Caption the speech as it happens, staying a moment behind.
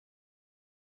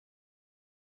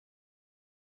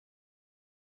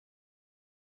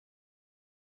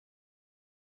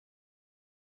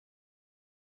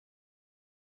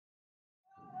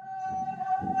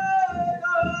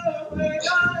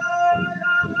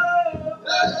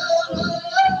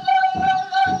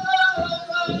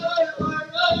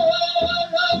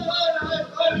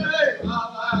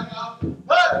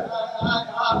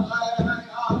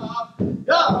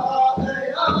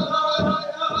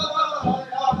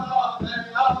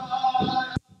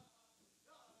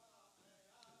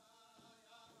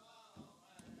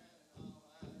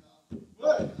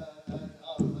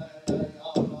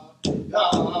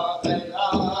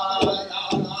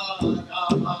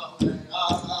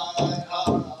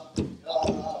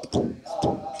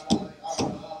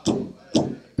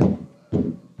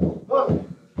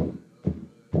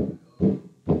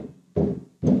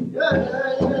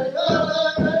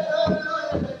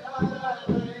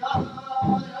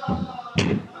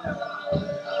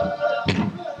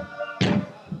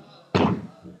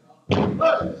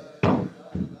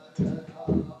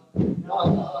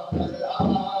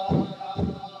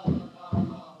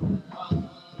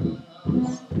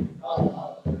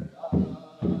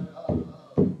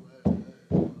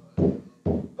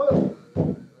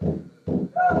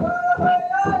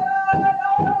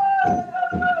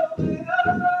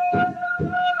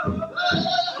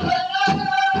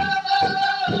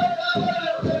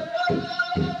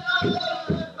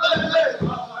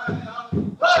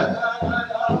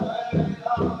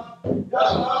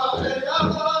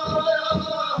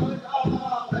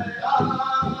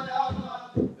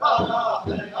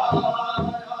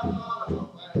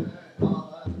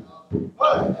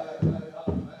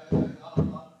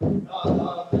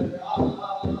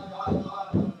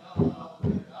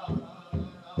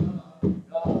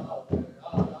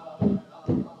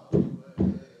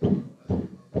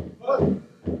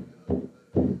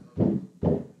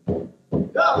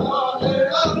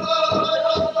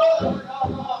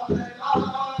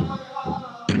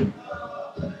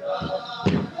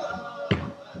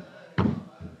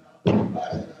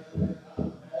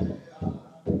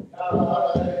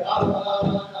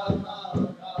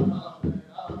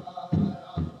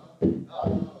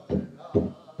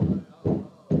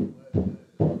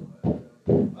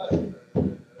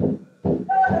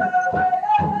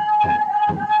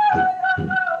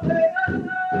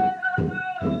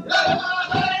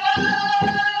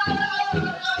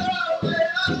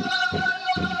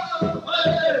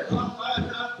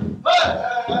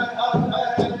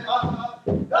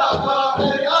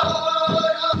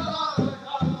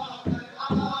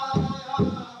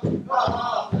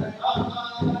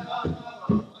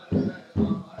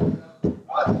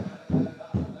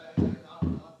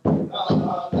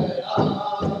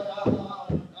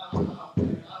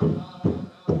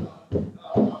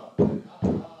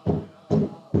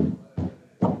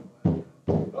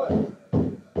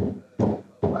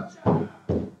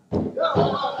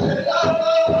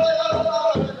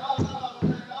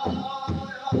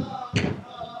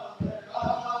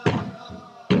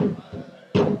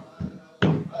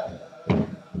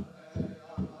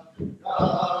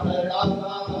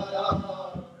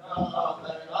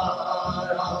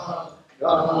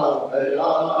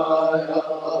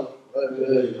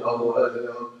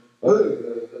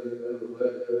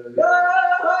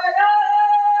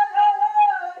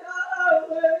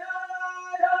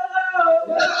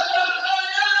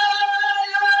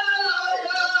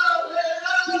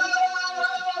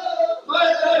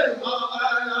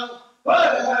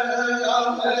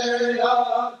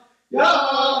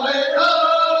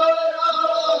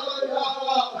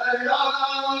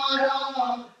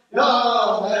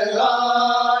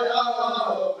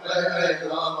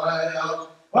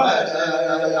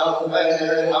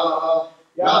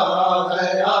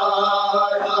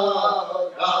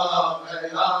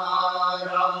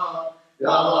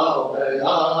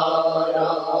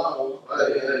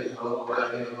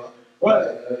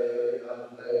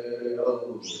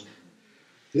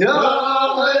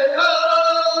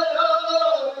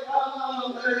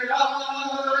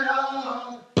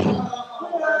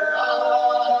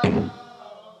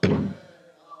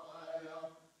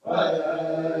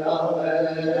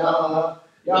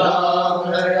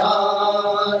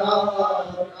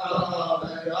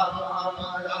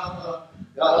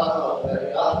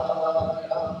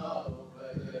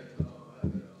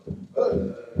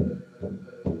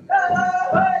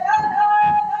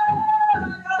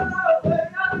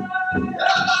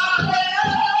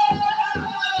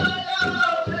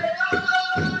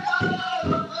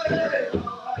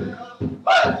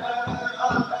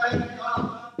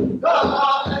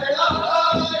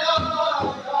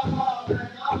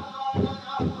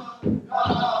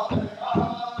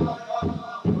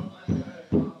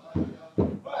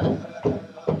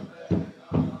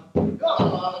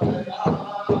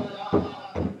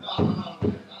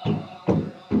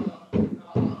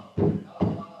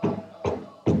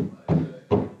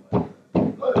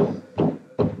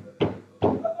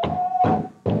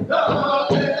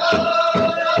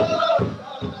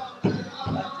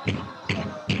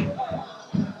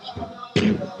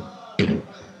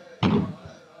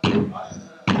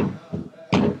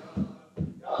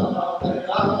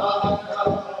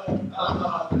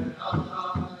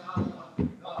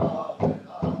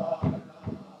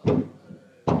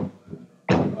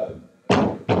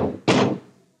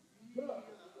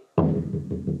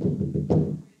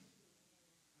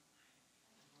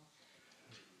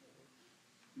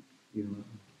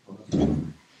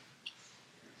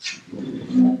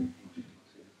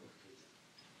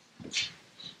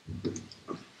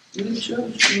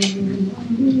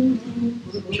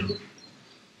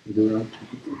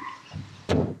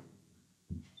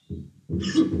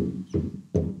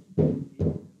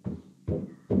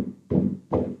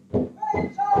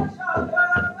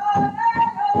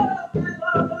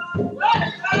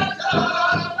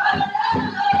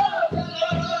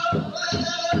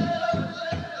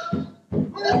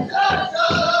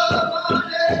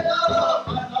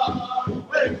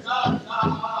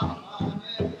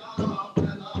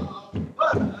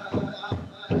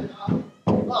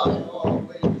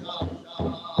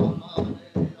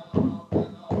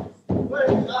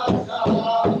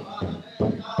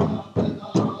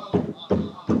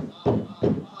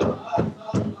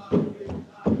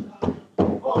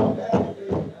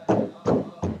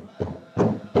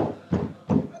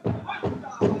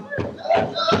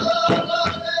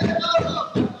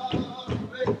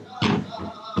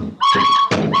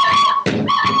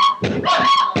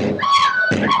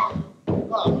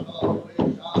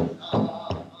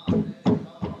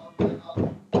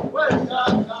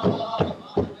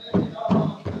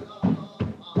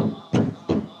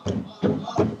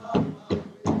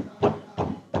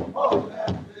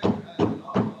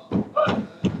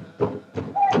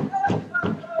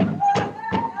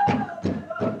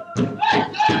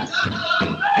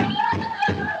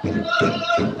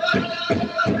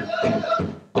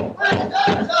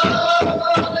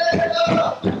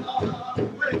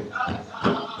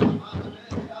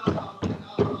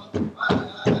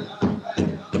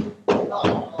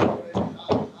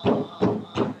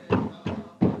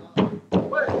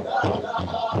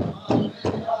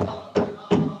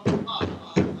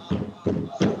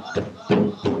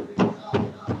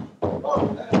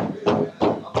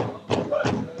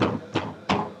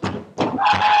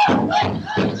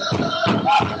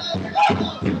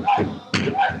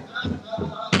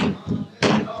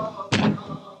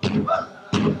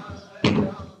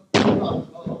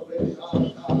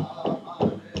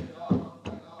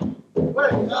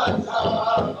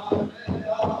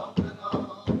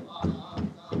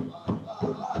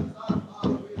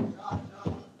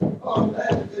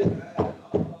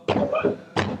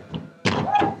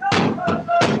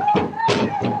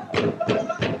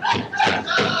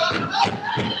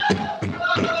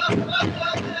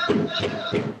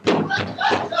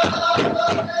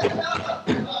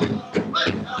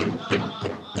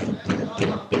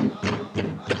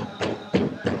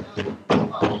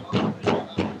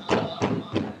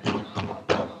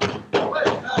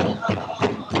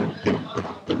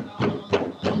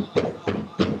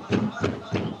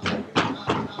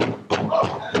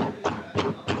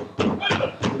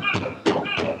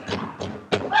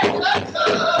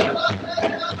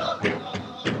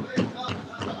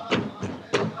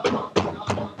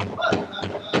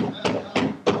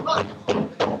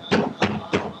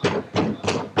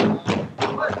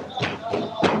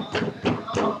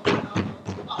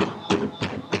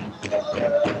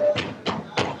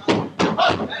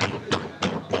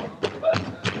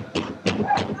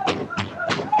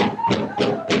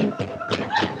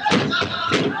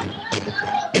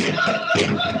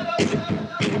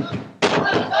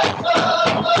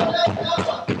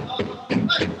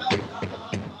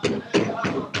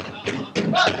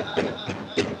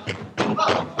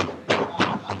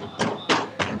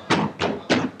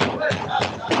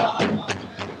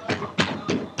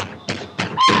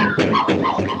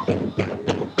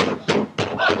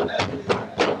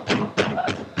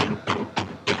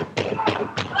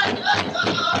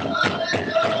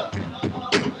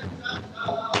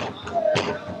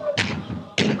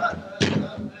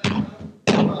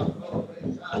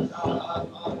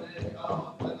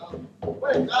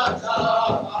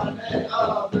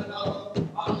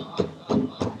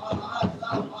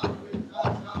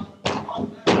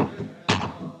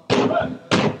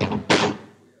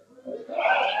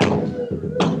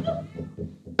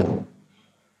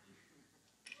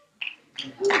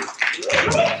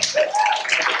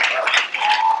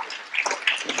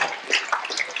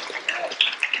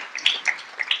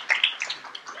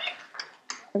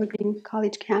Evergreen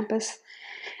College campus.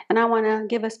 And I want to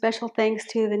give a special thanks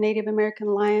to the Native American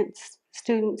Alliance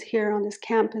students here on this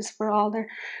campus for all their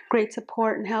great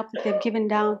support and help that they've given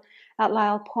down at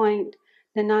Lyle Point,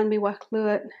 the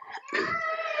Nanbi-Wahluit.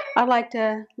 I'd like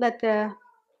to let the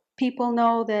people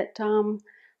know that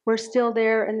we're still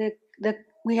there and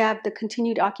we have the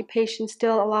continued occupation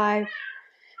still alive.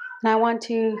 And I want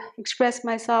to express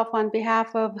myself on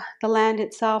behalf of the land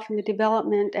itself and the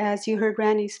development, as you heard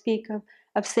Randy speak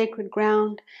of sacred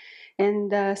ground.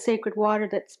 and the sacred water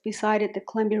that's beside it, the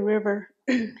Columbia River.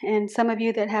 And some of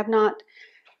you that have not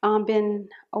been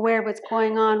aware of what's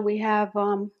going on, we have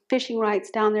fishing rights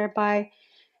down there by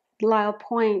Lyle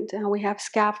Point. We have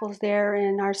scaffolds there,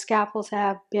 and our scaffolds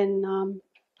have been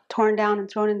torn down and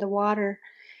thrown in the water.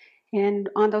 And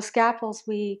on those scaffolds,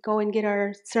 we go and get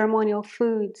our ceremonial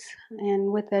foods.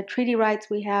 And with the treaty rights,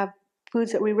 we have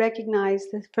foods that we recognize.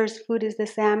 The first food is the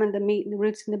salmon, the meat, and the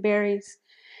roots and the berries.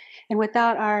 And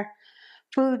without our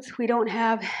foods, we don't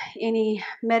have any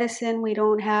medicine. We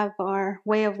don't have our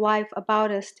way of life about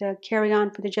us to carry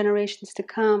on for the generations to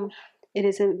come. It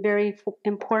is a very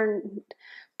important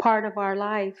part of our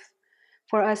life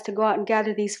for us to go out and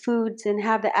gather these foods and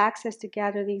have the access to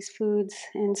gather these foods.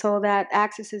 And so that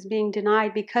access is being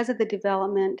denied because of the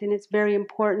development. And it's very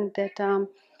important that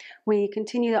we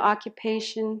continue the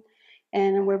occupation,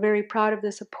 and we're very proud of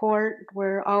the support.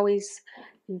 We're always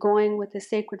going with the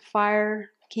sacred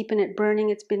fire, keeping it burning.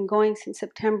 It's been going since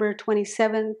September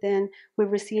 27th, and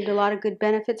we've received a lot of good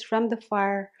benefits from the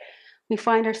fire. We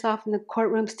find ourselves in the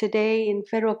courtrooms today in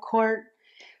federal court.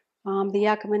 The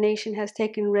Yakama Nation has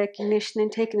taken recognition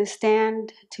and taken a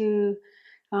stand to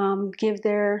give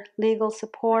their legal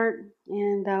support,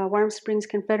 and Warm Springs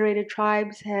Confederated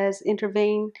Tribes has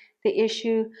intervened the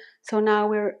issue. So now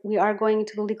we are going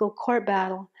into the legal court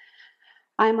battle.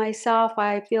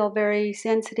 I feel very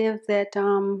sensitive that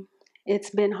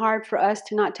it's been hard for us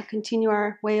not to continue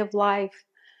our way of life.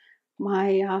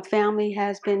 My family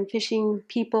has been fishing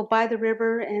people by the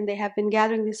river, and they have been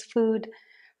gathering this food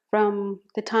from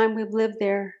the time we've lived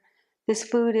there. This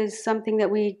food is something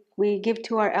that we give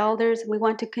to our elders, and we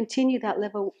want to continue that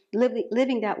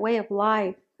living that way of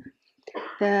life.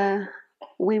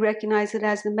 We recognize it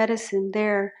as the medicine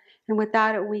there, and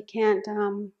without it, we can't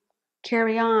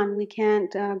carry on. We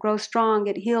can't grow strong.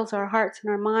 It heals our hearts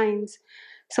and our minds.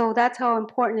 So that's how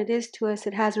important it is to us.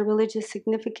 It has a religious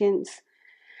significance.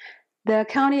 The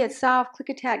county itself,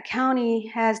 Klickitat County,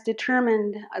 has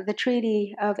determined the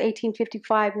Treaty of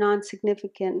 1855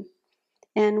 non-significant,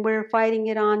 and we're fighting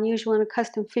it on usual and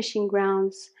accustomed fishing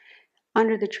grounds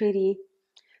under the treaty.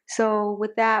 So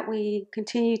with that, we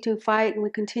continue to fight and we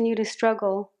continue to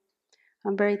struggle.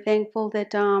 I'm very thankful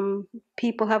that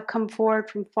people have come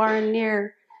forward from far and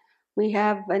near. We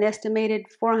have an estimated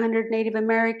 400 Native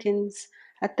Americans,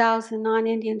 1,000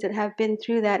 non-Indians that have been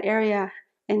through that area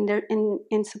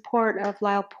in support of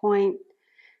Lyle Point.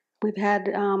 We've had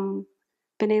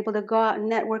been able to go out and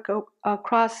network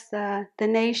across the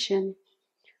nation.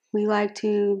 We like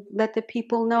to let the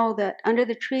people know that under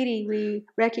the treaty, we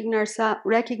recognize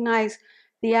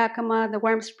the Yakama, the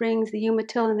Warm Springs, the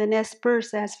Umatilla, and the Nez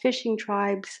Perce as fishing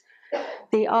tribes.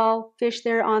 They all fish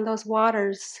there on those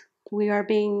waters. We are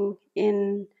being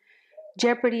in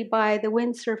jeopardy by the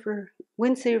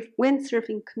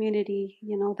windsurfing community.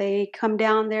 You know, they come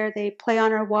down there, they play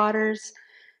on our waters,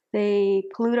 they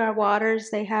pollute our waters,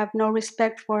 they have no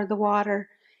respect for the water.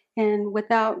 And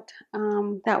without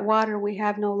that water, we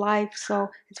have no life. So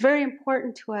it's very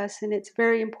important to us, and it's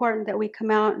very important that we come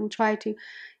out and try to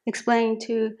explain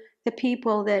to the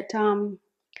people that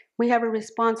we have a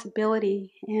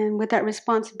responsibility. And with that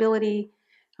responsibility,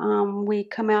 we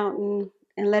come out and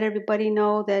let everybody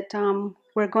know that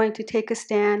we're going to take a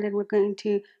stand, and we're going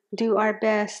to do our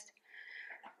best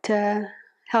to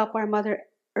help our Mother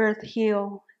Earth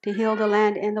heal, to heal the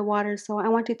land and the water. So I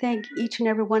want to thank each and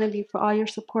every one of you for all your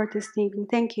support this evening.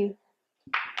 Thank you.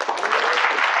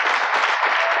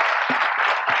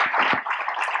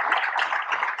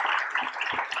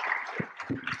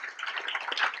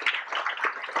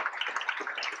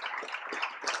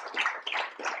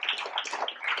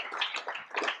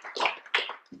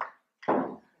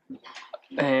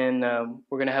 And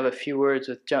we're going to have a few words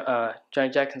with Johnny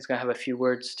Jackson's going to have a few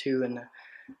words too. And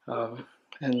I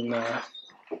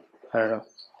don't know.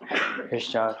 Here's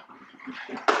John.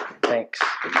 Thanks.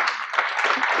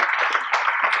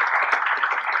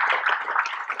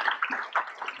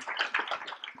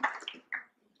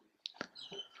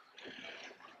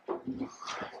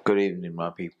 Good evening, my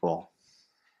people.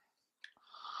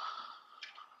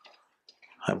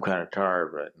 I'm kind of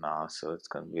tired right now, so it's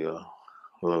going to be a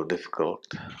little difficult.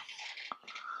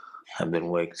 I've been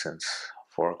awake since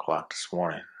 4 o'clock this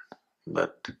morning,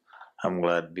 but I'm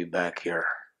glad to be back here.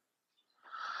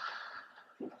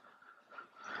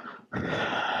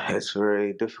 It's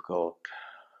very difficult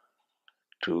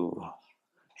to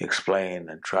explain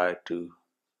and try to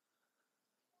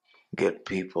get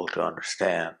people to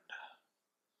understand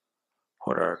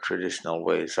what our traditional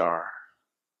ways are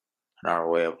and our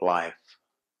way of life.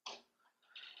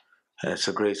 And it's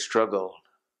a great struggle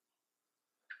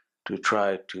to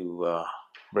try to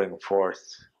bring forth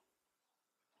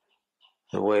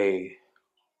the way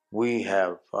we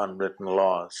have unwritten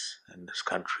laws in this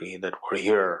country that were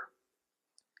here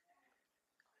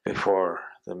before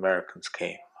the Americans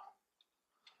came.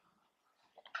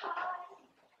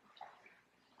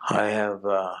 I have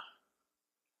a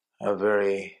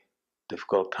very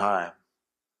difficult time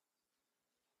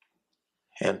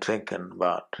in thinking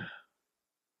about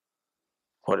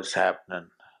what is happening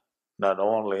not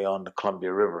only on the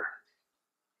Columbia River,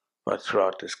 but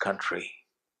throughout this country.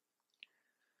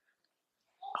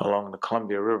 Along the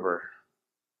Columbia River,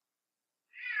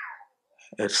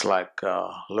 it's like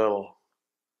little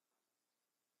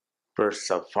bursts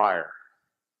of fire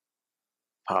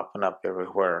popping up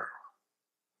everywhere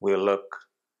we look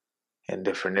in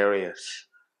different areas.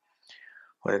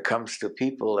 When it comes to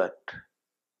people that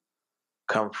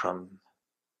come from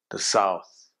the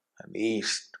south and the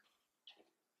east,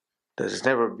 there's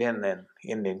never been in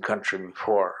Indian country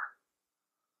before.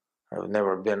 I've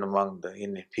never been among the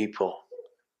Indian people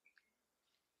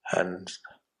and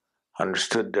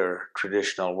understood their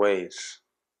traditional ways.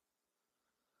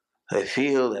 They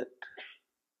feel that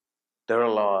their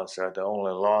laws are the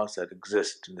only laws that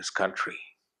exist in this country.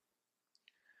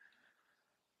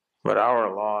 But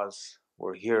our laws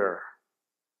were here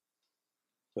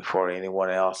before anyone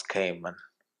else came and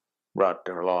brought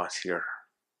their laws here.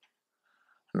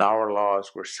 And our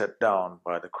laws were set down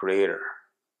by the Creator.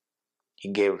 He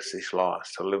gave us these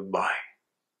laws to live by.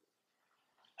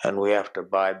 And we have to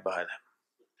abide by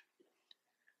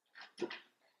them.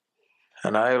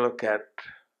 And I look at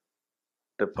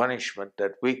the punishment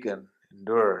that we can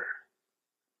endure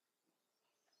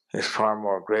is far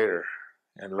more greater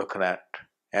in looking at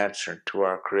answering to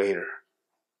our Creator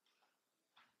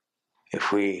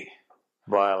if we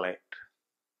violate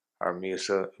or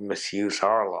misuse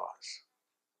our laws.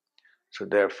 So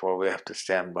therefore we have to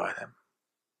stand by them.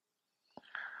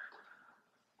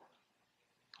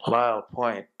 Lyle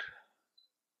Point,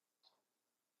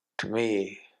 to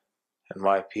me and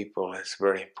my people, is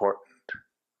very important.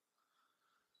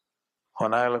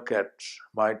 When I look at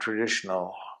my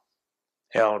traditional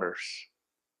elders,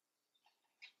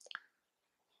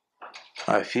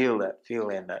 I feel that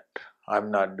feeling that I'm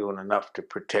not doing enough to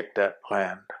protect that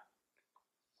land.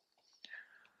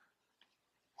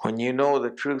 When you know the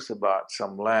truth about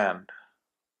some land,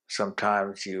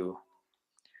 sometimes you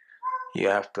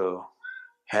have to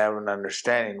have an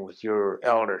understanding with your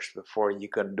elders before you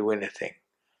can do anything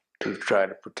to try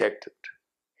to protect it.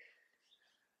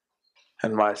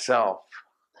 And myself,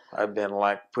 I've been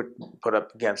like put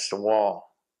up against the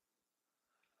wall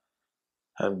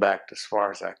and backed as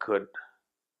far as I could.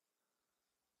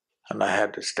 And I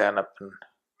had to stand up and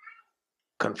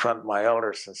confront my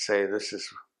elders and say, this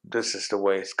is the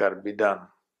way it's got to be done.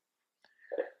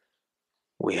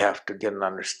 We have to get an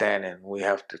understanding. We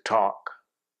have to talk.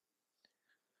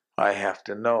 I have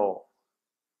to know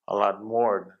a lot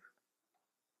more,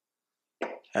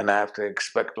 and I have to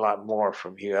expect a lot more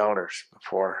from you elders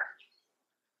before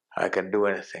I can do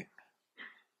anything.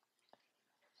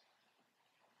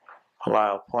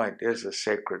 Lyle Point is a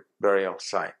sacred burial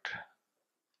site.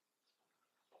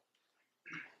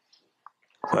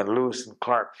 When Lewis and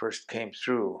Clark first came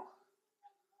through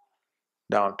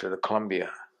down to the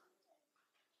Columbia,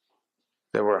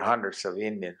 there were hundreds of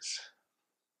Indians,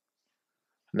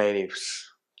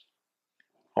 natives,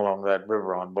 along that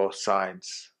river on both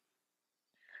sides.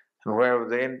 And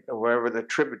wherever the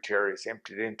tributaries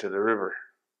emptied into the river,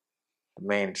 the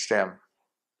main stem,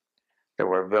 there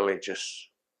were villages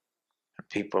and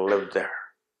people lived there.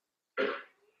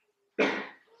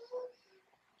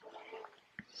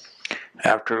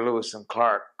 After Lewis and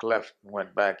Clark left and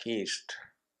went back east,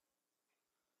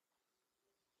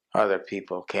 other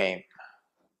people came.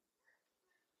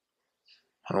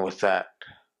 And with that,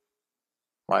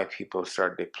 my people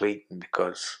started depleting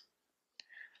because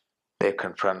they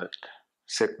confronted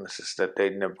sicknesses that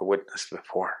they'd never witnessed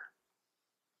before.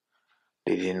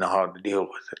 They didn't know how to deal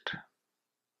with it.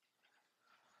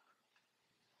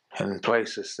 And in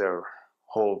places, their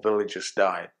whole villages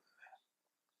died.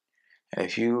 And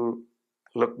if you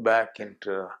look back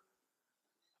into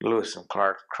Lewis and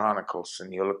Clark Chronicles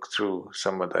and you look through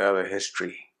some of the other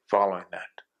history following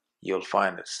that, you'll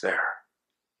find it's there.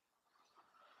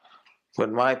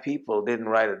 But my people didn't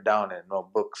write it down in no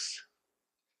books,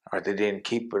 or they didn't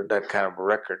keep that kind of a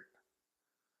record.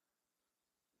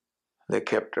 They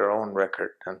kept their own record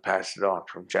and passed it on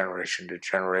from generation to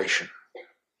generation.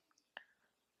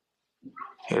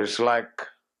 It's like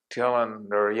telling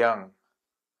their young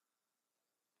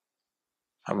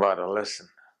about a lesson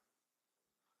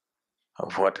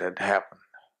of what had happened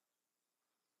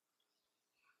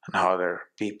and how their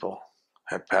people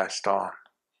had passed on.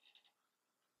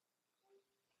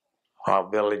 Our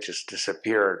villages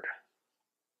disappeared,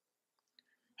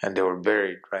 and they were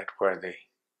buried right where they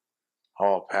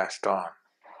all passed on.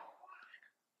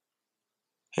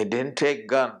 It didn't take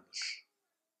guns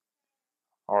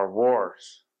or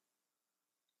wars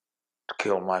to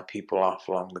kill my people off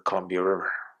along the Columbia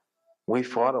River. We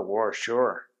fought a war,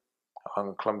 sure. Along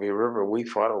the Columbia River, we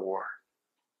fought a war.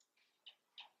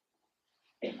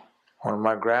 One of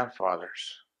my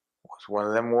grandfathers was one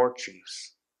of them war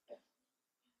chiefs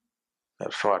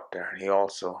that fought there. He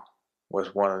also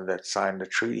was one that signed the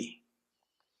treaty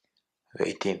of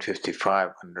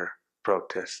 1855 under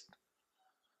protest.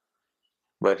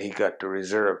 But he got to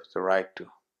reserve the right to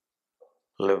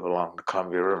live along the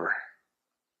Columbia River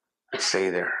and stay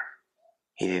there.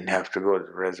 He didn't have to go to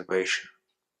the reservation.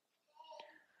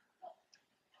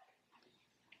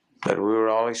 But we were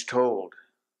always told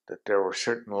that there were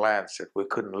certain lands that we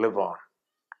couldn't live on,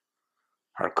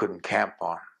 or couldn't camp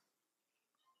on,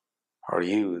 or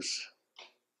use.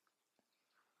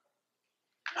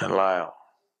 And Lyle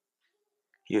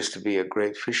used to be a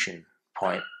great fishing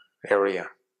point area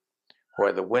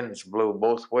where the winds blew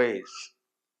both ways,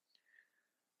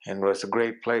 and was a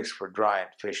great place for drying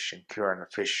fish and curing the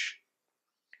fish.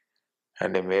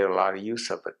 And they made a lot of use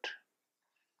of it.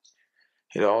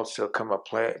 It also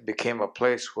became a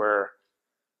place where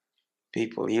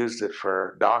people used it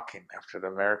for docking after the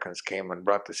Americans came and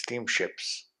brought the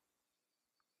steamships.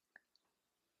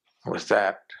 With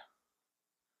that,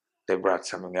 they brought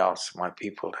something else my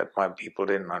people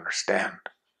didn't understand,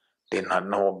 did not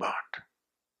know about.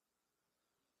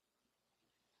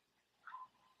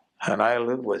 And I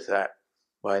lived with that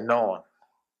by knowing.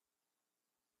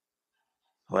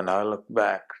 When I look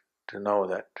back to know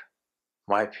that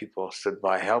my people stood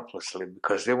by helplessly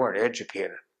because they weren't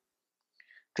educated.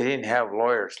 They didn't have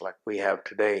lawyers like we have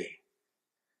today.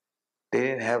 They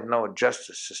didn't have no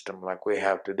justice system like we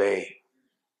have today.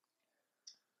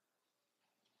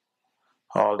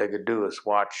 All they could do is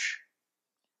watch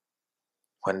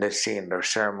when they seen their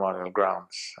ceremonial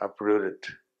grounds uprooted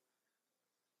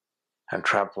and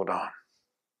trampled on,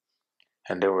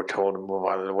 and they were told to move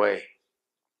out of the way.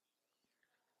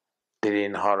 They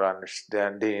didn't know how to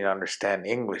understand. They didn't understand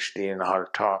English. They didn't know how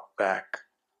to talk back.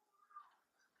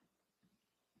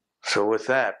 So with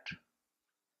that,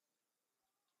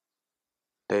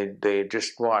 they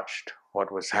just watched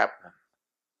what was happening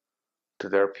to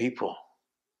their people,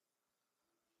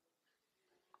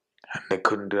 and they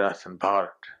couldn't do nothing about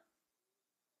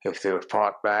it. If they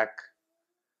fought back,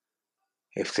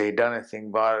 if they done anything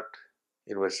about it,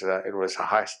 it was a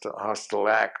hostile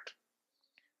act.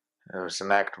 It was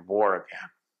an act of war again.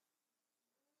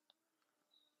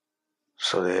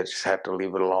 So they just had to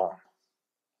leave it alone.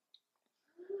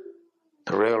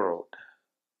 The railroad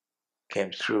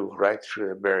came through, right through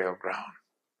the burial ground,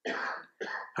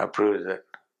 uprooted it,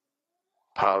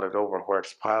 piled it over where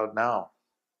it's piled now.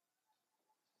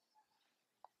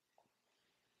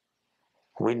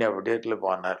 We never did live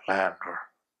on that land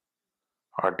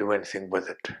or do anything with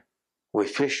it. We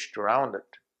fished around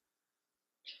it,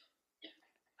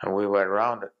 and we went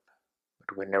around it,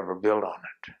 but we never built on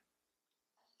it.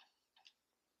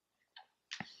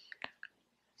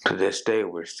 To this day,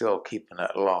 we're still keeping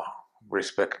that law,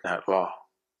 respecting that law.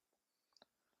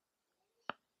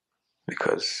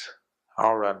 Because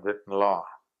our unwritten law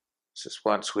says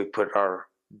once we put our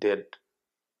dead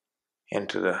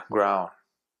into the ground,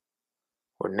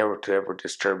 we're never to ever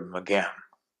disturb them again.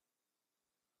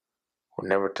 We're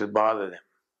never to bother them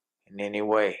in any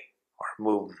way or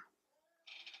move them.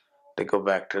 They go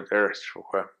back to the earth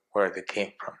where they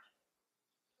came from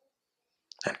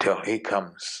until He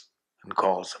comes and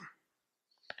calls them.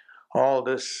 All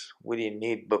this, we didn't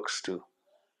need books to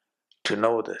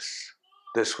know this.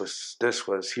 This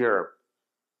was here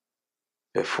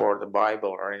before the Bible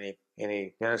or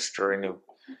any minister,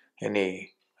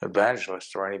 any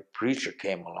evangelist or any preacher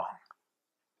came along.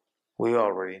 We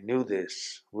already knew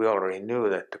this. We already knew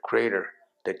that the Creator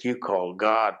that you call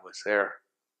God was there.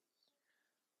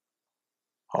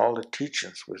 All the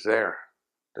teachings was there.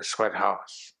 The sweat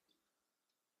house,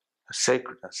 the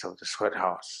sacredness of the sweat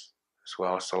house, as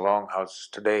well as the longhouses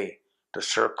today, the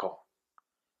circle.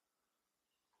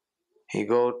 You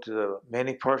go to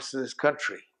many parts of this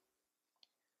country,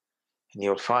 and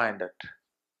you'll find that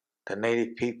the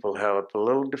native people have a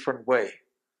little different way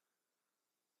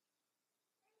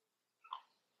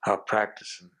of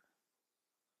practicing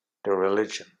their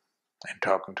religion and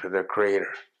talking to their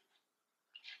Creator.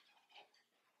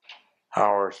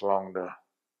 Ours along the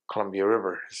Columbia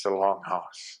River is the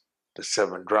longhouse, the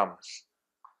 7 drums,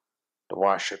 the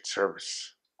washout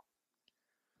service,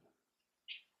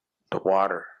 the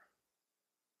water,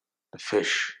 the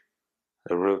fish,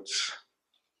 the roots,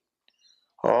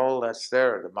 all that's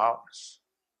there, the mountains,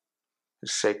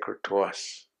 is sacred to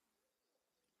us.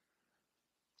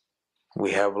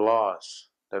 We have laws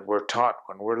that we're taught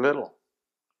when we're little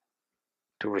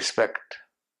to respect.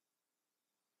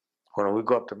 When we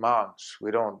go up the mountains,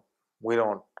 we don't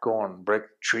go and break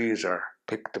trees or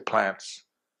pick the plants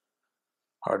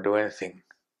or do anything.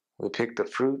 We pick the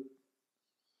fruit,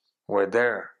 we're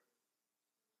there,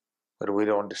 but we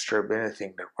don't disturb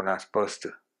anything that we're not supposed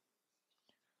to,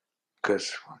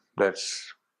 because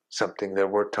that's something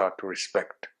that we're taught to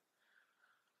respect.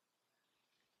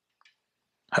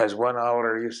 As one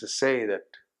elder used to say, that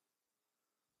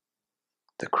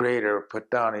the Creator put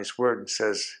down His word and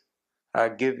says, I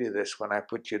give you this when I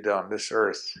put you down this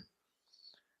earth.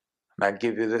 And I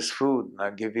give you this food, and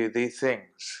I give you these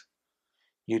things.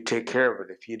 You take care of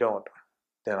it. If you don't,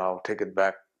 then I'll take it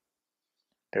back.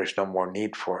 There's no more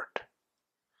need for it.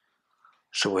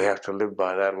 So we have to live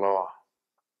by that law.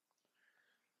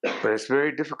 But it's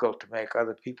very difficult to make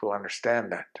other people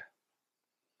understand that.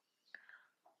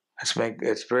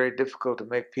 It's very difficult to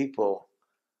make people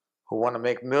who want to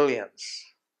make millions,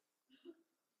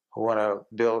 who want to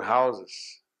build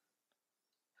houses,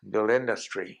 build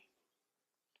industry,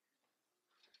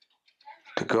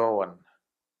 to go and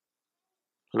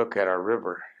look at our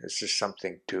river. It's just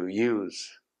something to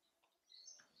use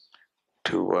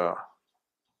to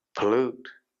pollute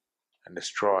and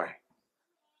destroy.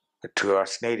 But to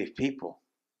us native people,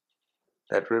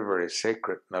 that river is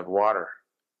sacred, and that water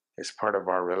is part of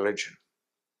our religion,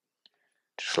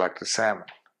 just like the salmon.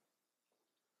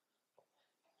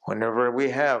 Whenever we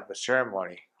have a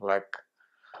ceremony, like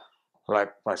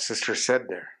my sister said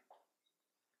there,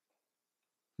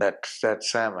 that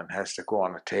salmon has to go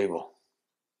on the table,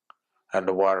 and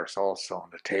the water's also on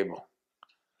the table.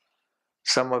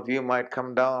 Some of you might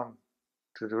come down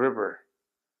to the river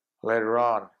later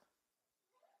on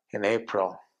in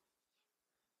April,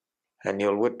 and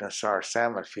you'll witness our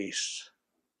salmon feast.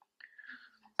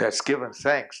 That's given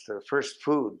thanks to the first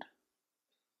food.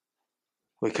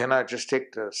 We cannot just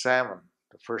take the salmon,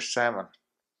 the first salmon,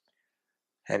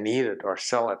 and eat it or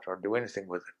sell it or do anything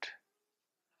with it.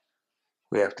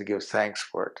 We have to give thanks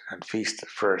for it and feast it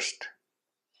first.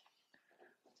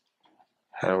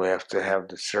 And we have to have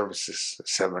the services, the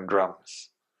 7 drums.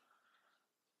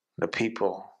 The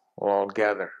people will all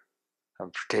gather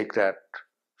and partake that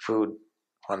food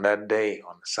on that day,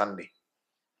 on the Sunday.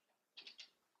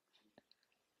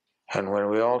 And when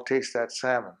we all taste that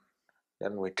salmon,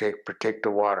 then we partake the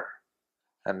water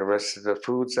and the rest of the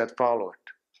foods that follow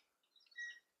it.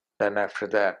 Then after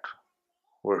that,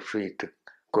 we're free to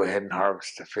go ahead and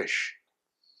harvest the fish.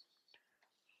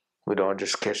 We don't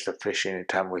just catch the fish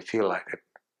anytime we feel like it.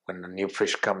 When the new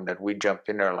fish come, that we jump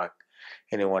in there like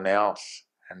anyone else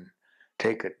and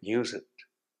take it, use it.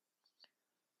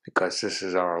 Because this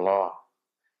is our law.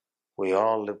 We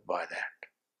all live by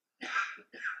that.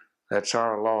 That's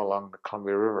our law along the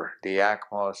Columbia River. The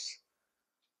Yakimos,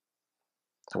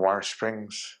 the Warm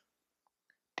Springs,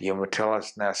 the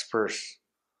Umatillas, Nez Perce,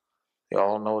 they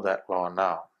all know that law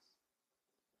now.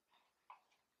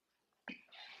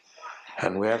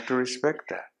 And we have to respect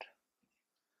that.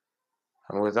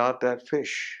 And without that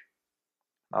fish,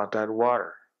 without that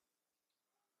water,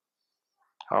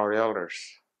 our elders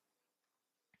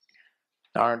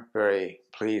aren't very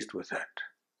pleased with that.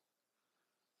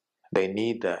 They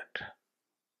need that.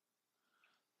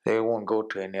 They won't go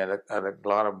to any other, a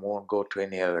lot of them won't go to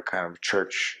any other kind of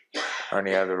church or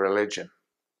any other religion,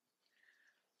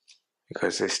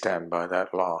 because they stand by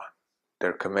that law.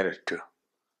 They're committed to.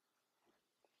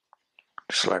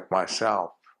 Just like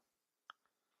myself,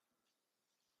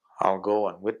 I'll go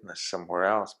and witness somewhere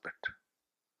else, but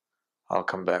I'll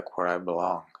come back where I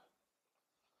belong.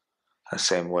 The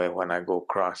same way when I go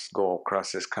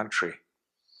across this country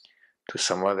to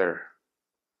some other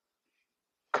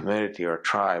community or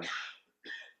tribe,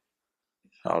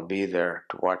 I'll be there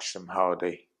to watch them how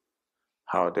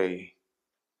they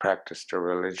practice their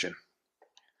religion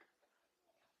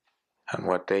and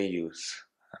what they use,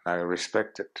 and I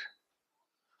respect it.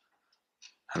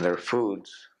 And their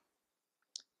foods,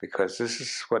 because this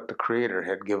is what the Creator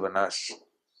had given us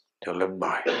to live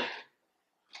by.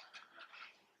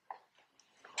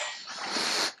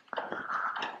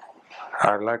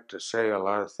 I'd like to say a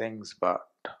lot of things about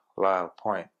Lyle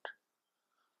Point,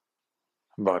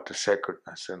 about the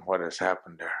sacredness and what has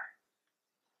happened there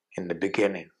in the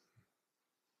beginning,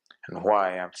 and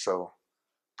why I'm so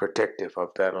protective of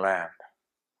that land.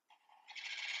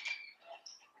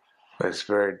 But it's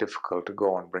very difficult to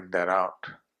go and bring that out.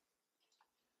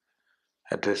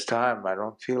 At this time, I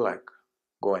don't feel like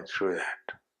going through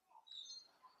that.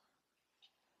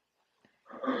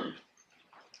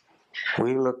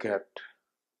 We look at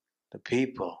the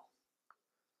people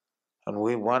and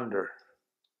we wonder,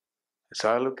 as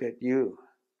I look at you,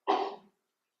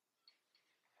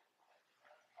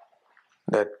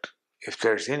 that if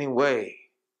there's any way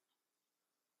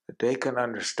that they can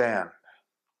understand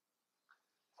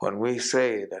when we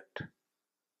say that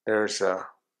there's a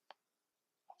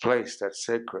place that's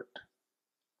sacred,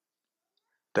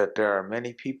 that there are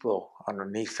many people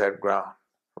underneath that ground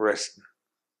resting,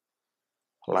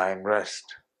 lying rest,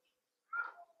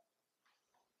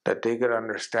 that they could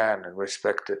understand and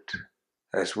respect it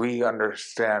as we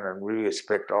understand and we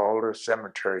respect all the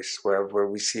cemeteries wherever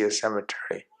we see a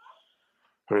cemetery,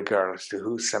 regardless to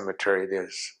whose cemetery it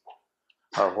is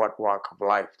or what walk of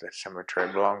life that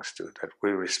cemetery belongs to, that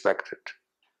we respect it.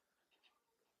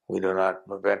 We do not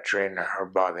venture in or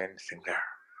bother anything there.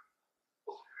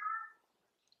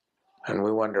 And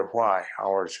we wonder why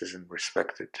ours isn't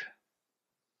respected.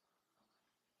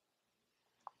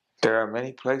 There are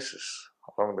many places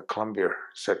along the Columbia,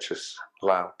 such as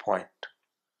Lyle Point.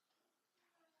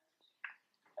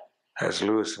 As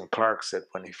Lewis and Clark said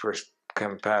when he first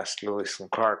came past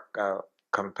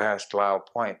Lyle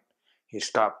Point, he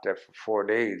stopped there for 4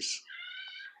 days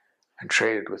and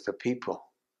traded with the people.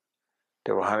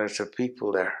 There were hundreds of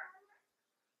people there,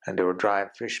 and they were drying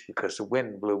fish because the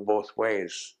wind blew both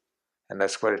ways, and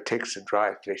that's what it takes to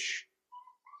dry fish.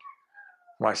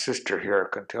 My sister here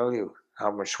can tell you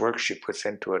how much work she puts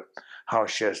into it, how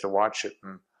she has to watch it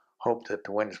and hope that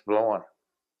the wind's blowing.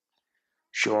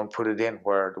 She won't put it in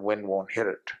where the wind won't hit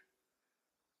it,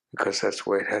 because that's the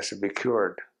way it has to be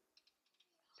cured.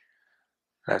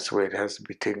 That's the way it has to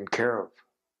be taken care of.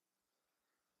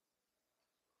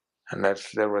 And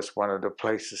there was one of the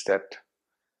places that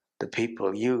the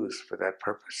people used for that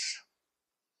purpose.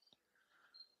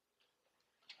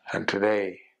 And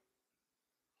today,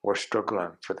 we're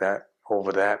struggling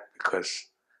over that, because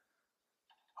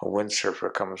a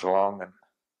windsurfer comes along and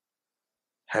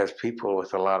has people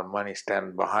with a lot of money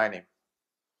standing behind him.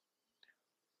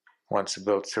 Wants to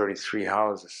build 33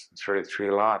 houses,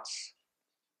 33 lots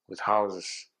with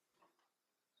houses,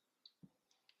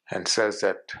 and says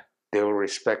that they will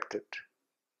respect it.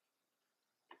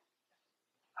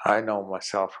 I know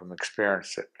myself from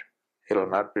experience that it'll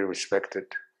not be respected.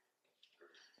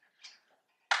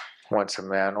 Once a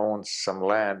man owns some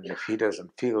land, if he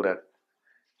doesn't feel that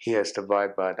he has to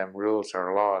abide by them rules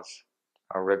or laws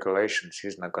or regulations,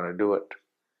 he's not going to do it.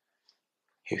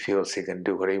 He feels he can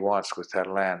do what he wants with that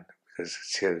land because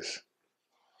it's his.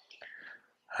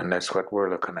 And that's what we're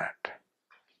looking at,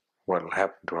 what will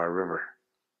happen to our river.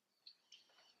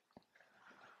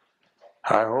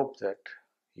 I hope that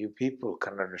you people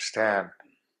can understand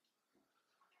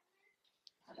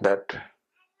that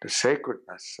the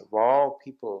sacredness of all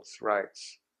people's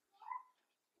rights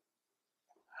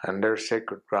and their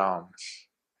sacred grounds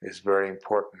is very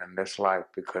important in this life,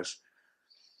 because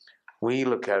we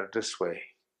look at it this way,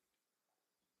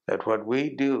 that what we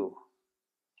do,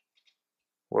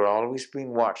 we're always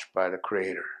being watched by the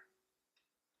Creator.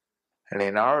 And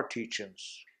in our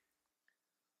teachings,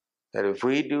 that if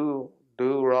we do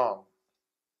wrong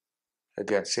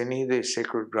against any of these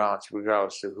sacred grounds,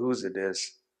 regardless of whose it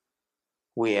is,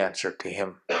 we answer to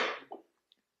Him.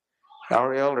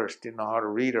 Our elders didn't know how to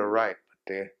read or write,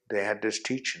 but they had this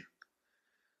teaching.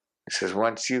 It says,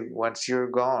 once you're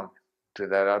gone to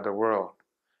that other world,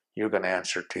 you're going to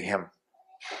answer to Him.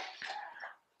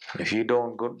 If you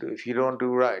don't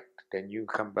do right, then you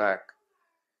come back.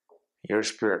 Your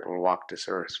spirit will walk this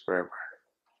earth forever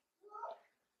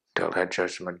till that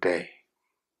judgment day.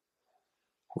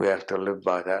 We have to live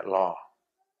by that law.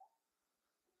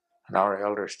 And our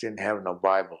elders didn't have no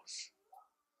Bibles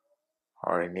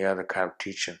or any other kind of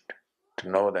teaching to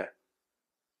know that,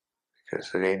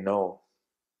 because they know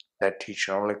that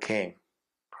teaching only came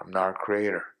from our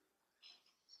Creator.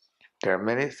 There are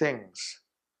many things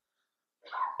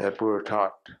that we were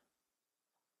taught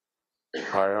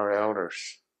by our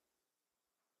elders.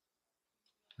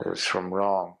 It was from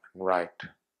wrong and right,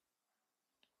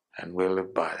 and we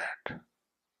live by that.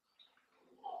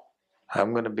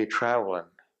 I'm going to be traveling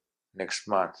next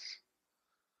month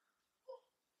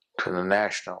to the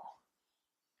national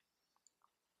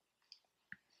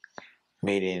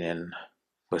meeting in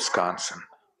Wisconsin.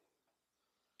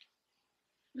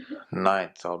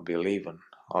 9th, I'll be leaving.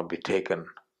 I'll be taking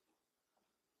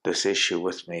this issue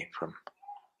with me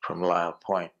from Lyle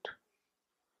Point.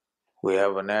 We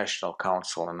have a national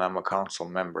council, and I'm a council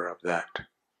member of that.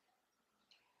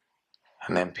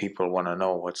 And then people want to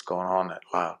know what's going on at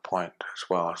Lyle Point as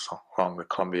well as along the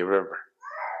Columbia River.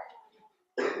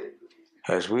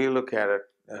 As we look at it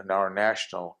in our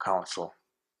national council,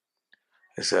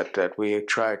 is that we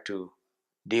try to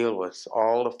deal with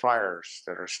all the fires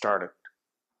that are started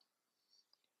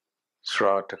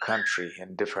throughout the country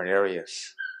in different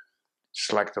areas.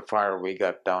 Just like the fire we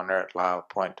got down there at Lyle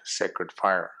Point, a sacred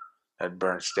fire that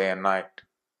burns day and night.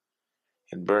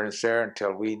 It burns there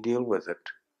until we deal with it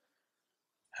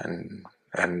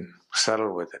and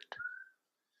settle with it.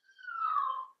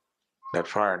 That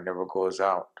fire never goes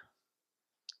out.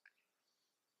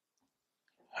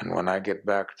 And when I get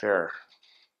back there,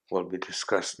 we'll be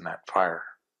discussing that fire.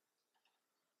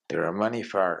 There are many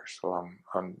fires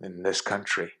in this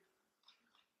country,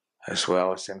 as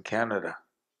well as in Canada,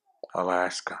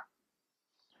 Alaska.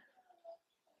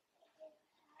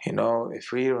 You know,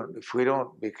 if we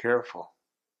don't be careful,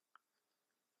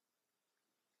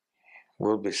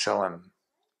 we'll be selling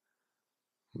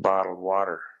bottled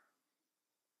water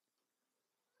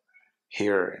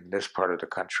here in this part of the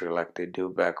country like they do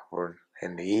back over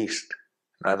in the east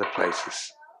and other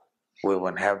places. We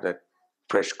wouldn't have that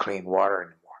fresh, clean water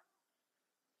anymore.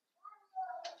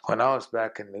 When I was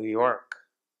back in New York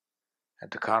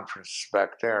at the conference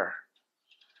back there,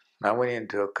 and I went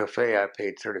into a cafe, I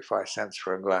paid 35 cents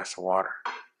for a glass of water.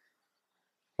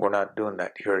 We're not doing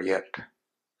that here yet.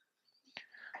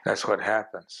 That's what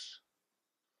happens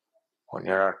when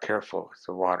you're not careful with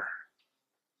the water.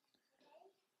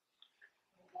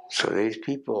 So these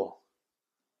people,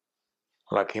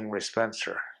 like Henry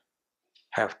Spencer,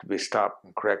 have to be stopped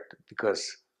and corrected,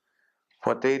 because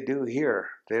what they do here,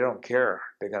 they don't care.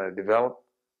 They're going to develop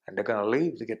and they're going to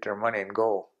leave to get their money and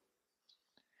go.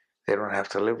 They don't have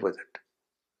to live with it.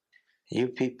 You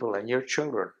people and your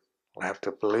children will have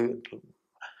to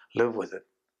live with it.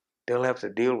 They'll have to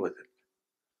deal with it.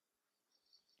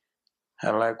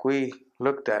 And like we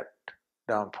looked at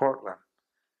down Portland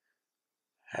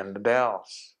and the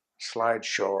Dalles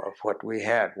slideshow of what we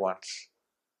had once,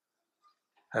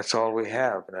 that's all we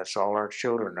have, and that's all our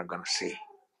children are going to see.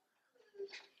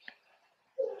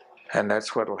 And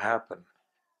that's what will happen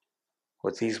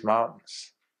with these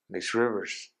mountains, these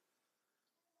rivers.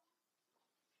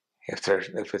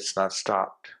 If it's not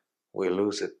stopped, we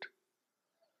lose it.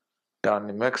 Down in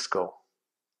New Mexico,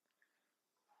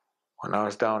 when I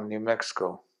was down in New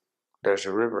Mexico, there's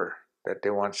a river that they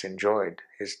once enjoyed.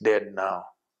 It's dead now.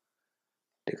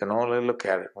 They can only look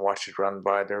at it and watch it run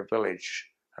by their village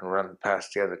and run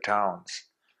past the other towns.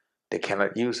 They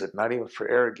cannot use it, not even for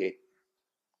irrigating.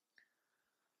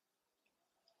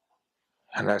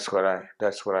 And that's what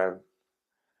I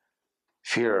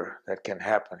fear that can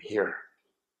happen here.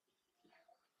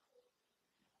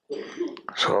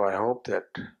 So I hope that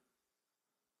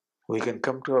we can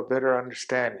come to a better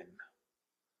understanding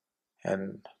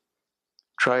and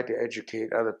try to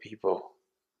educate other people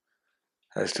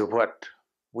as to what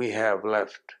we have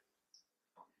left.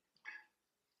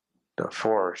 The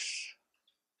forests,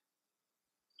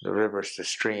 the rivers, the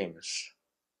streams.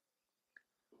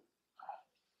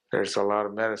 There's a lot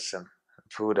of medicine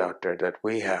and food out there that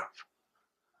we have,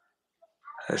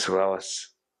 as well as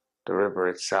the river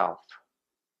itself.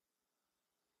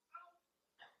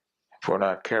 If we're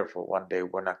not careful, one day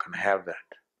we're not going to have that.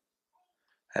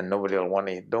 And nobody will want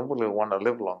to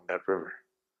live along that river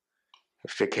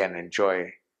if they can't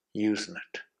enjoy using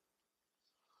it.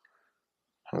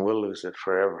 And we'll lose it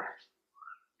forever.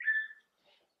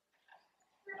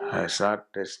 It's not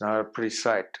a pretty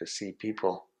sight to see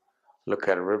people look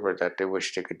at a river that they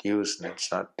wish they could use, and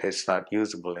it's not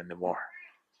usable anymore.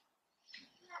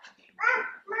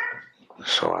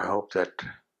 So I hope that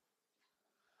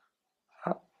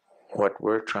what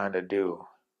we're trying to do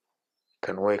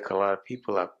can wake a lot of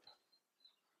people up.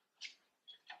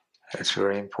 It's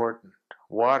very important.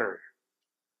 Water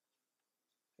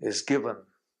is given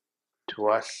to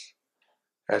us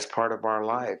as part of our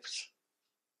lives.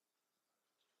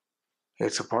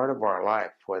 It's a part of our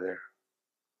life, whether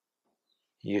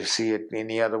you see it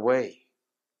any other way.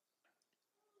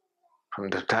 From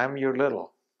the time you're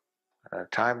little, the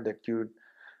time that you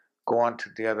go on to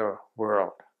the other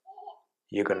world,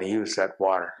 you're going to use that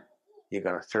water. You're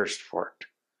going to thirst for it.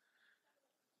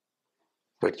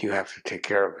 But you have to take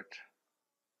care of it.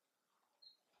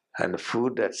 And the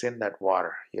food that's in that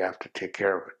water, you have to take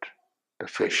care of it. The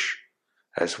fish,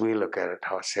 as we look at it,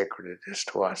 how sacred it is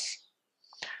to us,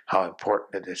 how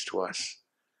important it is to us.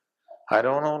 I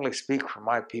don't only speak for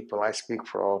my people, I speak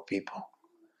for all people.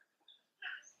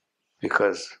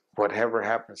 Because whatever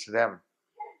happens to them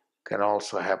can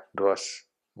also happen to us.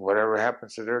 Whatever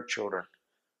happens to their children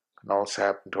can also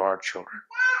happen to our children.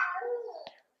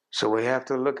 So we have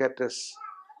to look at this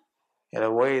in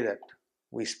a way that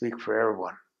we speak for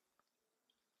everyone.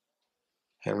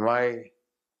 In my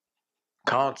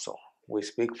council, we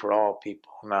speak for all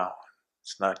people now.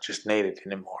 It's not just Native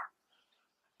anymore.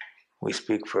 We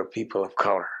speak for people of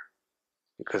color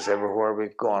because everywhere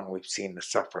we've gone, we've seen the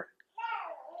suffering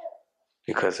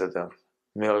because of the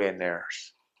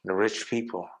millionaires, the rich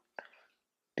people,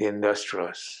 the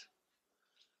industrialists,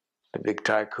 the big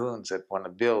tycoons that want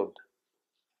to build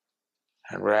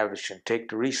and ravish and take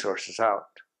the resources out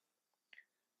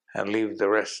and leave the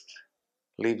rest,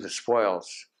 leave the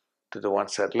spoils to the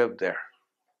ones that live there.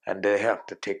 And they have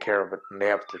to take care of it, and they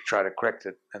have to try to correct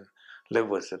it and live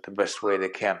with it the best way they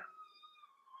can.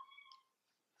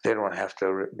 They don't have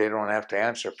to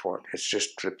answer for it. It's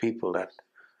just the people that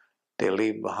they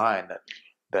leave behind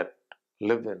that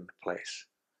live in the place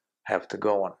have to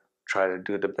go and try to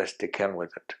do the best they can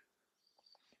with it.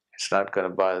 It's not going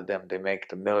to bother them. They make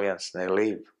the millions and they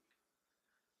leave.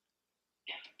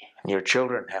 And your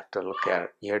children have to look at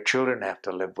it. Your children have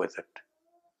to live with it.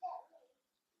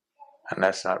 And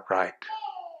that's not right.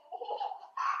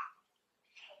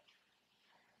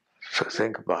 So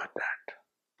think about that.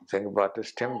 Think about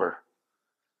this timber.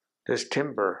 This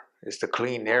timber is the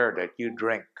clean air that you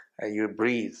drink and you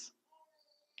breathe.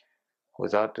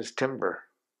 Without this timber,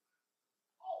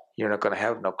 you're not going to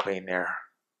have no clean air.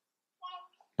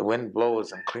 The wind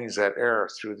blows and cleans that air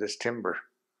through this timber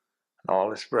and all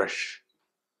this brush.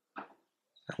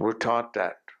 And we're taught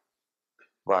that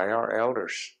by our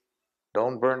elders.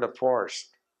 Don't burn the forest.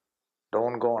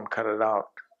 Don't go and cut it out.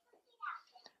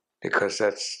 Because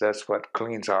that's what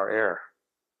cleans our air.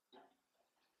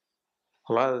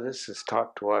 A lot of this is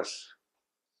taught to us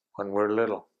when we're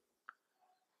little.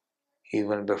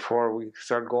 Even before we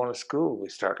start going to school, we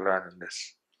start learning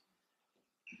this.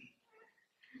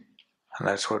 And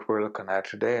that's what we're looking at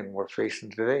today and we're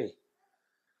facing today.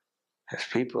 As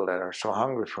people that are so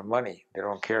hungry for money, they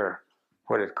don't care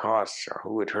what it costs or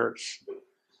who it hurts.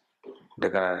 They're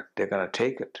gonna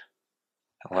take it.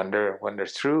 And when they're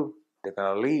through, they're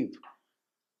gonna leave.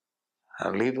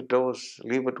 And leave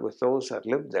it with those that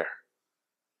live there.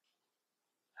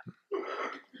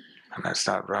 And that's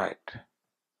not right.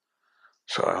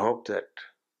 So I hope that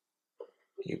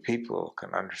you people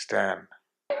can understand.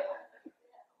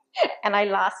 And I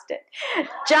lost it.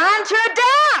 John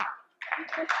Trudell!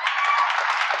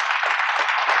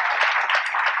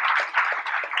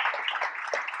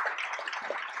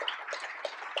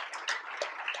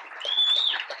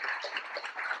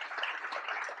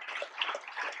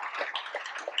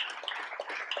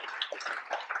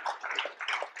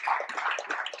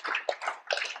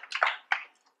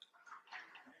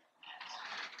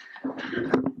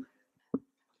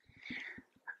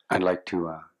 I'd like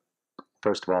to,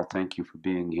 first of all, thank you for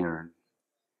being here.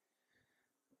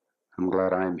 I'm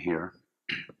glad I'm here.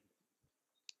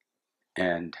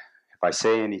 And if I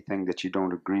say anything that you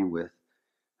don't agree with,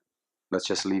 let's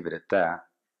just leave it at that.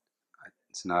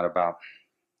 It's not about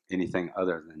anything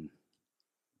other than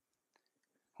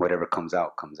whatever comes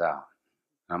out, comes out.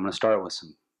 I'm going to start with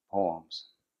some poems.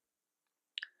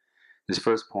 This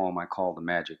first poem I call The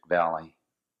Magic Valley.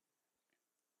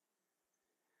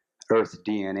 Earth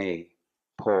DNA,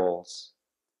 poles,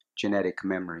 genetic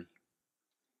memory,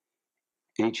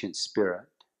 ancient spirit,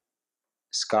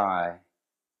 sky,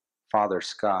 Father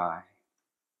Sky,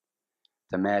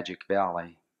 the Magic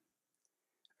Valley,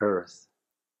 Earth,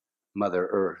 Mother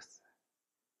Earth.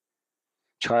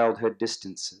 Childhood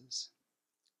distances,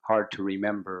 hard to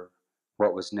remember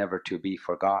what was never to be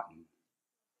forgotten.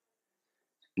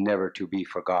 Never to be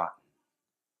forgotten.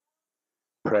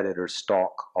 Predators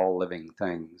stalk all living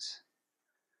things.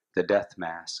 The death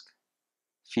mask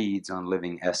feeds on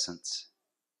living essence.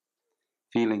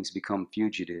 Feelings become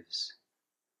fugitives.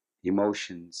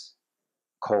 Emotions,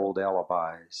 cold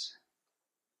alibis.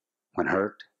 When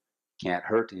hurt, can't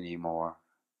hurt anymore.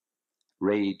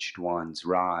 Raged ones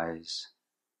rise.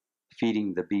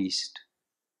 Feeding the beast,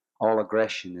 all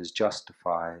aggression is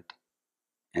justified,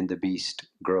 and the beast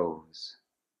grows.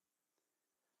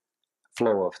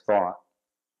 Flow of thought,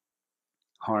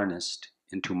 harnessed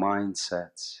into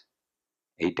mindsets,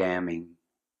 a damning,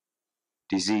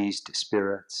 diseased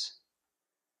spirits,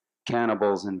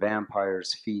 cannibals and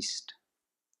vampires feast,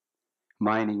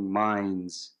 mining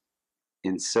minds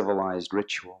in civilized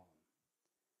ritual,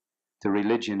 the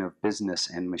religion of business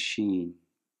and machine,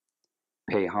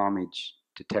 pay homage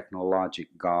to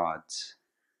technologic gods.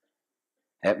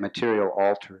 At material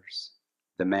altars,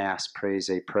 the mass prays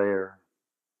a prayer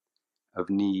of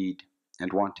need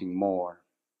and wanting more.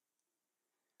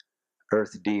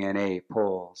 Earth DNA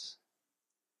pulls,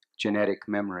 genetic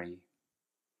memory,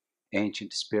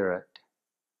 ancient spirit,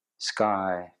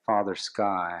 sky, Father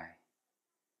Sky,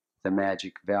 the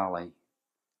Magic Valley,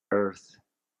 Earth,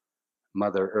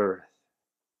 Mother Earth.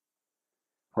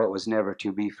 what was never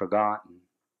to be forgotten.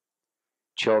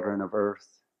 Children of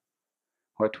earth,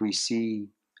 what we see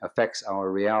affects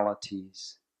our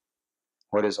realities.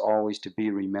 What is always to be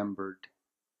remembered,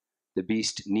 the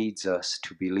beast needs us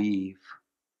to believe.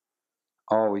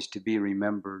 Always to be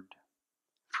remembered,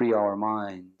 free our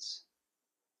minds,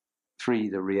 free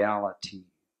the reality.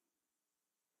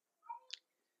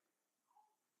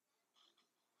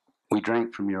 We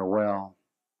drank from your well,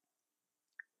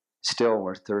 still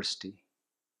we're thirsty.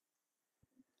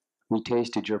 We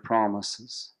tasted your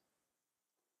promises,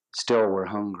 still we're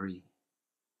hungry.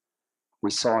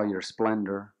 We saw your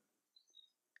splendor,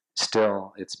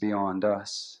 still it's beyond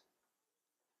us.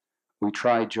 We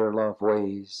tried your love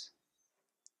ways,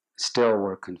 still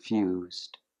we're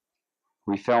confused.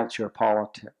 We felt your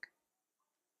politic,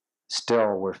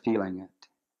 still we're feeling it.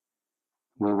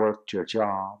 We worked your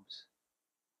jobs,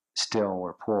 still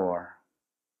we're poor.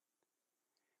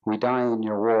 We die in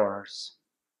your wars,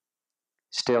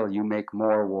 still you make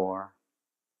more war.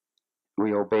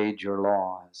 We obeyed your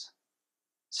laws,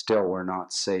 still we're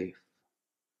not safe.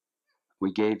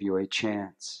 We gave you a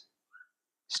chance,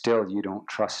 still you don't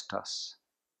trust us.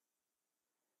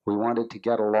 We wanted to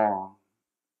get along,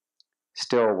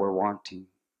 still we're wanting.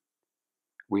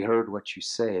 We heard what you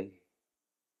say,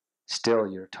 still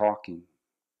you're talking.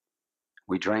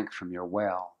 We drank from your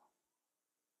well,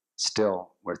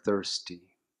 still we're thirsty.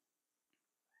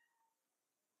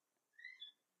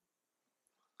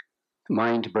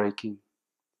 Mind breaking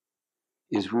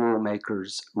is rule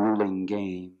makers' ruling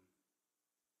game.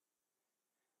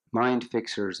 Mind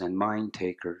fixers and mind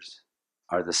takers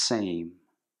are the same,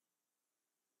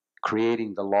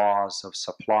 creating the laws of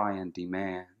supply and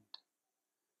demand,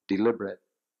 deliberate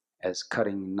as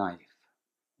cutting knife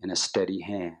in a steady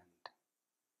hand,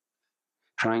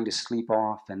 trying to sleep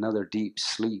off another deep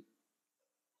sleep,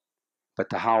 but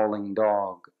the howling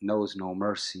dog knows no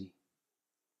mercy,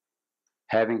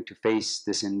 having to face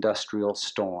this industrial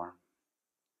storm.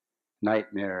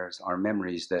 Nightmares are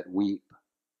memories that weep.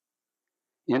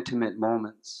 Intimate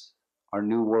moments are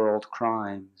new world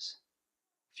crimes,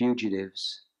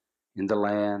 fugitives in the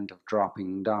land of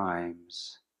dropping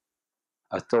dimes.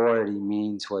 Authority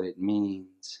means what it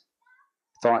means,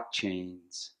 thought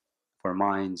chains for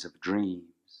minds of dreams.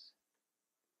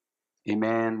 A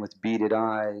man with beaded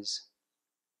eyes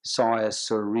saw as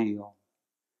surreal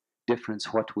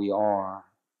difference what we are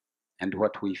and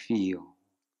what we feel.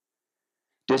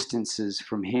 Distances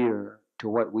from here to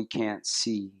what we can't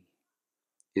see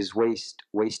is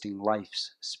wasting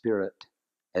life's spirit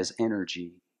as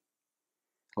energy.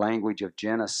 Language of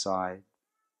genocide,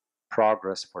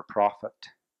 progress for profit.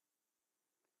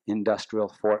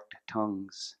 Industrial forked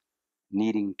tongues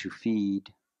needing to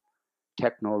feed.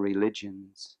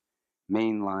 Techno-religions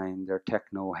mainline their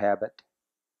techno habit.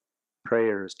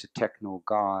 Prayers to techno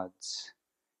gods.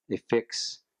 A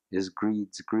fix is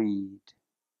greed's greed.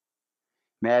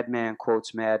 Madman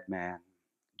quotes madman,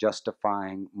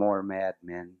 justifying more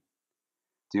madmen.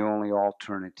 The only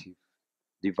alternative,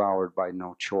 devoured by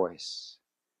no choice.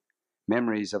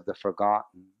 Memories of the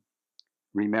forgotten,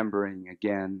 remembering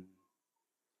again.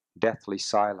 Deathly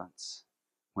silence,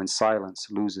 when silence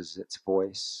loses its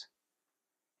voice.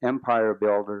 Empire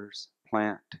builders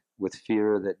plant with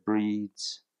fear that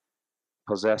breeds,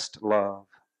 possessed love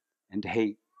and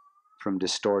hate from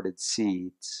distorted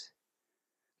seeds.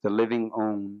 The living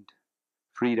owned,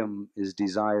 freedom is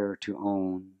desire to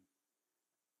own.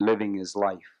 Living is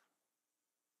life,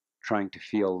 trying to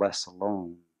feel less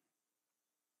alone.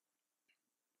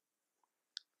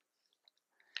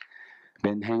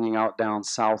 Been hanging out down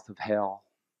south of hell,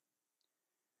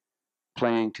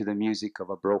 playing to the music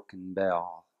of a broken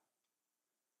bell.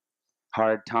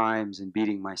 Hard times and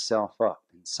beating myself up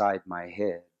inside my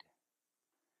head.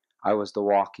 I was the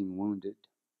walking wounded,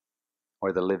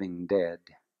 or the living dead.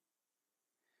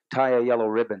 Tie a yellow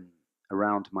ribbon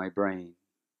around my brain.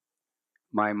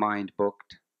 My mind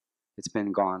booked, it's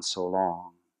been gone so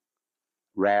long.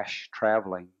 Rash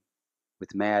traveling,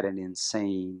 with mad and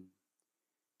insane.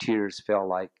 Tears fell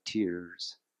like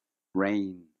tears,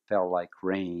 rain fell like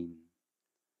rain.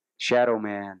 Shadow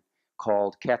man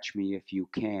called, catch me if you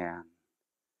can,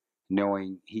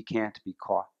 knowing he can't be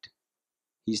caught.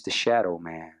 He's the shadow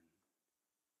man.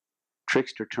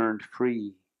 Trickster turned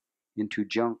free into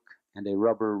junk and a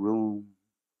rubber room,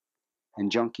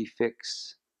 and Junkie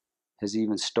Fix has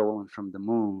even stolen from the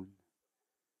moon.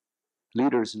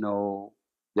 Leaders know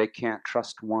they can't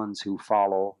trust ones who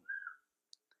follow.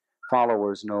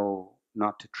 Followers know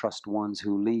not to trust ones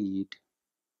who lead.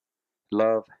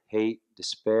 Love, hate,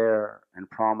 despair, and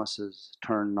promises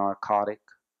turn narcotic.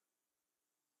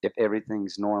 If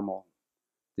everything's normal,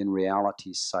 then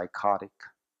reality's psychotic.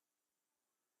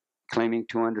 claiming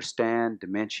to understand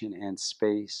dimension and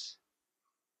space.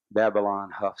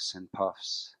 Babylon huffs and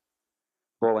puffs,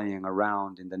 bullying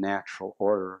around in the natural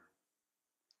order.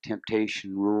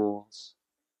 Temptation rules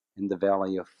in the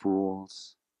valley of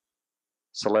fools.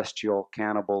 Celestial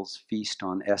cannibals feast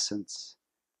on essence.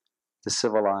 The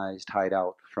civilized hide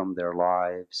out from their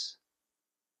lives.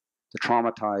 The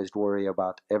traumatized worry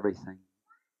about everything,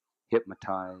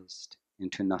 hypnotized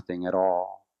into nothing at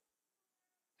all,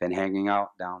 then hanging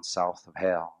out down south of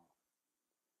hell,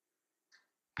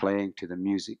 playing to the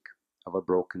music of a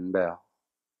broken bell.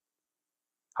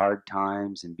 Hard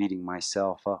times and beating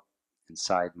myself up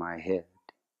inside my head.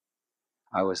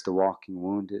 I was the walking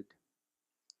wounded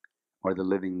or the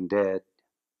living dead.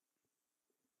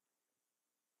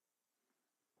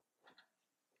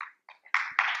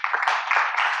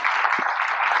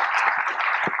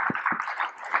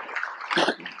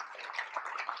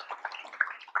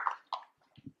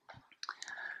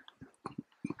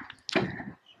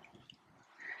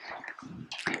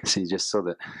 See, just so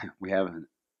that we have an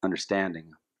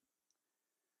understanding.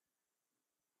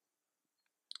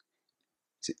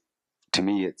 See, to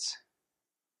me,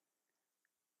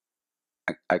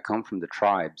 I come from the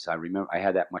tribes. I remember I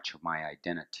had that much of my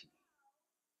identity.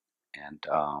 And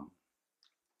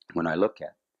when I look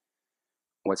at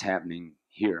what's happening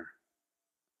here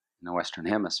in the Western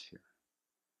Hemisphere,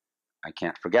 I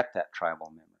can't forget that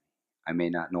tribal memory. I may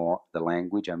not know the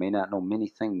language. I may not know many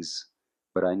things,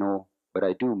 but I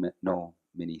do know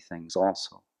many things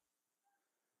also.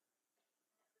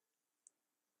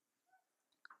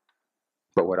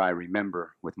 But what I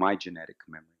remember with my genetic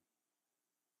memory,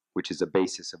 which is the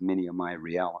basis of many of my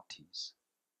realities,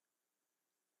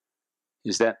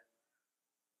 is that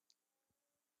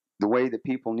the way that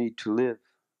people need to live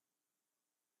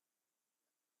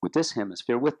with this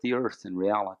hemisphere, with the earth in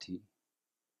reality,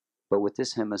 but with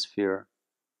this hemisphere,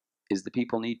 is the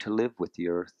people need to live with the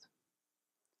earth,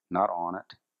 not on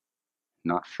it,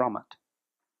 not from it,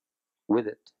 with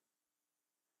it.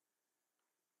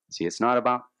 See, it's not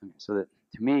about, so that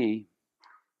to me,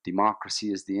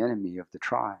 democracy is the enemy of the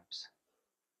tribes.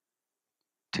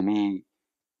 To me,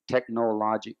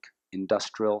 technologic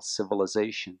industrial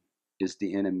civilization is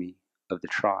the enemy of the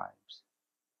tribes.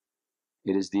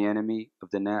 It is the enemy of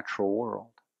the natural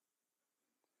world.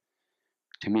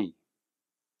 To me,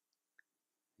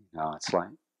 it's like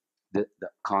the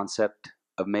concept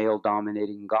of male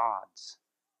dominating gods,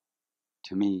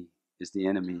 to me, is the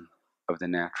enemy of the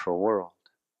natural world.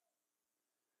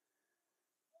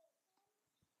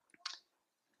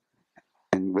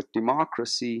 And with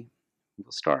democracy,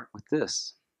 we'll start with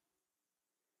this.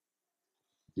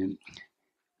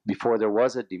 Before there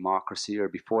was a democracy, or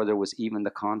before there was even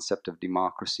the concept of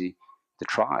democracy, the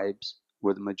tribes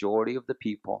were the majority of the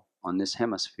people on this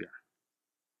hemisphere.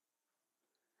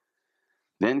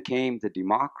 Then came the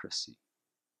democracy,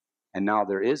 and now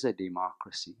there is a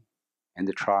democracy, and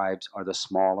the tribes are the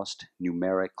smallest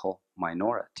numerical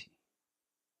minority.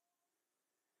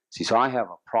 See, so I have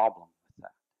a problem with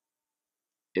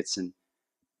that.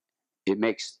 It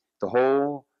makes the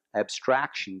whole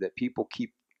abstraction that people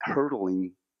keep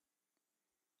hurtling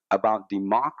about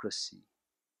democracy,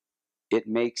 it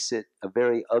makes it a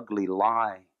very ugly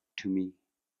lie to me.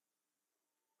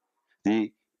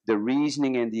 The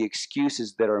reasoning and the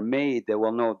excuses that are made that,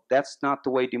 well, no, that's not the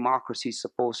way democracy is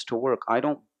supposed to work. I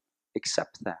don't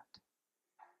accept that.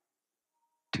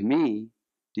 To me,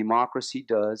 democracy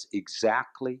does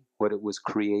exactly what it was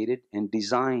created and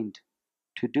designed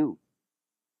to do.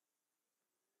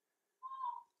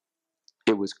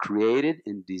 It was created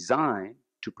and designed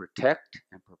to protect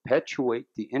and perpetuate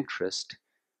the interest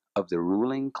of the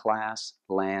ruling class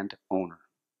landowner.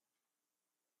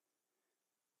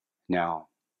 Now,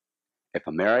 if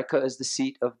America is the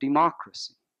seat of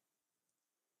democracy,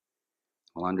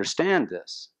 well, understand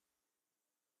this.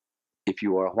 If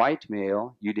you are a white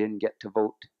male, you didn't get to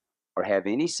vote or have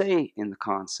any say in the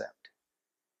concept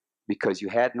because you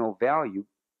had no value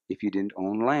if you didn't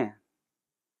own land.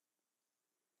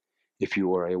 If you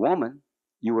were a woman,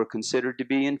 you were considered to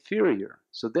be inferior,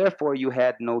 so therefore you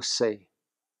had no say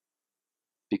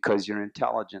because your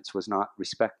intelligence was not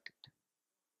respected.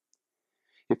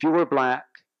 If you were black,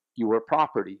 you were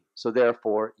property, so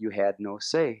therefore you had no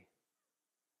say.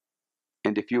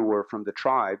 And if you were from the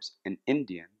tribes, an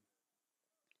Indian,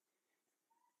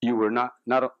 you were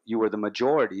you were the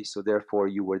majority, so therefore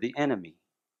you were the enemy.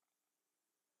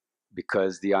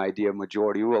 Because the idea of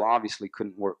majority rule obviously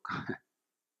couldn't work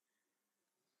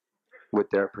with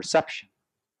their perception.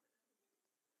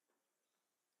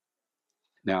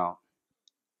 Now,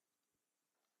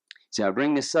 see, I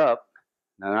bring this up,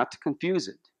 now not to confuse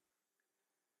it,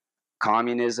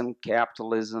 Communism,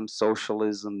 capitalism,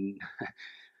 socialism,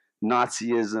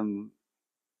 Nazism,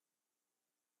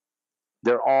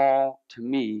 they're all, to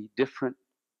me, different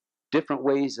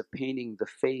ways of painting the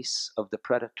face of the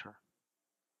predator.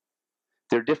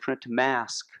 They're different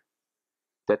masks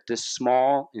that this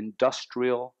small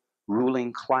industrial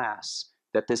ruling class,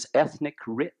 that this ethnic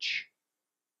rich,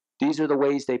 these are the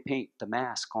ways they paint the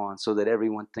mask on so that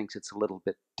everyone thinks it's a little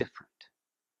bit different.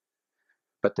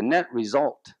 But the net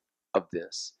result of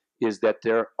this is that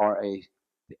there are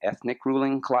the ethnic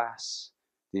ruling class,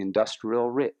 the industrial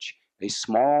rich, a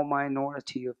small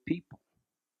minority of people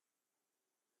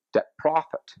that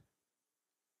profit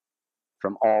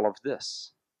from all of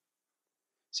this.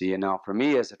 See, and now for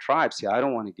me as a tribe, see, I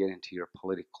don't want to get into your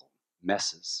political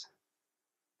messes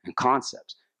and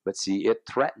concepts, but see, it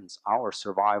threatens our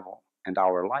survival and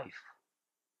our life.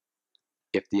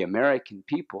 If the American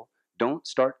people don't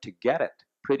start to get it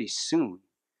pretty soon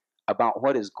about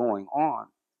what is going on,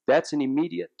 that's an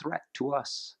immediate threat to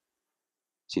us.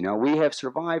 So, you know, we have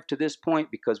survived to this point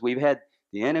because we've had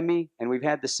the enemy and we've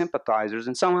had the sympathizers,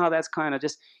 and somehow that's kind of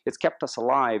just, it's kept us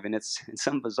alive, and it's in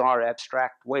some bizarre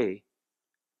abstract way.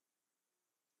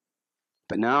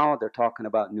 But now they're talking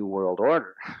about New World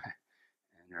Order,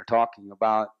 and they're talking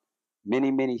about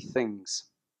many, many things.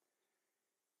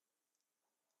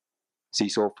 See,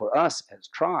 so for us as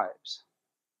tribes,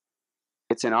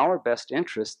 it's in our best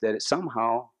interest that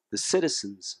somehow the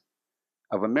citizens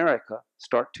of America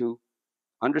start to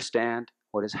understand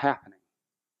what is happening.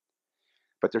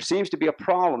 But there seems to be a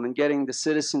problem in getting the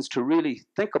citizens to really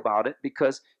think about it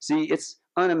because, see, it's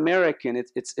un-American.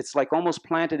 It's like almost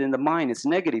planted in the mind. It's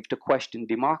negative to question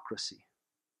democracy.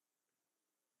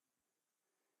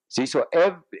 See, so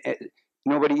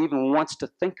nobody even wants to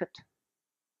think it.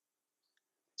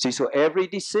 See, so every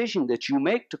decision that you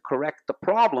make to correct the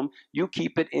problem, you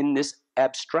keep it in this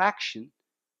abstraction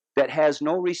that has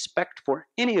no respect for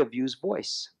any of you's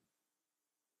voice.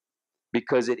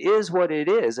 Because it is what it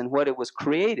is, and what it was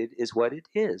created is what it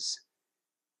is.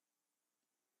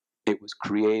 It was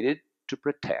created to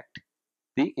protect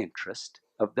the interest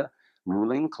of the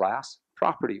ruling class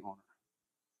property owner.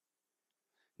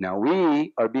 Now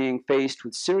we are being faced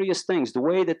with serious things. The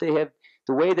way that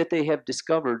they have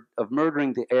discovered of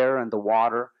murdering the air and the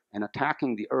water and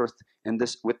attacking the earth, and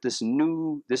this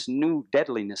new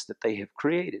deadliness that they have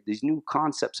created, these new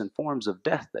concepts and forms of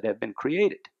death that have been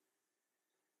created.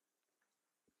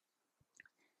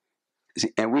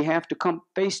 See, and we have to come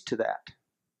face to that.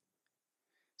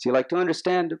 See, like to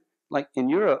understand, like in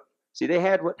Europe, see, they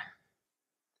had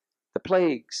the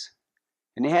plagues.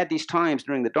 And they had these times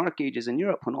during the Dark Ages in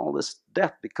Europe when all this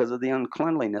death because of the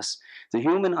uncleanliness, the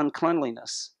human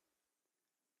uncleanliness,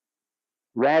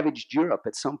 ravaged Europe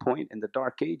at some point in the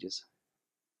Dark Ages.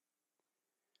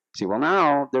 See, well,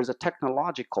 now there's a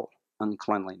technological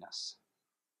uncleanliness.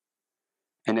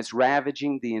 And it's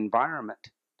ravaging the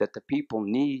environment that the people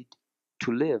need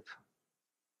to live.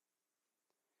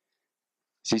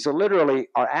 See, so literally,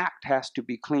 our act has to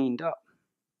be cleaned up.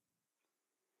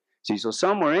 See, so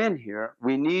somewhere in here,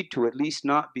 we need to at least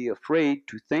not be afraid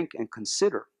to think and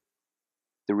consider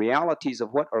the realities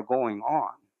of what are going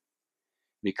on.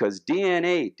 Because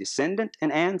DNA, descendant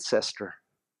and ancestor.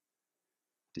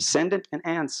 So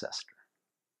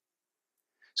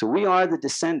we are the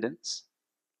descendants,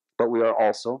 but we are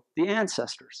also the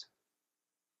ancestors.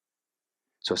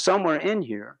 So somewhere in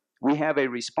here, we have a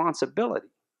responsibility.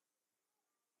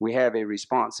 We have a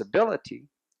responsibility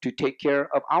to take care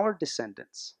of our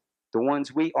descendants, the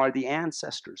ones we are the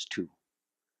ancestors to.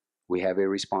 We have a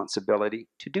responsibility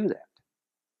to do that.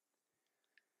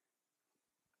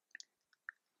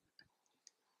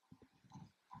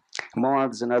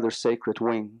 Moths and other sacred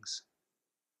wings,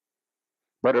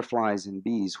 butterflies and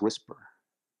bees whisper,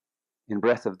 in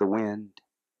breath of the wind,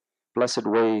 blessed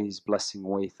ways, blessing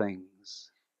away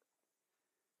things.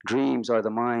 Dreams are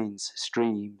the mind's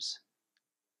streams,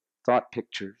 thought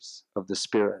pictures of the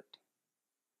spirit.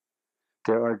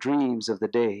 There are dreams of the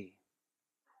day,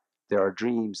 there are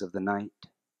dreams of the night.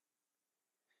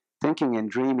 Thinking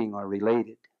and dreaming are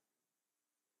related.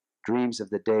 Dreams of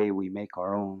the day we make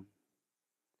our own.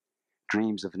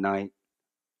 Dreams of night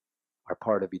are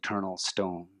part of eternal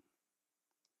stone.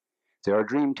 There are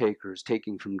dream takers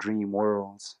taking from dream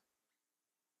worlds,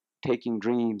 taking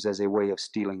dreams as a way of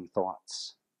stealing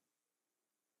thoughts,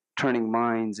 turning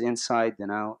minds inside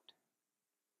then out.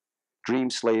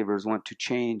 Dream slavers want to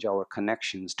change our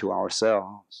connections to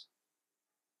ourselves,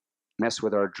 mess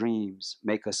with our dreams,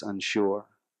 make us unsure,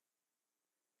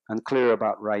 unclear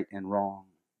about right and wrong,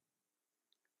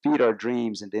 feed our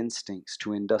dreams and instincts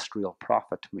to industrial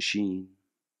profit machine.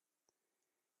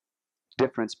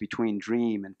 difference between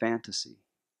dream and fantasy,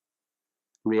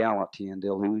 reality and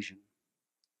illusion,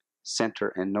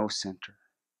 center and no center.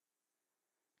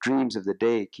 Dreams of the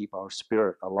day keep our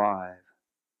spirit alive,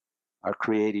 our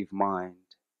creative mind,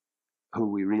 who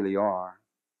we really are.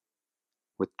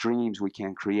 With dreams we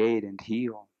can create and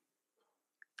heal,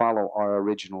 follow our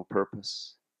original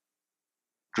purpose.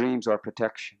 Dreams are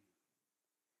protection,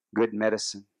 good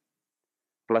medicine,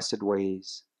 blessed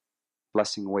ways,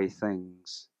 blessing way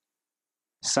things.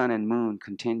 Sun and moon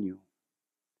continue.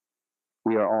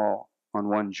 We are all on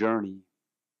one journey.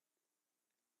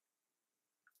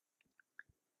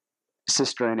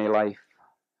 Sister in a life,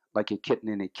 like a kitten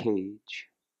in a cage,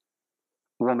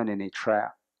 woman in a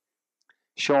trap,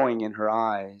 showing in her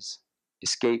eyes,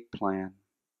 escape plan,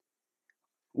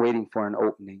 waiting for an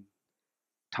opening.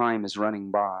 Time is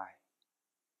running by.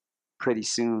 Pretty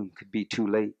soon could be too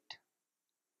late.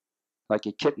 Like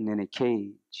a kitten in a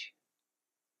cage,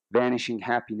 vanishing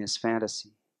happiness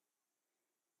fantasy,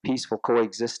 peaceful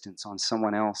coexistence on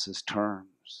someone else's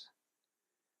terms,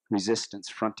 resistance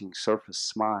fronting surface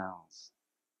smiles,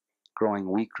 growing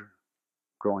weaker,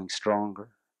 growing stronger,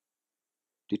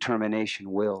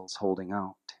 determination wills holding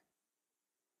out,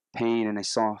 pain in a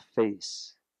soft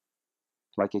face,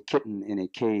 like a kitten in a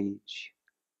cage,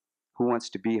 who wants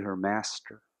to be her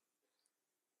master?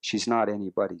 She's not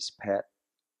anybody's pet,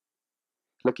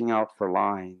 looking out for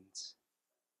lines,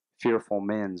 fearful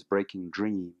men's breaking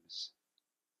dreams,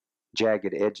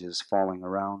 jagged edges falling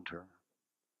around her,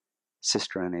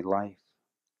 sister in a life,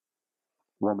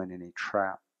 woman in a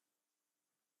trap.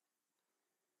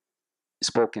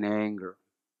 Spoken anger,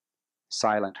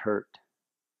 silent hurt,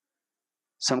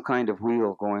 some kind of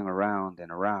wheel going around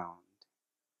and around,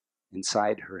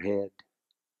 inside her head,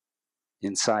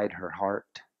 inside her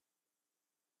heart.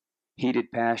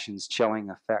 Heated passions, chilling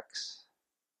effects.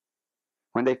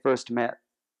 When they first met,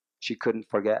 she couldn't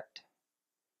forget.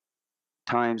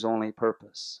 Time's only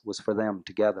purpose was for them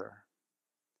together.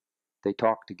 They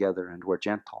talked together and were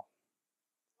gentle.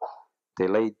 They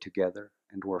laid together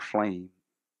and were flame.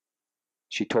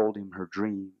 She told him her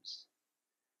dreams,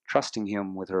 trusting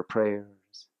him with her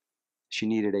prayers. She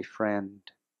needed a friend.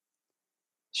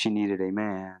 She needed a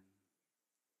man.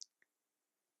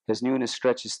 As newness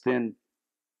stretches thin,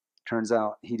 turns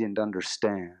out he didn't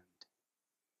understand.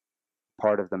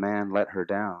 Part of the man let her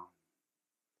down.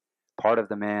 Part of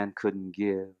the man couldn't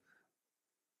give.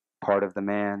 Part of the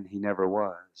man he never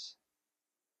was.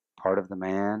 Part of the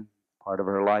man, part of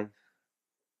her life.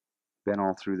 Been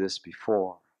all through this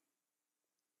before.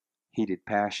 Heated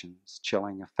passions,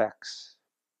 chilling effects.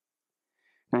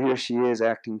 Now here she is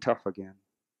acting tough again,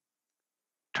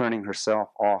 turning herself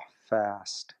off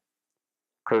fast,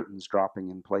 curtains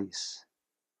dropping in place,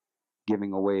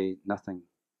 giving away nothing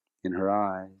in her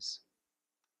eyes.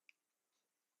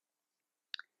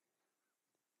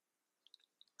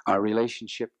 Our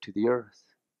relationship to the earth.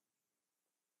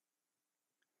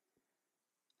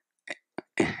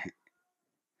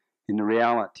 In the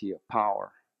reality of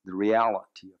power, the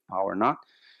reality of power, not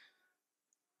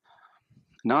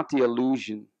the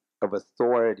illusion of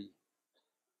authority.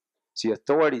 See,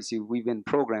 we've been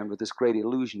programmed with this great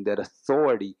illusion that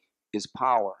authority is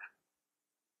power,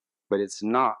 but it's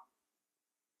not.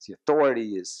 See,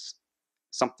 authority is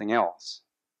something else.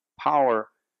 Power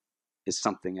is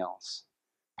something else.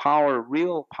 Power,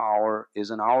 real power, is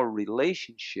in our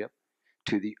relationship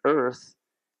to the earth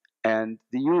and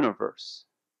the universe.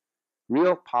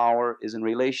 Real power is in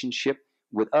relationship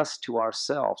with us to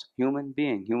ourselves, human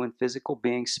being, human physical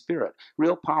being, spirit.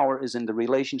 Real power is in the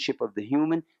relationship of the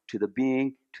human to the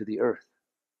being, to the earth.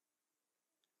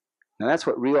 Now that's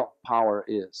what real power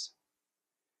is.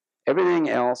 Everything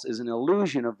else is an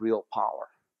illusion of real power.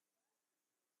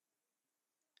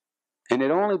 And it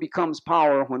only becomes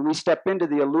power when we step into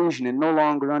the illusion and no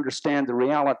longer understand the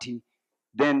reality,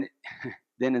 then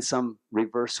in some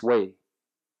reverse way.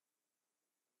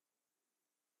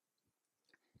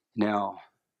 Now,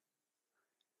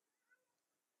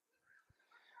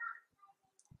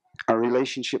 our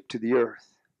relationship to the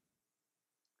earth.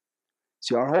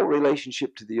 See, our whole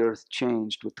relationship to the earth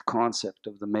changed with the concept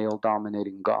of the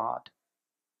male-dominating God.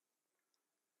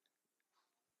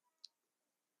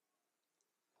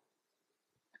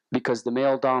 Because the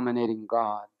male-dominating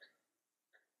God,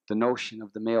 the notion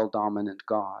of the male-dominant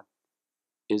God,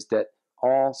 is that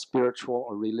all spiritual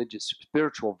or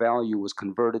spiritual value was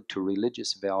converted to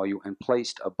religious value and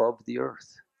placed above the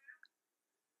earth.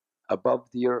 Above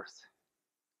the earth.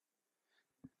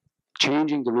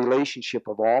 Changing the relationship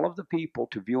of all of the people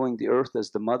to viewing the earth as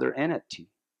the mother entity.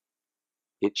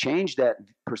 It changed that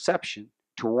perception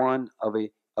to one of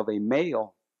a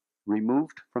male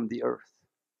removed from the earth.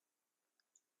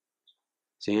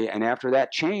 See, and after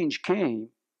that change came,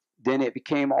 then it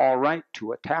became all right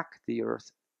to attack the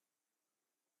earth.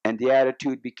 And the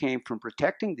attitude became from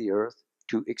protecting the earth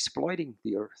to exploiting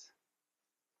the earth.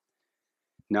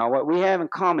 Now, what we have in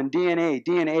common,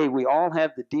 DNA, we all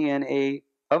have the DNA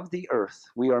of the earth.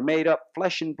 We are made up,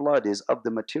 flesh and blood is of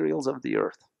the materials of the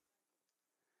earth.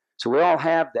 So we all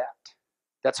have that.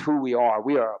 That's who we are.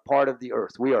 We are a part of the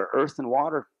earth. We are earth and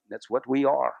water. That's what we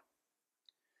are.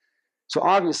 So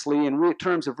obviously, in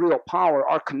terms of real power,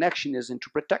 our connection is into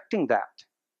protecting that,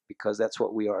 because that's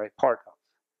what we are a part of.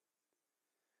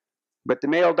 But the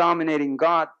male-dominating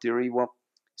God theory, well,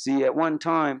 see, at one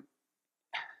time,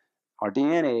 our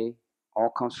DNA all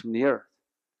comes from the earth.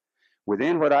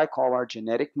 Within what I call our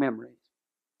genetic memory,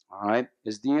 all right,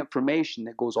 is the information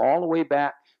that goes all the way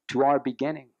back to our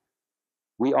beginning.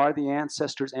 We are the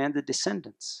ancestors and the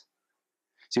descendants.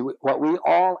 See, what we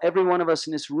all, every one of us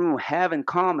in this room have in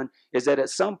common is that at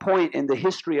some point in the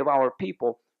history of our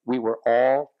people, we were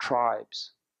all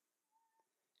tribes.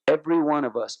 Every one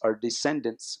of us are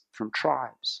descendants from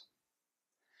tribes.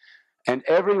 And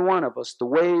every one of us, the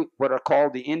way what are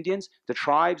called the Indians, the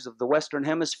tribes of the Western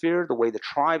Hemisphere, the way the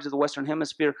tribes of the Western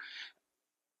Hemisphere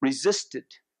resisted.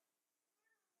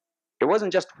 It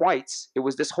wasn't just whites, it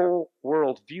was this whole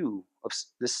world view of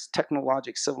this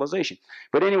technological civilization.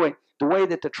 But anyway, the way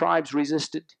that the tribes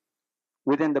resisted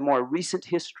within the more recent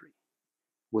history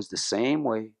was the same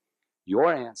way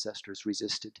your ancestors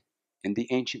resisted in the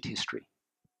ancient history.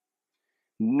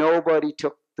 Nobody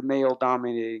took the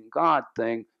male-dominating God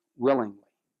thing willingly.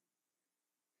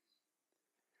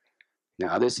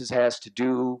 Now, this has to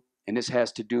do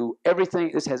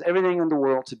everything in the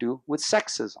world to do with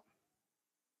sexism.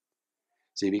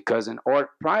 See, because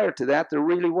prior to that, there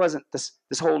really wasn't this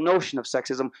whole notion of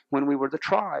sexism when we were the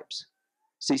tribes.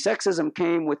 See, sexism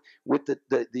came with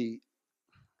the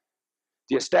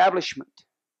establishment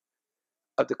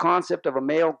of the concept of a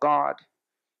male god.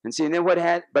 And see, and then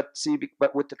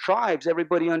but with the tribes,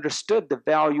 everybody understood the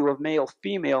value of male,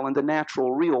 female in the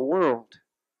natural, real world.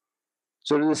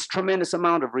 So there's this tremendous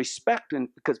amount of respect, and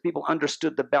because people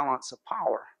understood the balance of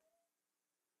power.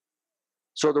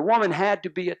 So the woman had to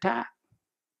be attacked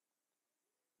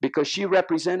because she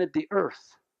represented the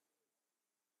earth.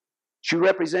 She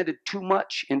represented too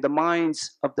much in the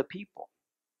minds of the people.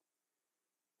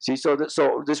 See, so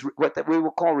this what we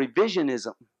will call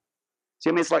revisionism. See,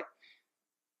 I mean, it's like,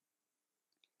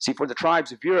 see, for the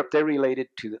tribes of Europe, they related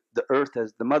to the earth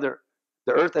as the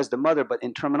mother, but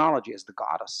in terminology as the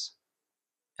goddess.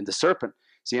 And the serpent,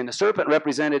 see, and the serpent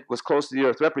was close to the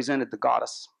earth, represented the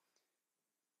goddess.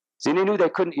 See, they knew they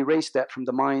couldn't erase that from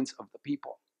the minds of the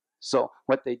people. So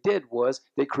what they did was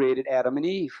they created Adam and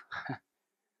Eve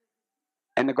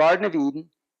and the Garden of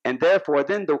Eden, and therefore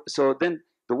then the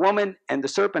woman and the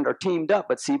serpent are teamed up,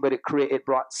 but it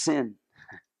brought sin.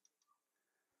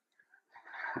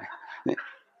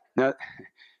 Now,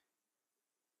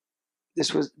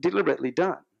 this was deliberately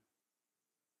done.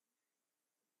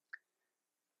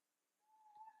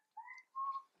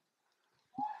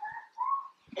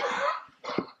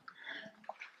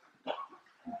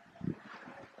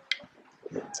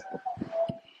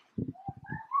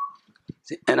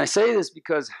 See, and I say this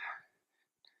because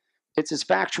it's as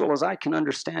factual as I can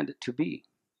understand it to be.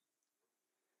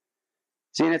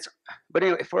 See, but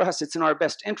anyway, for us, it's in our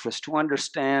best interest to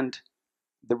understand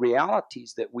the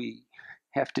realities that we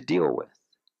have to deal with.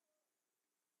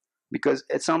 Because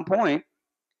at some point,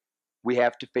 we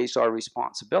have to face our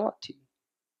responsibility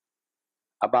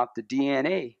about the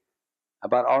DNA,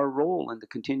 about our role in the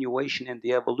continuation and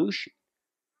the evolution.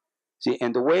 See,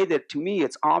 and the way that, to me,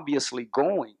 it's obviously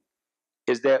going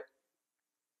is that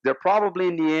there probably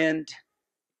in the end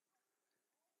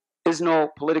is no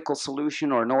political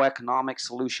solution or no economic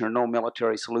solution or no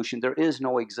military solution. There is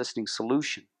no existing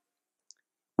solution.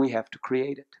 We have to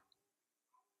create it.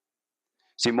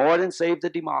 See, more than save the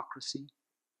democracy,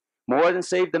 more than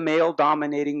save the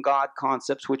male-dominating God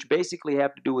concepts, which basically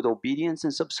have to do with obedience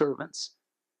and subservience,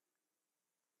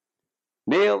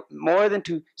 more than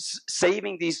to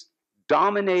saving these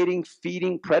dominating,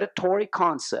 feeding, predatory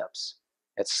concepts,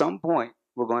 at some point,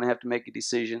 we're going to have to make a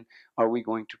decision. Are we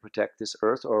going to protect this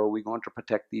earth, or are we going to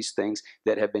protect these things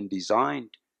that have been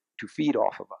designed to feed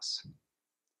off of us?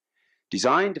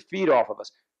 Designed to feed off of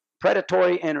us.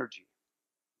 Predatory energy.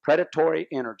 Predatory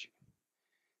energy.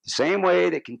 The same way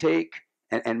they can take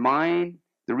and mine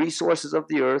the resources of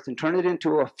the earth and turn it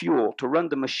into a fuel to run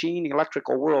the machine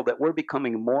electrical world that we're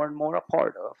becoming more and more a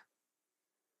part of.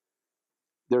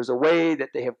 There's a way that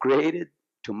they have created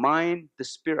to mine the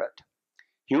spirit.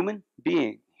 Human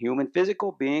being, human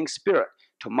physical being, spirit,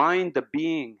 to mine the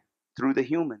being through the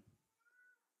human.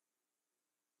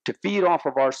 to feed off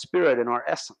of our spirit and our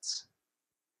essence.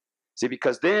 See,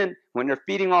 because then when they're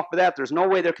feeding off of that, there's no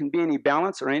way there can be any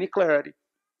balance or any clarity.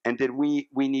 And then we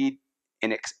need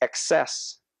an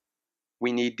excess.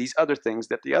 We need these other things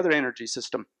that the other energy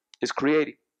system is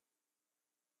creating.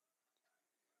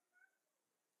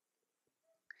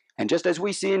 And just as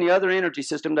we see in the other energy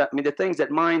system, that, I mean, the things that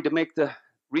mine to make the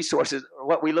resources, or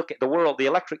what we look at the world, the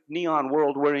electric neon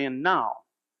world we're in now,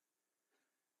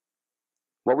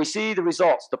 well, we see the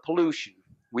results, the pollution.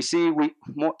 We see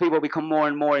people become more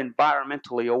and more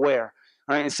environmentally aware,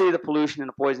 all right, and see the pollution and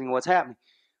the poisoning of what's happening.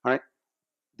 All right,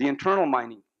 the internal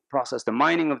mining process, the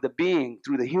mining of the being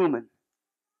through the human.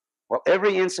 Well,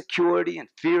 every insecurity and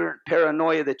fear and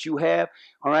paranoia that you have,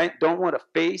 all right, don't want to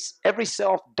face, every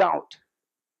self-doubt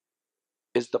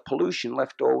is the pollution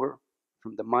left over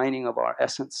from the mining of our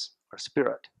essence, our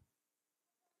spirit.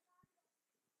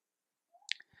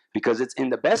 Because it's in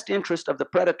the best interest of the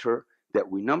predator that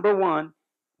we, number one,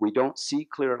 we don't see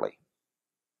clearly.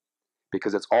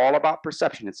 Because it's all about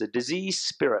perception. It's a diseased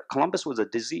spirit. Columbus was a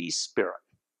diseased spirit.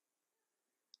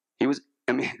 He was,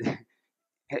 I mean,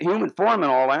 human form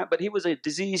and all that, but he was a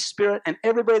diseased spirit, and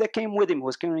everybody that came with him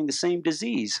was carrying the same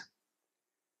disease.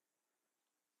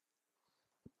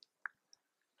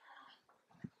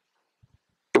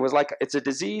 It was like, it's a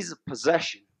disease of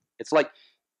possession. It's like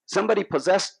somebody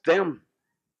possessed them.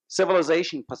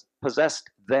 Civilization possessed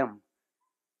them.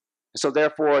 So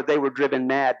therefore, they were driven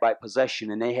mad by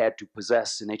possession, and they had to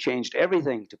possess, and they changed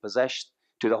everything to possess,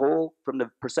 to the whole, from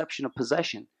the perception of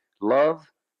possession.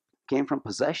 Love came from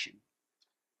possession.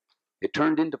 It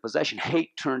turned into possession.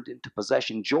 Hate turned into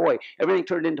possession. Joy, everything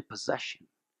turned into possession.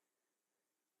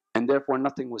 And therefore,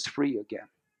 nothing was free again.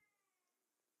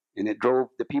 And it drove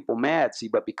the people mad, see,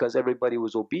 but because everybody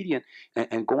was obedient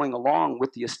and going along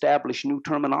with the established new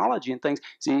terminology and things,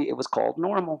 see, it was called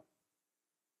normal.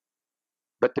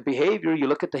 But the behavior, you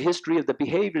look at the history of the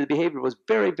behavior was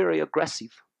very, very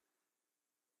aggressive.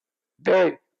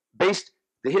 Very based,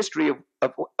 the history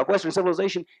of Western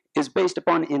civilization is based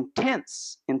upon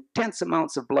intense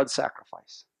amounts of blood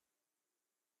sacrifice.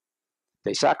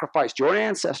 They sacrificed your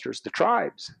ancestors, the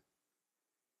tribes,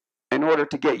 in order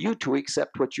to get you to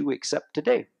accept what you accept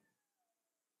today.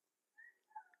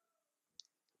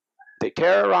 They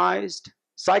terrorized,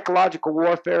 psychological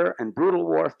warfare and brutal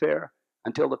warfare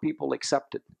until the people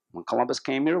accepted. When Columbus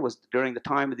came here was during the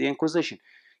time of the Inquisition.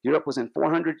 Europe was in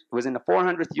the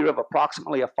 400th year of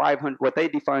approximately a 500, what they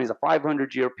define as a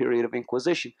 500-year period of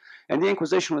Inquisition. And the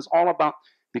Inquisition was all about,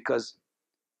 because,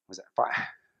 was that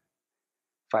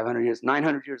 500 years,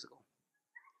 900 years ago?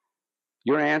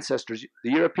 Your ancestors,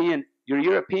 your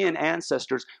European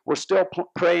ancestors were still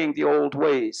praying the old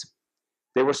ways.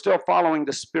 They were still following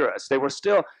the spirits. They were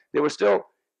still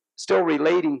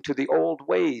relating to the old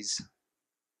ways.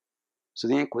 So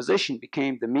the Inquisition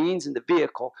became the means and the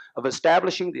vehicle of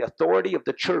establishing the authority of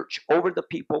the church over the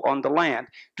people on the land,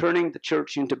 turning the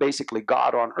church into basically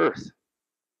God on earth.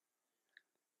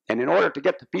 And in order to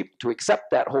get the people to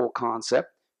accept that whole concept,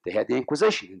 they had the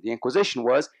Inquisition. And the Inquisition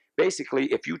was basically,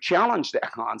 if you challenged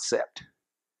that concept,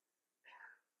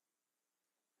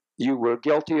 you were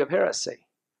guilty of heresy.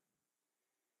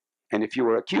 And if you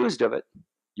were accused of it,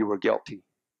 you were guilty.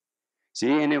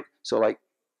 See, and so like,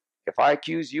 if I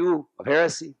accuse you of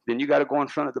heresy, then you got to go in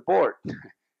front of the board.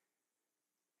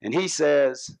 And he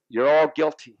says, you're all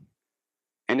guilty.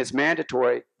 And it's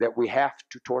mandatory that we have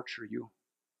to torture you.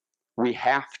 We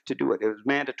have to do it. It was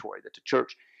mandatory that the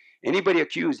church, anybody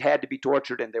accused had to be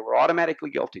tortured, and they were automatically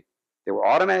guilty. They were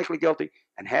automatically guilty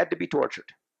and had to be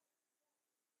tortured.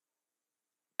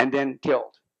 And then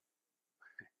killed.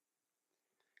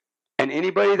 And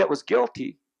anybody that was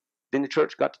guilty, then the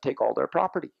church got to take all their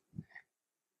property.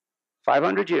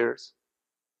 500 years,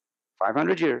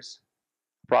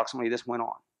 approximately this went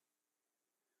on.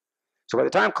 So by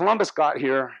the time Columbus got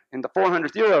here, in the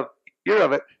 400th year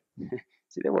of it,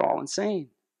 see, they were all insane.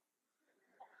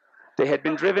 They had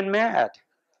been driven mad.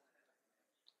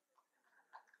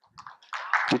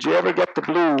 Did you ever get the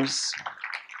blues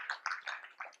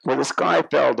where the sky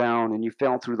fell down and you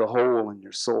fell through the hole in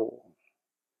your soul,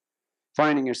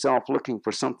 finding yourself looking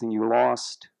for something you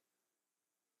lost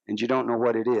and you don't know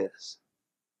what it is?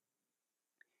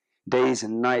 Days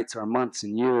and nights are months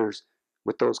and years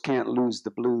with those can't lose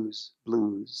the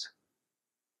blues,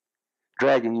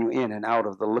 dragging you in and out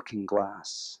of the looking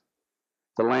glass,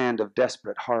 the land of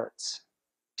desperate hearts,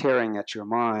 tearing at your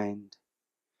mind.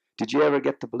 Did you ever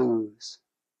get the blues?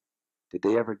 Did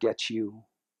they ever get you?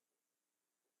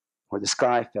 Where the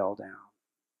sky fell down,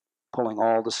 pulling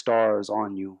all the stars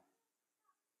on you,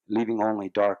 leaving only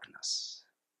darkness,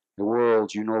 the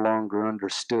world you no longer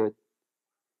understood,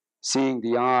 seeing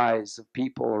the eyes of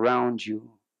people around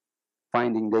you,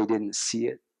 finding they didn't see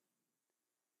it.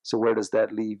 So where does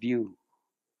that leave you?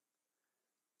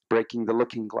 Breaking the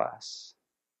looking glass,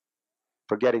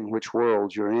 forgetting which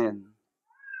world you're in,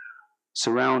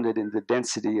 surrounded in the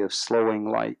density of slowing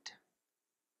light,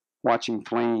 watching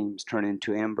flames turn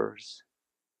into embers,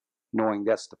 knowing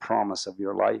that's the promise of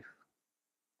your life.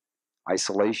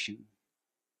 Isolation,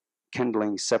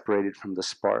 kindling separated from the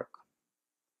spark.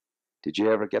 Did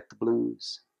you ever get the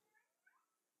blues?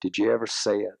 Did you ever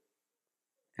say it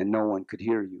and no one could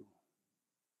hear you?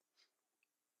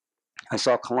 I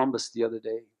saw Columbus the other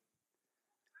day.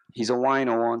 He's a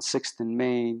wino on 6th and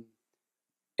Main,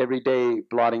 every day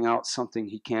blotting out something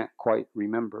he can't quite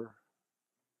remember.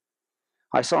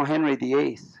 I saw Henry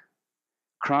VIII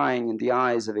crying in the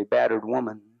eyes of a battered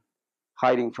woman,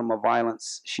 hiding from a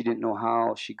violence she didn't know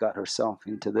how she got herself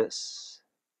into this.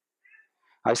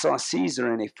 I saw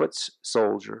Caesar in a foot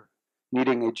soldier,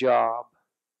 needing a job,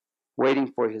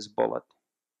 waiting for his bullet.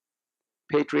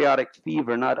 Patriotic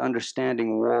fever, not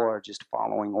understanding war, just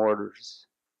following orders.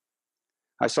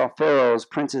 I saw pharaohs,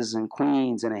 princes, and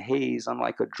queens in a haze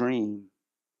unlike a dream.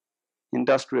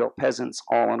 Industrial peasants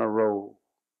all in a row.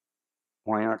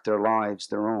 Why aren't their lives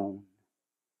their own?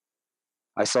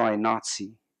 I saw a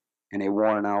Nazi in a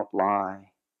worn-out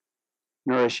lie,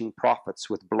 nourishing prophets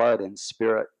with blood and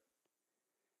spirit.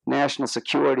 National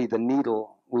security, the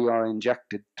needle we are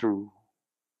injected through.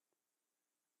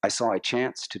 I saw a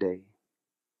chance today.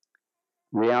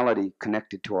 Reality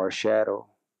connected to our shadow.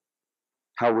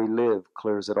 How we live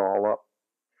clears it all up.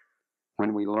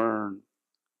 When we learn,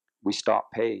 we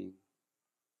stop paying.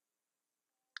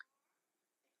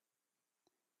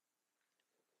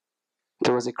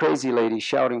 There was a crazy lady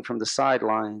shouting from the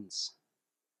sidelines,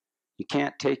 "You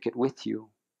can't take it with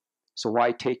you, so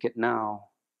why take it now?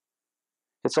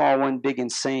 It's all one big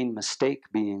insane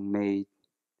mistake being made.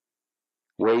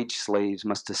 Wage slaves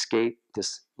must escape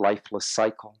this lifeless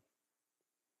cycle."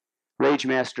 Rage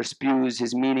Master spews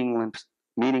his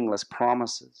meaningless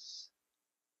promises.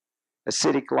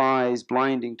 Acidic lies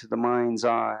blinding to the mind's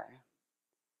eye.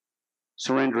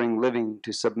 Surrendering living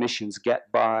to submission's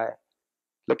get by.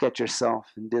 Look at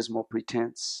yourself in dismal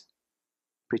pretense,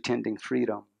 pretending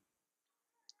freedom,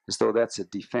 as though that's a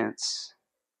defense.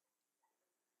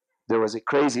 There was a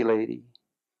crazy lady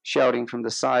shouting from the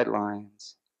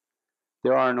sidelines,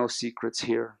 "There are no secrets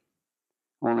here,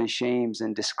 only shames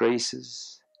and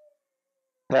disgraces."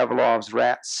 Pavlov's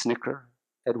rats snicker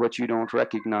at what you don't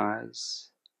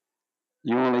recognize.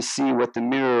 You only see what the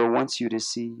mirror wants you to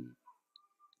see.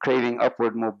 Craving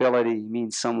upward mobility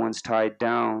means someone's tied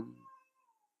down.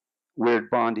 Weird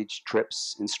bondage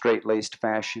trips in straight-laced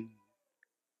fashion.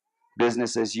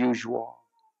 Business as usual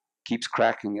keeps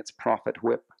cracking its profit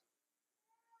whip.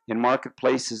 In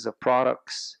marketplaces of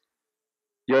products,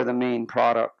 you're the main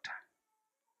product.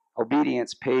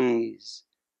 Obedience pays,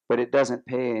 but it doesn't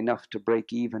pay enough to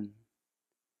break even.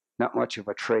 Not much of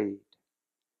a trade.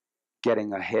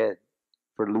 Getting ahead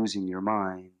for losing your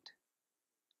mind.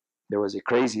 There was a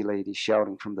crazy lady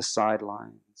shouting from the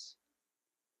sidelines.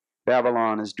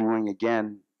 Babylon is doing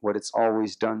again what it's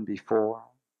always done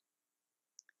before,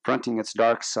 fronting its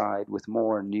dark side with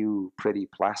more new, pretty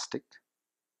plastic,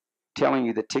 telling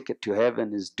you the ticket to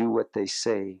heaven is do what they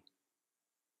say.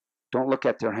 Don't look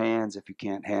at their hands if you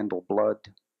can't handle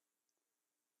blood.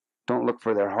 Don't look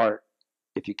for their heart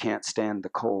if you can't stand the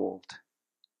cold.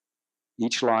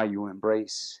 Each lie you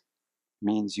embrace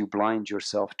means you blind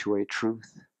yourself to a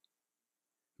truth,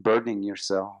 burdening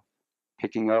yourself,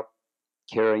 picking up,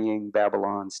 carrying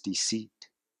Babylon's deceit.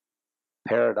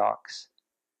 Paradox,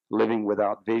 living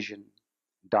without vision,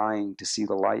 dying to see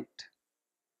the light,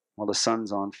 while the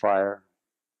sun's on fire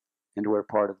and we're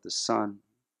part of the sun.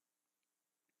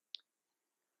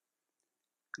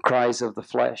 Cries of the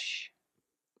flesh,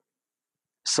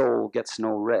 soul gets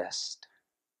no rest,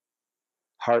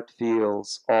 heart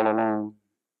feels all alone,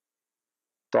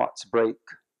 thoughts break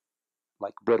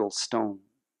like brittle stone.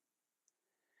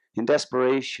 In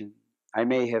desperation, I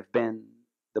may have been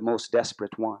the most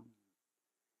desperate one.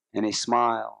 In a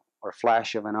smile or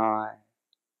flash of an eye,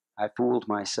 I fooled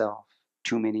myself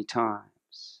too many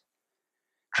times.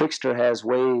 Trickster has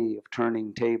way of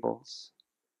turning tables.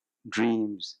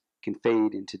 Dreams can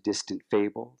fade into distant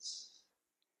fables.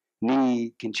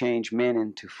 Need can change men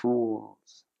into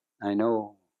fools. I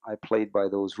know I played by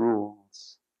those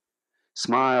rules.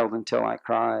 Smiled until I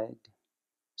cried.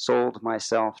 Sold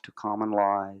myself to common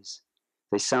lies.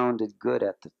 They sounded good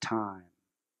at the time.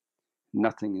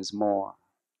 Nothing is more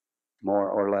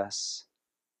or less.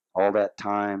 All that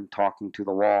time talking to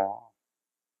the wall.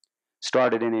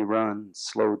 Started in a run,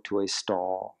 slowed to a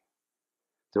stall.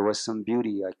 There was some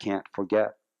beauty I can't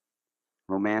forget,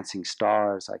 romancing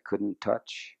stars I couldn't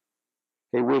touch.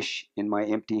 A wish in my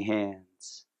empty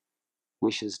hands.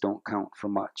 Wishes don't count for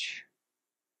much.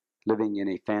 Living in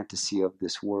a fantasy of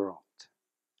this world,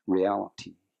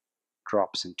 reality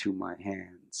drops into my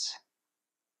hands.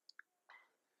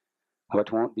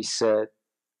 What won't be said,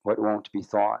 what won't be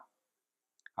thought.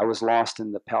 I was lost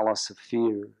in the palace of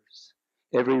fears,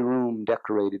 every room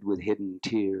decorated with hidden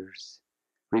tears.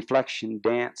 Reflection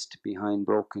danced behind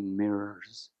broken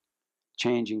mirrors,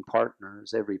 changing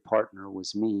partners, every partner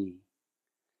was me,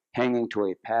 hanging to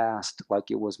a past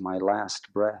like it was my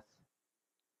last breath.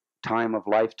 Time of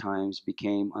lifetimes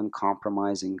became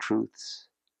uncompromising truths,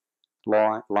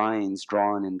 lines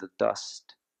drawn in the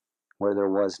dust where there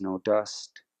was no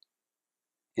dust.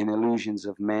 In illusions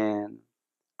of man,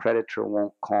 predator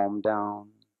won't calm down.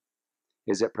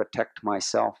 Is it protect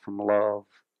myself from love,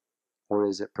 or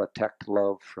is it protect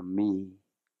love from me?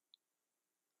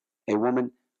 A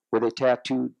woman with a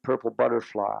tattooed purple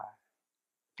butterfly,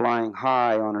 flying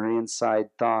high on her inside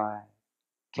thigh,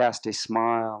 cast a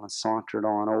smile and sauntered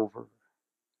on over.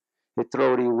 A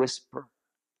throaty whisper,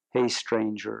 hey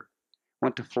stranger,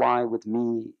 want to fly with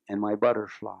me and my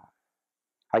butterfly?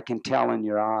 I can tell in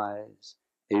your eyes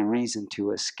a reason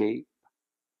to escape.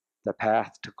 The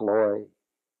path to glory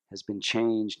has been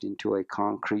changed into a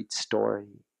concrete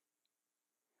story.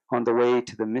 On the way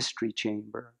to the mystery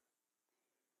chamber,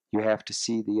 you have to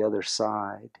see the other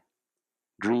side.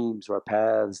 Dreams are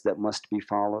paths that must be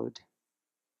followed.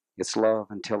 It's love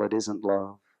until it isn't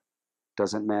love.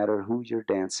 Doesn't matter who you're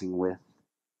dancing with.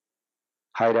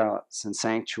 Hideouts and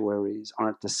sanctuaries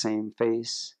aren't the same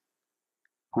face.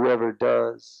 Whoever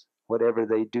does, whatever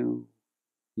they do,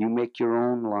 you make your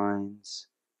own lines,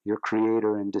 your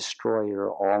creator and destroyer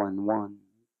all in one.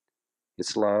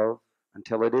 It's love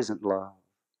until it isn't love.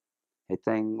 A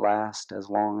thing lasts as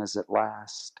long as it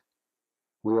lasts.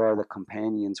 We are the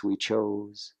companions we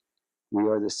chose. We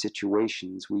are the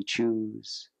situations we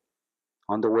choose.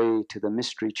 On the way to the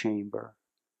mystery chamber,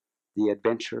 the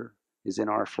adventure is in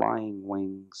our flying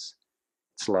wings.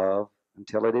 It's love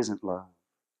until it isn't love.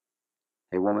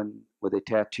 A woman with a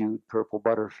tattooed purple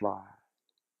butterfly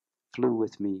flew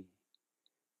with me,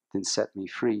 then set me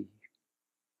free.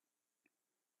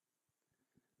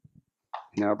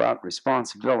 Now about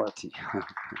responsibility.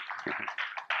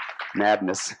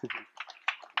 Madness.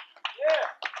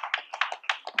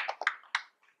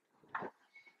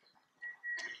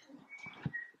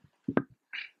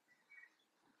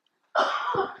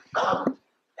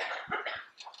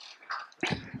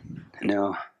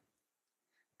 Now,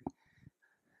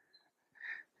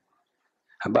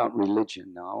 about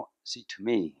religion now, see, to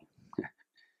me,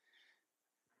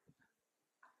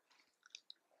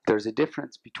 there's a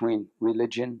difference between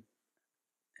religion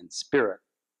and spirit.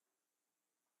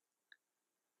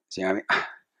 See, I mean,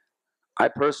 I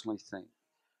personally think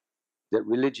that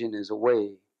religion is a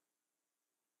way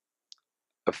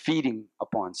of feeding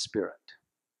upon spirit.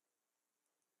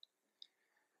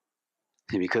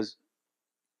 See, because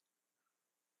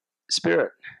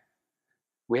spirit,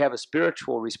 we have a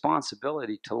spiritual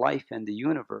responsibility to life and the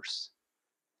universe.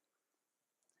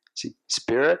 See,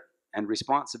 spirit and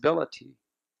responsibility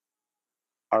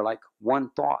are like one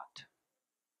thought.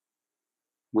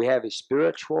 We have a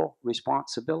spiritual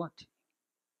responsibility.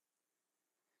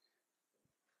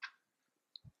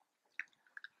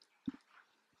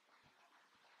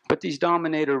 But these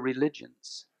dominator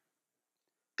religions,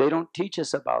 they don't teach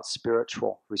us about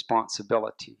spiritual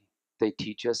responsibility. They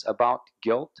teach us about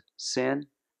guilt, sin,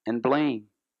 and blame.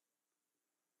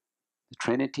 The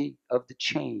trinity of the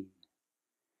chain.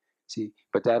 See,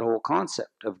 but that whole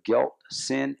concept of guilt,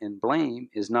 sin, and blame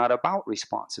is not about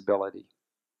responsibility.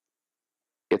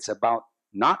 It's about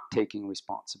not taking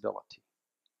responsibility.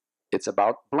 It's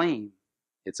about blame.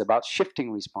 It's about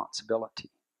shifting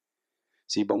responsibility.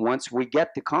 See, but once we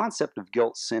get the concept of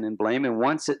guilt, sin, and blame, and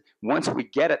once we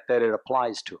get it that it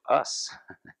applies to us,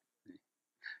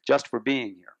 just for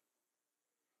being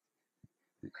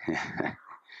here.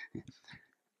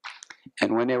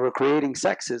 And when they were creating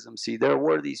sexism, see, there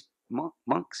were these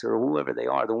monks or whoever they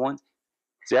are, the ones.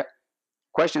 See,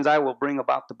 questions I will bring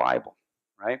about the Bible,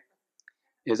 right?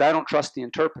 Is I don't trust the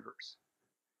interpreters,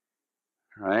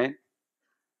 right?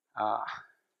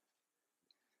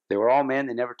 They were all men.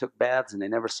 They never took baths, and they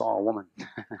never saw a woman.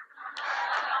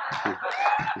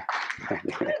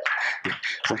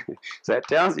 So that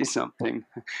tells you something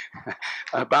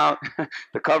about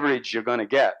the coverage you're going to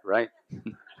get, right?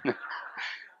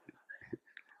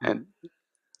 And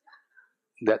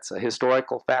that's a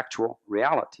historical, factual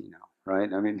reality now,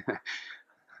 right? I mean,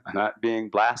 I'm not being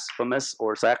blasphemous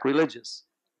or sacrilegious.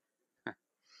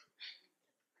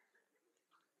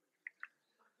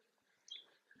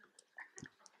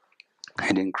 I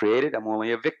didn't create it. I'm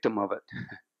only a victim of it.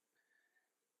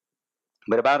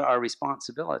 But about our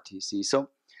responsibility, see. So,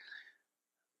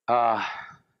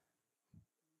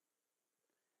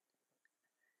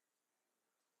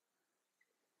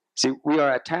 see, we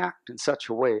are attacked in such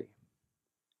a way,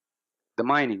 the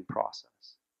mining process.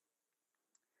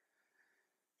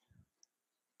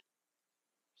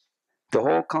 The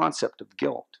whole concept of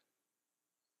guilt.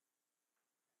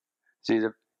 See,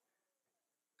 the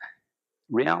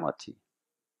reality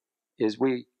is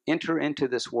we enter into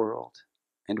this world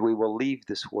and we will leave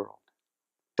this world.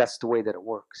 That's the way that it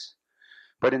works.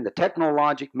 But in the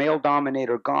technologic, male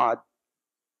dominator God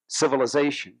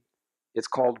civilization, it's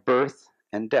called birth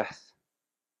and death.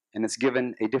 And it's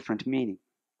given a different meaning.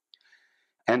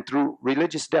 And through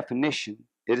religious definition,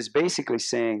 it is basically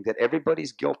saying that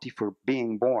everybody's guilty for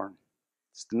being born.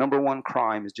 It's the number one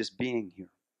crime is just being here.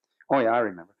 Oh yeah, I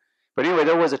remember. But anyway,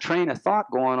 there was a train of thought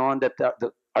going on that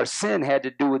our sin had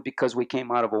to do with because we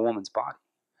came out of a woman's body.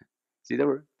 See, there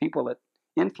were people that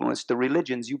influenced the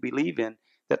religions you believe in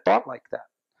that thought like that.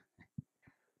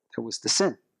 That was the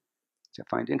sin, which I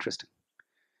find interesting.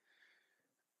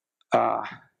 But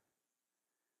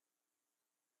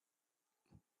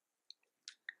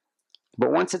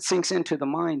once it sinks into the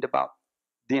mind about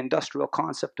the industrial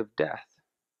concept of death,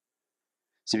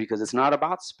 see, because it's not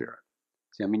about spirit.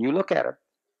 See, I mean, you look at it.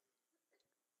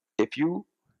 If you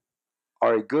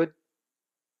are a good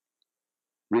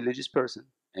religious person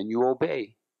and you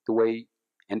obey the way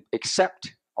and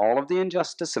accept all of the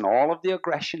injustice and all of the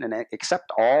aggression and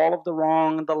accept all of the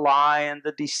wrong and the lie and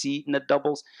the deceit and the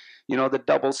doubles, the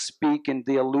double speak and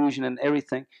the illusion and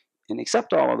everything, and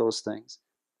accept all of those things,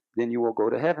 then you will go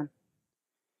to heaven.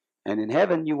 And in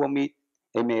heaven you will meet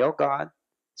a male God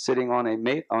sitting on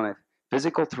a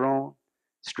physical throne,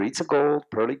 streets of gold,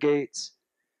 pearly gates,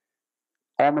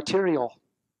 all material.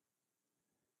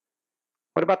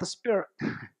 What about the spirit?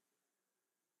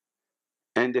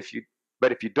 And if you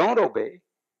don't obey,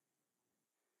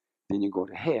 then you go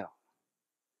to hell.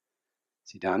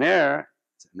 See, down there,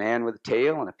 it's a man with a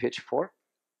tail and a pitchfork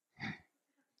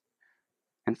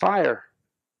and fire.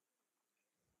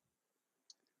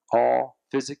 All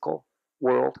physical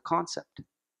world concept,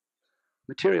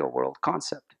 material world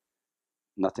concept.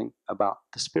 Nothing about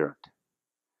the spirit.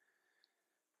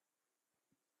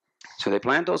 So they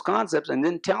plant those concepts and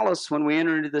then tell us when we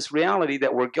enter into this reality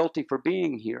that we're guilty for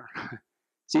being here.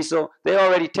 See, so they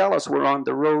already tell us we're on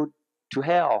the road to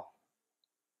hell.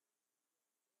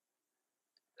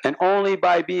 And only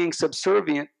by being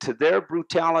subservient to their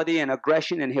brutality and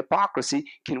aggression and hypocrisy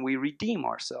can we redeem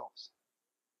ourselves.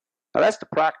 Now that's the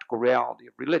practical reality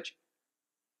of religion.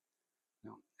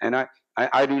 And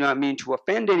I do not mean to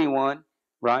offend anyone,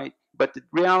 right? But the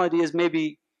reality is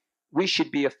maybe we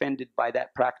should be offended by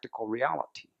that practical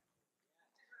reality.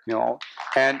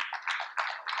 And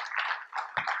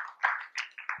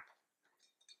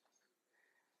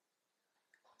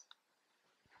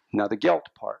now the guilt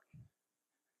part.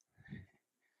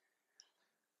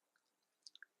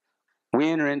 We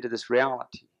enter into this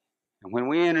reality. And when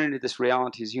we enter into this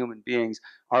reality as human beings,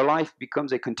 our life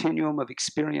becomes a continuum of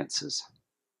experiences.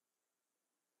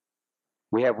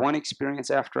 We have one experience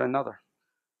after another.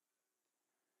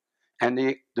 And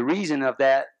the reason of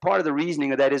that, part of the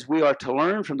reasoning of that is we are to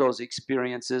learn from those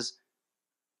experiences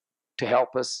to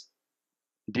help us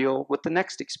deal with the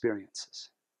next experiences.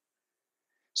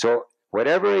 So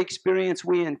whatever experience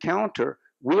we encounter,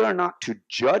 we are not to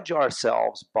judge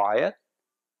ourselves by it.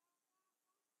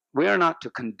 We are not to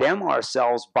condemn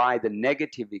ourselves by the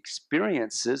negative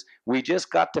experiences. We just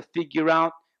got to figure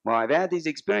out, well, I've had these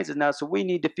experiences now, so we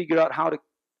need to figure out how to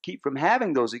keep from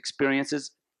having those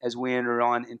experiences as we enter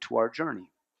on into our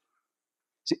journey.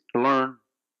 See, learn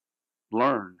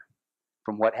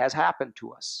from what has happened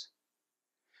to us.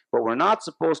 But we're not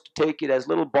supposed to take it as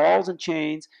little balls and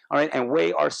chains, all right, and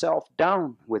weigh ourselves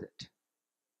down with it.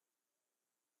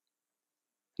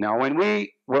 Now, when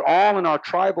we're all in our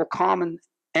tribal common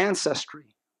ancestry,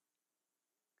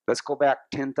 let's go back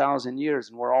 10,000 years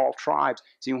and we're all tribes.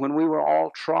 See, when we were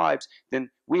all tribes, then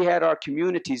we had our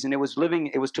communities and it was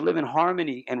to live in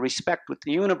harmony and respect with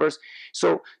the universe.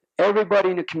 So everybody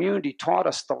in the community taught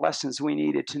us the lessons we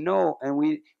needed to know, and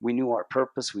we knew our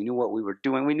purpose, we knew what we were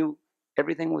doing, we knew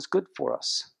everything was good for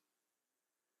us.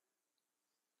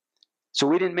 So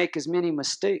we didn't make as many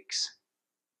mistakes.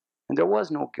 And there was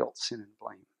no guilt, sin, and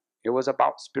blame. It was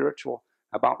about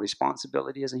about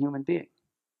responsibility as a human being.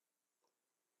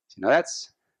 So now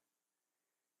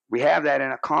we have that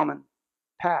in a common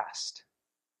past.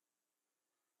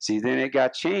 See, then it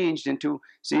got changed into,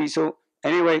 so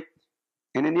anyway,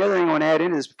 and then the other thing I want to add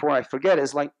in is, before I forget,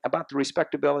 is like about the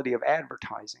respectability of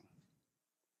advertising.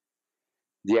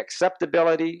 The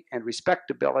acceptability and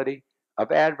respectability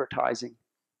of advertising.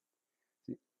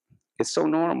 It's so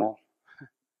normal.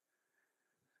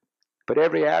 But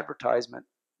every advertisement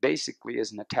basically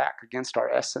is an attack against our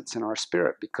essence and our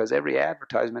spirit, because every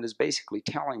advertisement is basically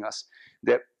telling us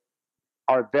that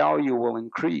our value will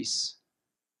increase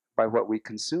by what we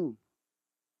consume.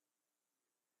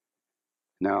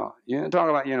 Now, you talk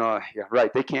about, yeah,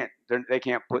 right, they can't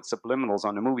put subliminals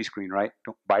on the movie screen, right?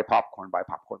 Don't buy popcorn, buy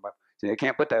popcorn, buy. See, they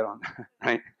can't put that on,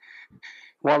 right?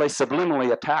 While they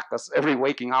subliminally attack us every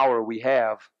waking hour we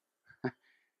have.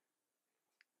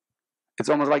 It's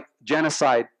almost like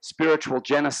genocide, spiritual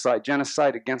genocide,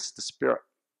 genocide against the spirit.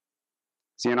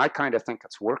 See, and I kind of think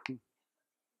it's working.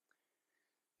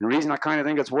 The reason I kind of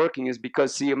think it's working is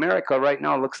because, see, America right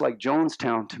now looks like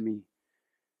Jonestown to me,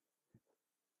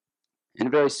 in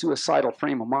a very suicidal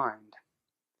frame of mind.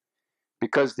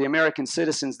 Because the American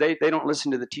citizens, they don't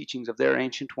listen to the teachings of their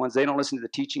ancient ones. They don't listen to the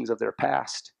teachings of their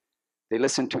past. They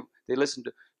listen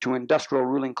to industrial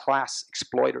ruling class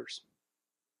exploiters.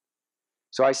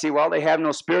 So I see, well, they have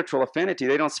no spiritual affinity.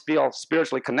 They don't feel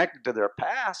spiritually connected to their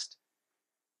past.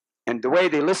 And the way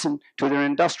they listen to their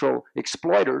industrial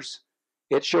exploiters,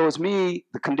 it shows me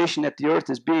the condition that the earth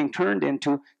is being turned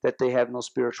into, that they have no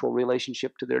spiritual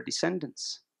relationship to their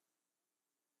descendants.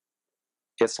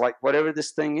 It's like whatever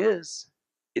this thing is,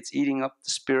 it's eating up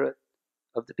the spirit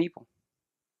of the people.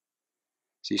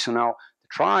 See, so now the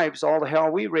tribes, all the hell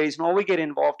we raise and all we get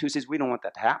involved to is we don't want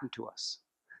that to happen to us.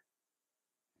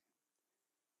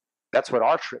 That's what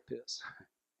our trip is.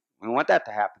 We want that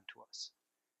to happen to us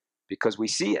because we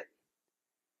see it.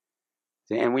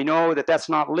 And we know that that's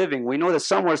not living. We know that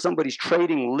somewhere somebody's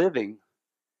trading living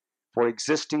for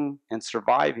existing and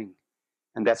surviving,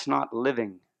 and that's not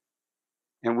living.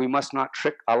 And we must not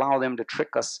allow them to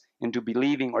trick us into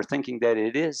believing or thinking that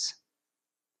it is.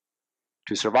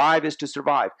 To survive is to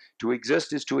survive. To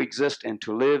exist is to exist, and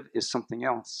to live is something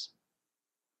else.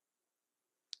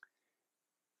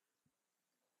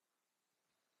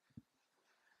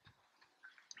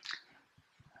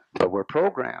 But we're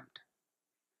programmed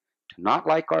to not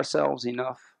like ourselves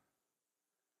enough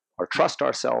or trust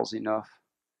ourselves enough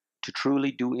to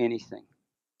truly do anything.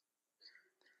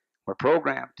 We're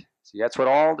programmed. See, that's what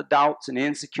all the doubts and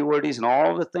insecurities and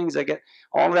all the things that get,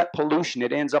 all of that pollution,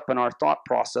 it ends up in our thought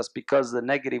process because of the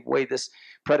negative way this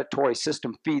predatory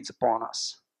system feeds upon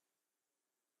us.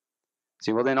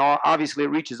 See, well then obviously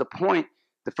it reaches a point,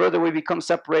 the further we become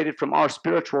separated from our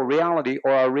spiritual reality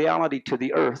or our reality to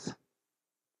the earth,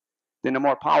 then the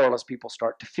more powerless people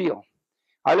start to feel.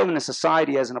 I live in a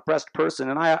society as an oppressed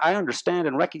person, and I understand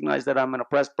and recognize that I'm an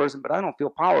oppressed person, but I don't feel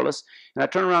powerless. And I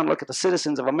turn around and look at the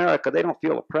citizens of America. They don't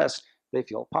feel oppressed. They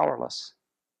feel powerless.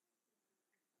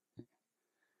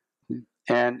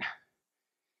 And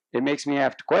it makes me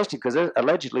have to question, because they're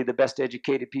allegedly the best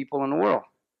educated people in the world.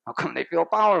 How come they feel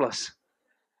powerless?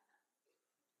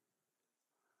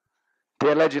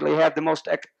 They allegedly have the most,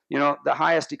 the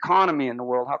highest economy in the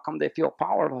world. How come they feel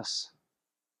powerless?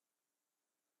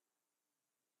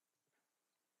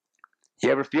 You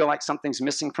ever feel like something's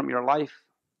missing from your life?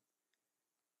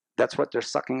 That's what they're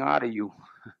sucking out of you.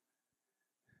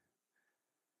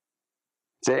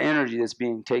 It's the energy that's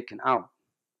being taken out.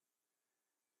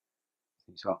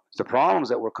 So the problems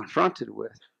that we're confronted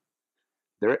with,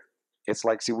 it's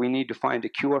like, see, we need to find a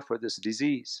cure for this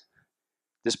disease,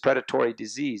 this predatory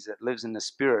disease that lives in the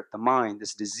spirit, the mind,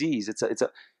 this disease.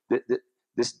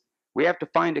 We have to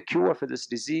find a cure for this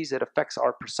disease that affects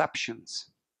our perceptions.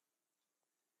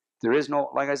 There is no,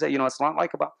 like I said, it's not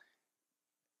like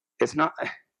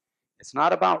it's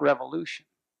not about revolution.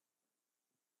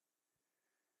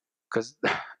 Because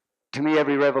to me,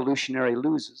 every revolutionary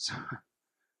loses.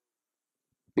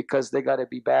 Because they got to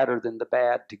be badder than the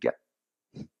bad to get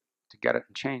it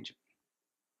and change it.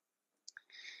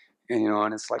 And,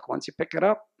 and it's like once you pick it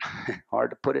up,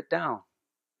 hard to put it down.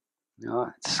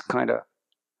 It's kind of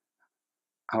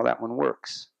how that one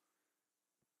works.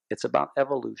 It's about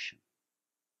evolution.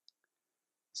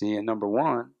 See, and number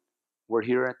one, we're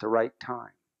here at the right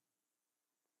time.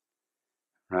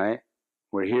 Right?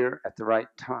 We're here at the right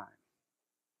time.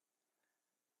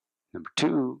 Number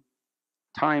two,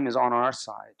 time is on our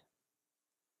side.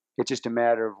 It's just a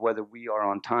matter of whether we are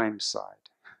on time's side.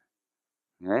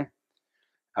 Okay?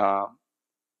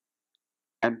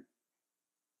 And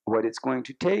what it's going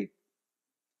to take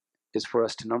is for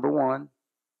us to, number one,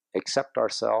 accept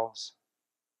ourselves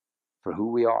for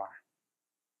who we are.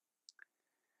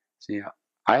 See,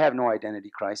 I have no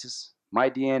identity crisis. My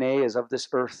DNA is of this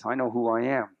earth. I know who I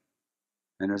am.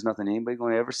 And there's nothing anybody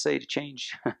going to ever say to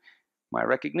change my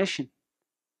recognition.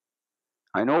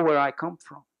 I know where I come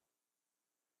from.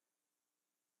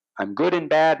 I'm good and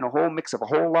bad and a whole mix of a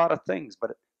whole lot of things,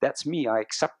 but that's me. I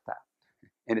accept that.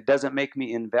 And it doesn't make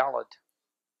me invalid.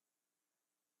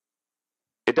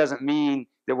 It doesn't mean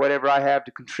that whatever I have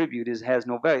to contribute has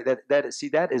no value.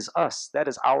 That is us. That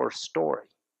is our story.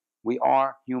 We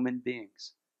are human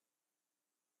beings.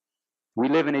 We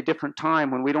live in a different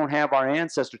time when we don't have our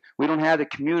ancestors. We don't have the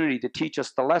community to teach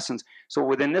us the lessons. So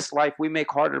within this life, we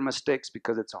make harder mistakes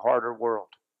because it's a harder world.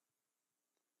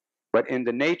 But in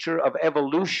the nature of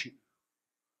evolution,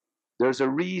 there's a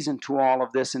reason to all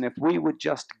of this. And if we would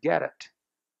just get it,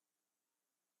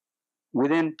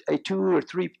 within a 2 or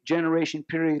 3 generation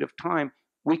period of time,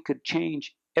 we could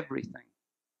change everything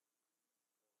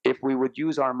if we would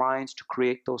use our minds to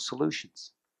create those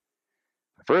solutions.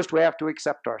 First, we have to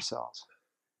accept ourselves.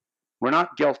 We're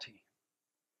not guilty.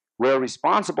 We're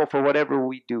responsible for whatever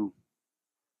we do,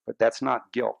 but that's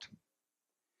not guilt.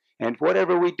 And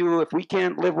whatever we do, if we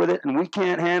can't live with it and we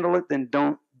can't handle it, then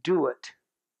don't do it.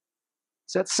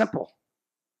 It's that simple.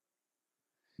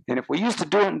 And if we used to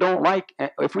do it and don't like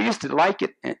it, if we used to like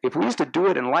it, if we used to do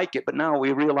it and like it, but now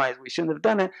we realize we shouldn't have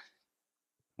done it,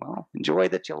 well, enjoy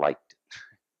that you liked it.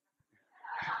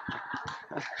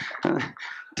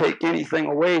 Take anything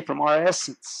away from our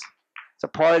essence. It's a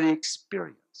part of the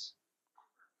experience.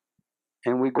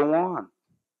 And we go on.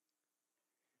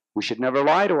 We should never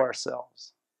lie to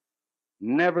ourselves.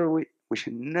 We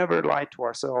should never lie to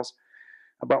ourselves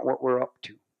about what we're up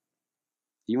to,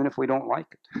 even if we don't like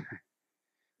it.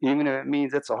 Even if it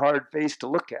means it's a hard face to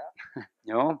look at.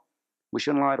 We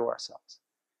shouldn't lie to ourselves.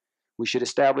 We should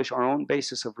establish our own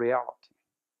basis of reality.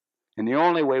 And the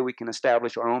only way we can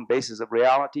establish our own basis of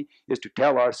reality is to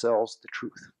tell ourselves the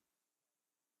truth.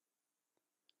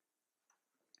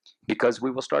 Because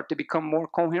we will start to become more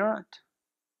coherent.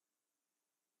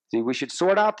 See, we should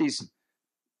sort out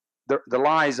the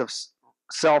lies of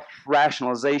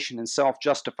self-rationalization and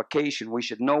self-justification. We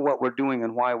should know what we're doing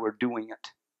and why we're doing it.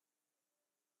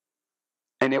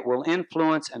 And it will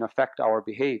influence and affect our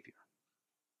behavior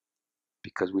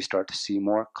because we start to see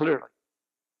more clearly.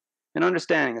 And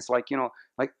understanding, it's like,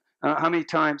 how many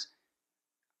times,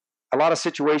 a lot of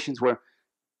situations where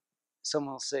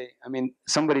someone will say,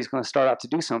 somebody's going to start out to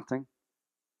do something,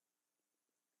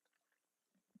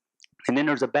 and then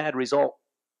there's a bad result.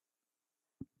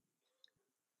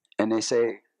 And they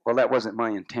say, well, that wasn't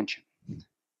my intention.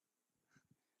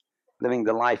 Living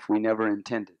the life we never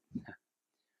intended.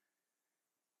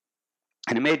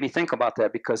 And it made me think about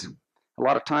that because a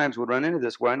lot of times we'd run into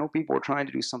this where I know people are trying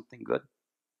to do something good,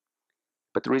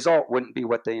 but the result wouldn't be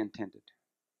what they intended.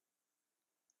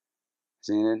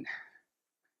 See, and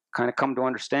kind of come to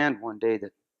understand one day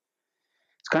that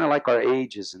it's kind of like our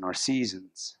ages and our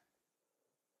seasons.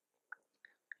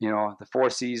 The 4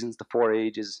 seasons, the 4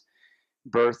 ages.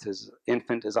 Birth is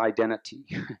infant is identity.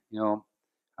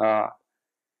 And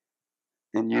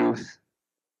youth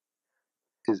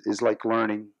is like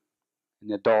learning. And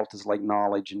the adult is like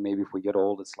knowledge, and maybe if we get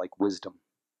old, it's like wisdom.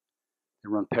 They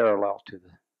run parallel to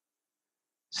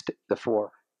the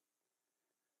 4.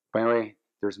 But anyway,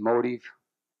 there's motive,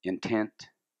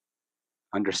 intent,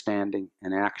 understanding,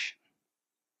 and action.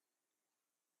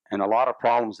 And a lot of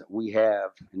problems that we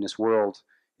have in this world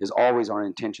is always our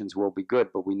intentions will be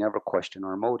good, but we never question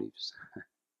our motives.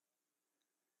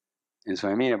 And so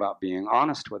I mean about being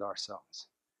honest with ourselves.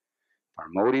 If our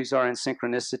motives are in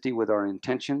synchronicity with our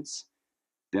intentions,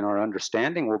 then our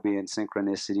understanding will be in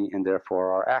synchronicity, and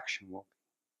therefore our action will be.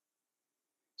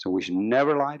 So we should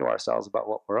never lie to ourselves about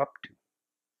what we're up to.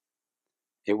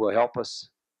 It will help us.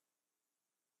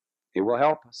 It will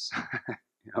help us,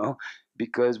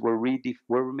 because we're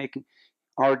making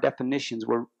our definitions.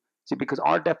 Because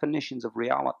our definitions of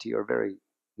reality are very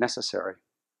necessary.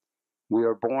 We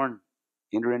are born,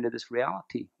 enter into this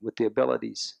reality with the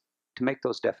abilities to make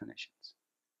those definitions.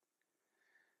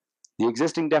 The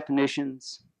existing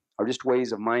definitions are just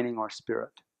ways of mining our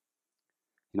spirit.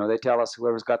 They tell us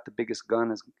whoever's got the biggest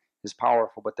gun is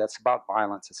powerful, but that's about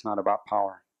violence. It's not about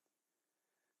power.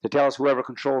 They tell us whoever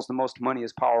controls the most money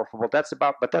is powerful, but that's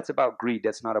about greed.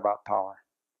 That's not about power.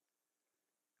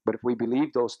 But if we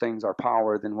believe those things are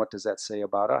power, then what does that say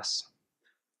about us?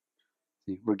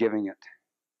 See, we're giving it.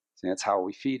 See, that's how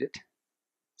we feed it.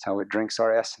 It's how it drinks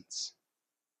our essence.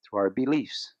 Through our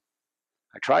beliefs.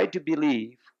 I tried to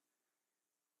believe,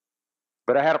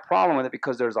 but I had a problem with it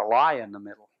because there's a lie in the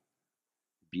middle.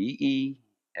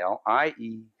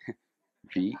 B-E-L-I-E.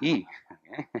 B-E.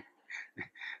 Okay?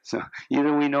 So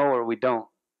either we know or we don't.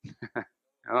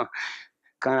 Kind of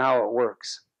how it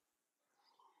works.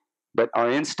 But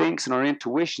our instincts and our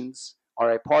intuitions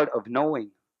are a part of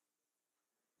knowing.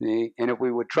 And if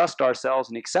we would trust ourselves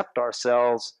and accept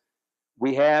ourselves,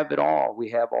 We have it all. We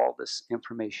have all this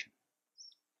information.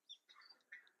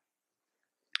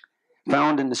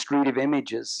 Found in the street of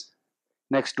images,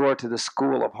 next door to the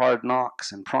school of hard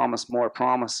knocks and promise more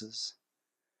promises.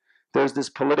 There's this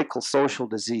political social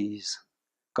disease,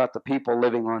 got the people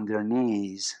living on their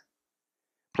knees,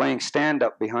 playing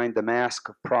stand-up behind the mask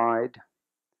of pride.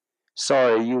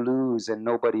 Sorry, you lose and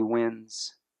nobody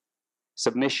wins.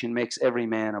 Submission makes every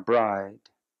man a bride.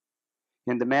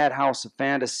 In the madhouse of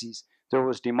fantasies, there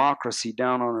was democracy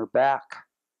down on her back.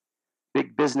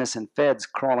 Big business and feds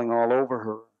crawling all over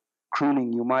her,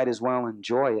 crooning you might as well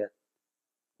enjoy it,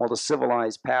 while the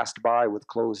civilized passed by with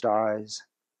closed eyes.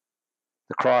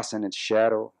 The cross and its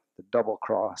shadow, the double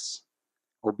cross.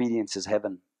 Obedience is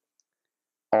heaven.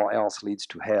 All else leads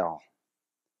to hell.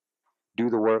 Do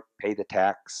the work, pay the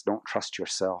tax, don't trust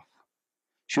yourself.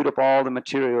 Shoot up all the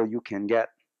material you can get,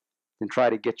 then try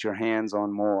to get your hands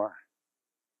on more.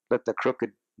 Let the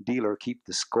crooked dealer keep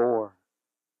the score.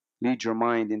 Lead your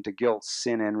mind into guilt,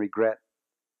 sin, and regret.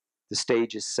 The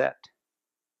stage is set.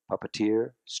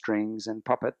 Puppeteer, strings, and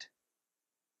puppet.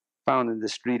 Found in the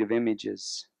street of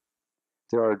images.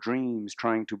 There are dreams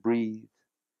trying to breathe,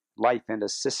 life and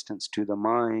assistance to the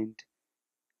mind.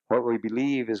 What we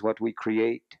believe is what we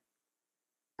create.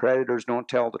 Predators don't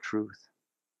tell the truth.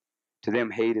 To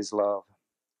them, hate is love.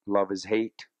 Love is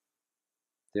hate.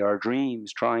 There are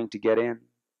dreams trying to get in,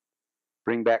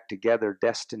 bring back together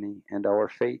destiny and our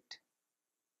fate.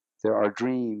 There are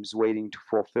dreams waiting to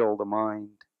fulfill the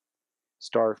mind.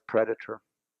 Starved predator,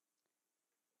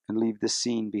 and leave this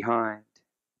scene behind.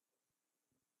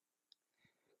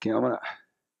 Okay, I'm going to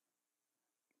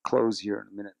close here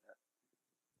in a minute.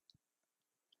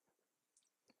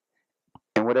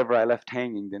 And whatever I left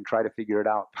hanging, then try to figure it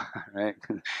out, right?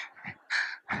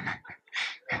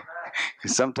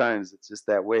 Because sometimes it's just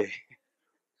that way.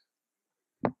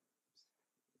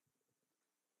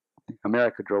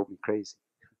 America drove me crazy.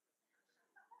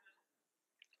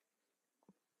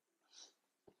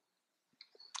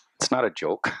 It's not a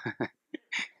joke,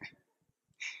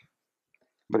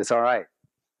 but it's all right.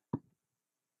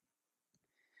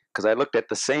 Because I looked at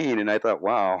the saying and I thought,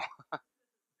 wow.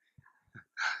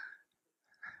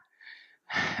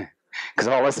 Because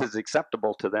all this is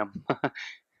acceptable to them.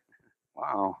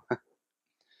 Wow.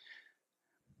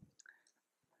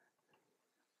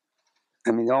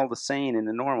 I mean, all the sane and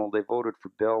the normal, they voted for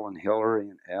Bill and Hillary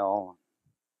and Al.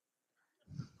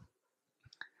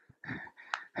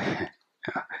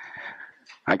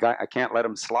 I can't let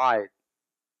them slide.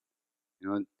 You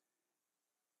know,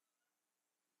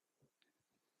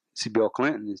 see, Bill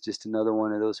Clinton is just another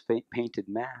one of those painted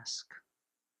masks.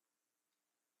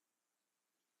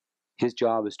 His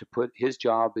job is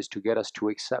to get us to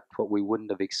accept what we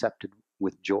wouldn't have accepted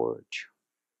with George.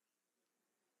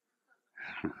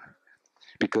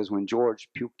 Because when George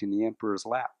puked in the emperor's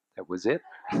lap, that was it.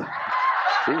 See,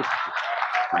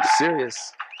 I'm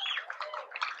serious.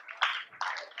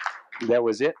 That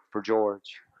was it for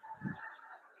George.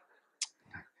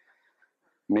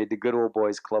 Made the good old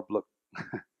boys club look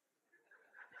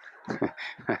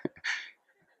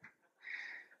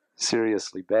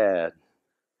seriously bad.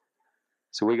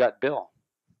 So we got Bill.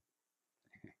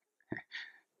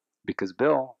 Because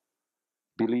Bill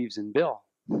believes in Bill.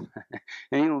 And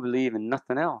he don't believe in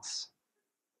nothing else.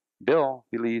 Bill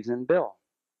believes in Bill.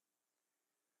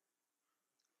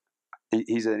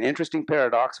 He's an interesting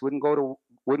paradox. Wouldn't go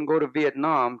to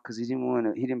Vietnam because he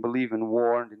didn't believe in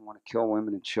war and didn't want to kill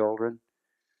women and children.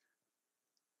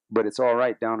 But it's all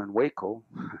right down in Waco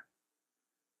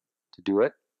to do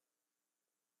it.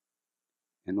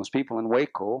 And those people in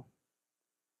Waco,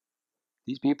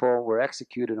 these people were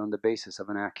executed on the basis of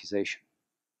an accusation.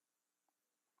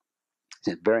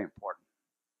 It's very important.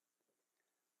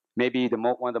 Maybe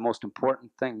one of the most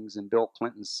important things in Bill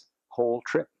Clinton's whole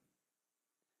trip.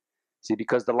 See,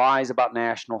 because the lies about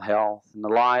national health and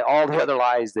all the other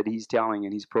lies that he's telling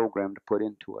and he's programmed to put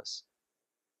into us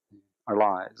are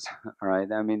lies. All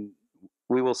right. I mean,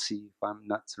 we will see if I'm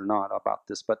nuts or not about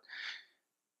this, but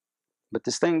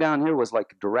this thing down here was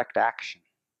like direct action.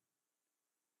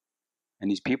 And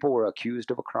these people were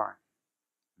accused of a crime.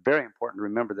 Very important to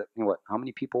remember that, how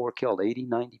many people were killed? 80,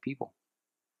 90 people.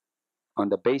 On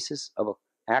the basis of an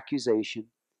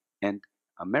accusation, and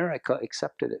America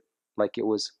accepted it like it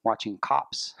was watching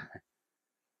Cops.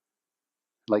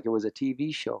 Like it was a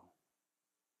TV show.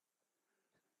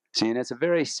 See, and it's a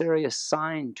very serious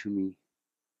sign to me.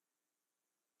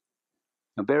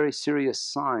 A very serious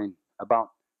sign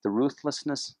about the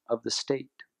ruthlessness of the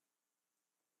state.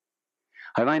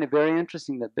 I find it very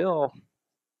interesting that Bill,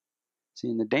 see,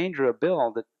 and the danger of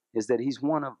Bill, that is that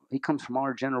he comes from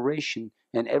our generation,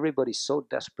 and everybody's so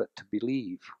desperate to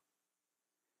believe.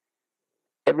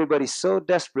 Everybody's so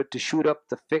desperate to shoot up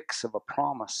the fix of a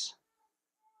promise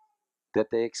that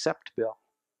they accept Bill.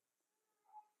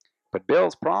 But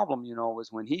Bill's problem,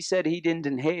 was when he said he didn't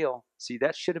inhale. See,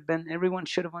 that should have been, everyone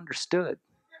should have understood.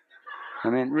 I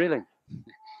mean, really,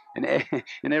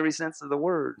 in every sense of the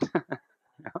word.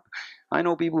 I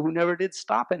know people who never did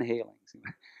stop inhaling.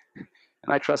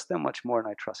 And I trust them much more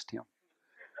than I trust him.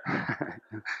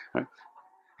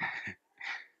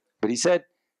 But he said,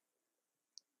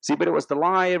 see, but it was the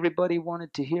lie everybody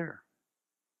wanted to hear.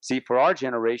 See, for our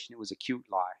generation, it was a cute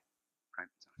lie. Right?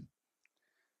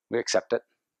 We accept it.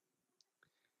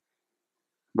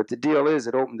 But the deal is,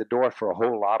 it opened the door for a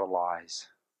whole lot of lies.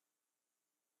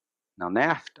 Now,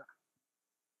 NAFTA.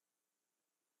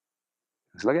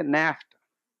 Let's look at NAFTA.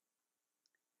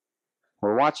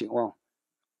 We're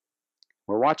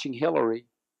watching Hillary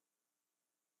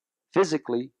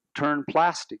physically turn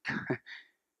plastic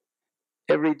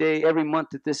every day, every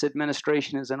month that this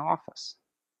administration is in office.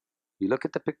 You look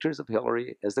at the pictures of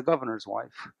Hillary as the governor's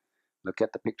wife. Look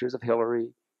at the pictures of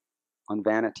Hillary on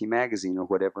Vanity magazine or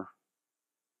whatever.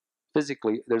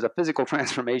 Physically, there's a physical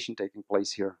transformation taking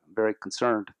place here. I'm very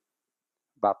concerned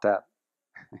about that.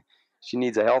 She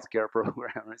needs a health care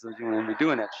program, so she won't be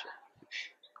doing that shit.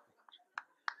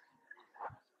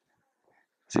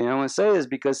 See, I want to say this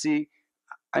because, see,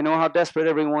 I know how desperate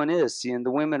everyone is. See, and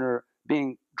the women are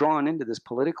being drawn into this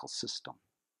political system.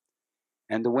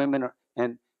 And the women are,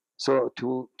 and so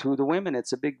to the women,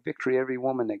 it's a big victory, every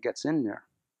woman that gets in there.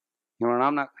 And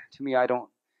I'm not, to me, I don't,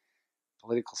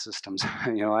 political systems,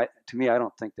 to me, I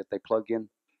don't think that they plug in.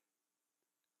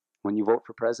 When you vote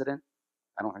for president,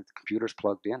 I don't think the computer's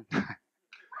plugged in.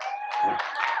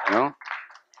 I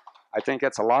think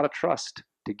that's a lot of trust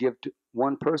to give to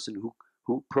one person who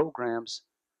programs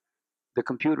the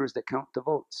computers that count the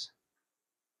votes.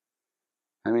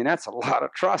 I mean, that's a lot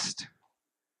of trust.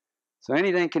 So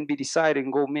anything can be decided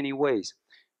and go many ways.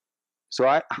 So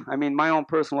I mean, my own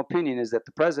personal opinion is that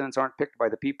the presidents aren't picked by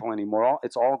the people anymore.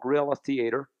 It's all guerrilla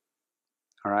theater,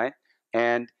 all right?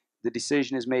 And the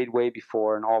decision is made way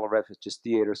before, and all the rest is just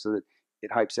theater, so that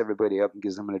it hypes everybody up and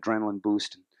gives them an adrenaline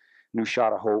boost and new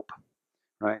shot of hope,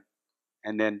 right?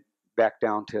 And then back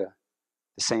down to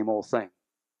the same old thing.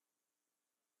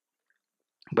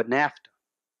 But NAFTA.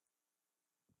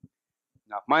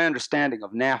 Now, if my understanding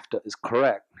of NAFTA is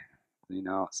correct,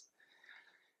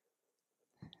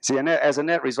 see, as a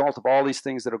net result of all these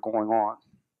things that are going on,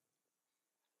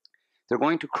 they're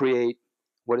going to create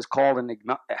what is called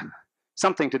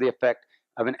something to the effect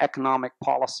of an economic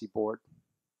policy board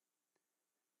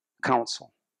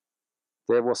council.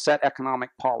 They will set economic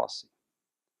policy.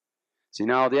 See,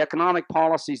 now the economic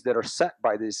policies that are set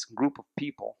by this group of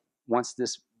people, once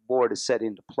this board is set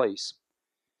into place,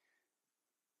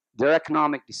 their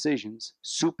economic decisions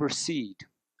supersede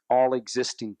all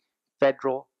existing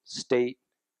federal, state,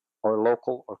 or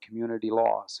local or community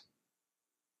laws.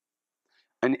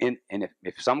 And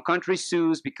if some country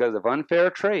sues because of unfair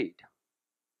trade,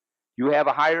 you have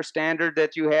a higher standard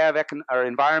that you have, or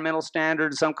environmental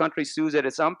standard, some country sues that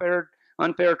it's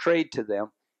unfair trade to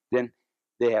them, then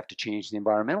they have to change the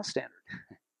environmental standard.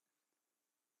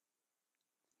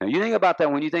 Now, you think about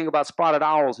that when you think about spotted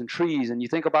owls and trees, and you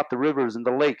think about the rivers and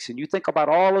the lakes, and you think about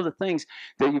all of the things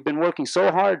that you've been working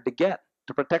so hard to get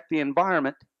to protect the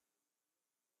environment.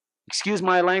 Excuse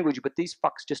my language, but these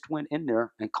fucks just went in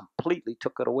there and completely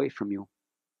took it away from you.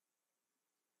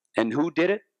 And who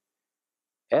did it?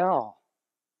 Al.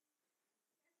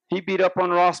 He beat up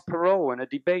on Ross Perot in a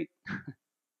debate.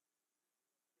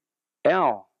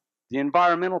 Al, the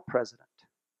environmental president.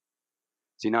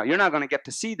 See, now you're not going to get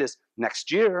to see this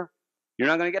next year. You're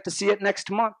not going to get to see it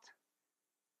next month.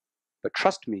 But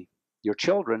trust me, your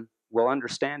children will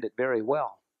understand it very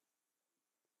well.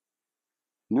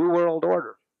 New World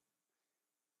Order.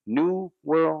 New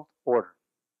World Order.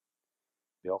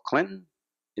 Bill Clinton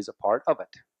is a part of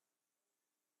it.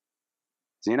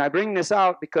 See, and I bring this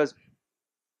out because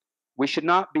we should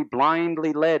not be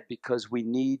blindly led because we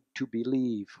need to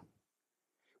believe.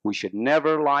 We should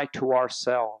never lie to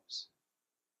ourselves.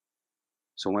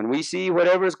 So when we see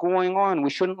whatever's going on, we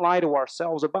shouldn't lie to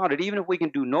ourselves about it, even if we can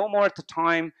do no more at the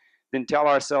time than tell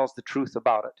ourselves the truth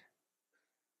about it.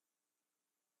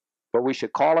 But we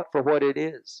should call it for what it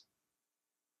is.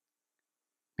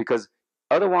 Because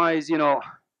otherwise,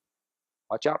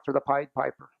 watch out for the Pied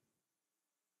Piper.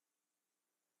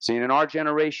 See, in our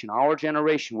generation,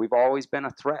 we've always been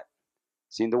a threat.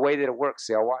 See, the way that it works,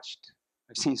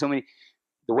 I've seen so many,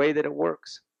 the way that it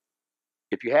works.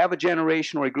 If you have a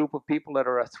generation or a group of people that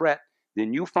are a threat,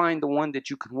 then you find the one that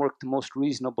you can work the most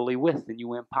reasonably with and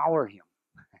you empower him.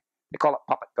 They call it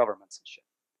puppet governments and shit.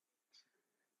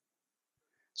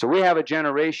 So we have a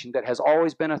generation that has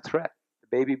always been a threat.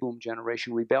 The baby boom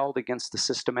generation rebelled against the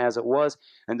system as it was.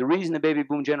 And the reason the baby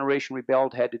boom generation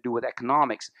rebelled had to do with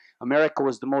economics. America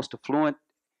was the most affluent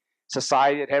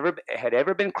society that had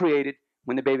ever been created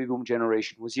when the baby boom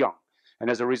generation was young. And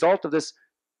as a result of this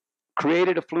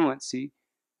created affluency,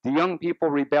 the young people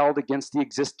rebelled against the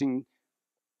existing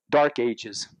dark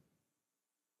ages,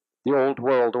 the old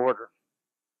world order.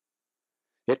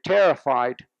 It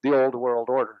terrified the old world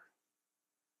order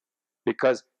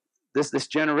because this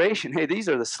generation, hey, these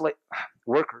are the slave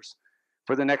workers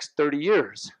for the next 30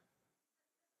 years.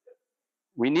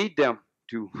 We need them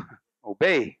to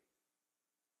obey.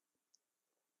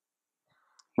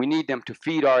 We need them to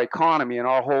feed our economy and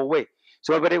our whole way.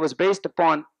 So, but it was based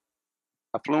upon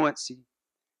affluency.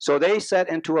 So they set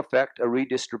into effect a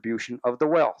redistribution of the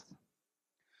wealth.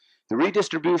 The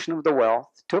redistribution of the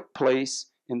wealth took place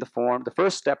in the form, the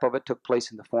first step of it took place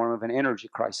in the form of an energy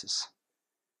crisis,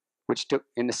 which took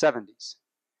in the 70s.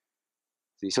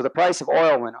 See, so the price of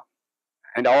oil went up.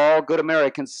 And all good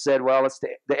Americans said, well, it's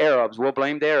the Arabs. We'll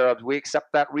blame the Arabs. We accept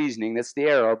that reasoning. It's the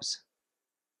Arabs.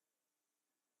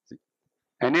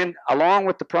 And then along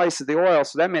with the price of the oil,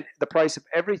 so that meant the price of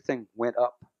everything went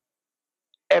up.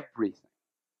 Everything.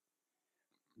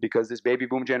 Because this baby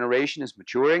boom generation is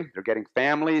maturing. They're getting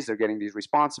families. They're getting these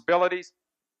responsibilities.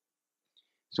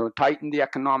 So it tightened the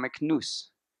economic noose.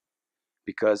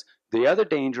 Because the other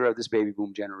danger of this baby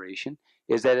boom generation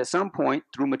is that at some point,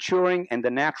 through maturing and the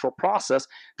natural process,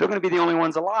 they're going to be the only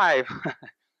ones alive.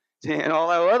 And all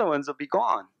the other ones will be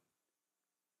gone.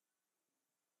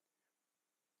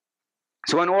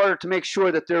 So in order to make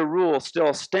sure that their rules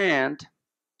still stand,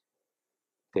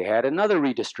 they had another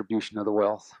redistribution of the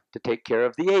wealth to take care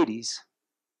of the 80s.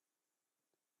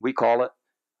 We call it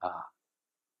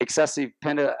excessive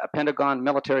Pentagon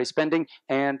military spending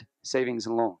and savings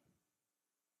and loan.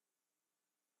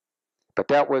 But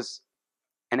that was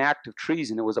an act of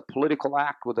treason. It was a political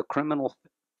act with a criminal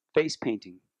face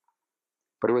painting.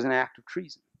 But it was an act of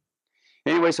treason.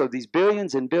 Anyway, so these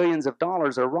billions and billions of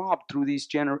dollars are robbed through these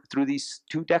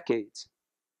 2 decades.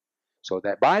 So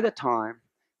that by the time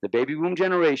the baby boom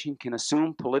generation can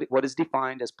assume what is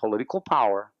defined as political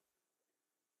power,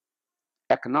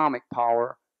 economic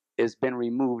power has been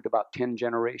removed about 10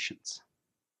 generations.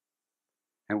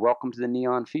 And welcome to the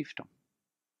neon fiefdom.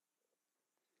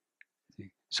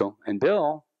 So, and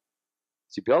Bill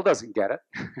doesn't get it.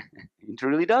 He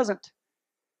really doesn't.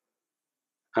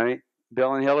 I mean,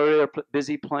 Bill and Hillary are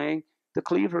busy playing the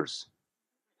cleavers.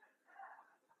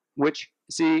 Which,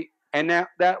 see, and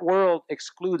that world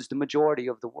excludes the majority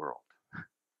of the world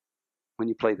when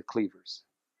you play the cleavers.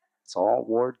 It's all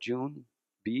Ward, June,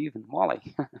 Beeve, and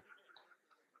Wally.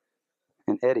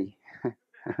 And Eddie.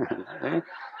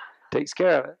 Takes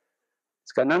care of it.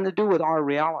 It's got nothing to do with our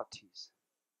realities.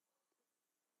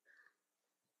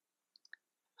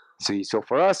 See, so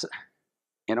for us,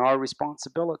 in our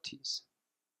responsibilities,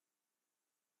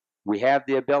 we have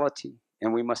the ability,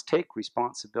 and we must take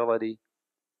responsibility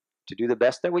to do the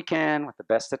best that we can with the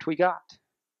best that we got.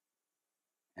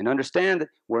 And understand that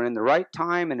we're in the right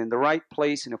time and in the right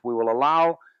place, and if we will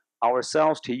allow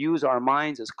ourselves to use our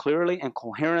minds as clearly and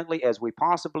coherently as we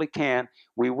possibly can,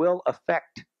 we will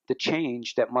affect the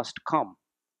change that must come.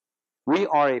 We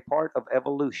are a part of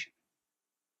evolution.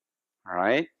 All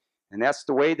right? And that's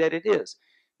the way that it is.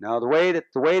 Now, the way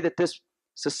that this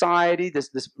society,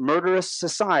 this murderous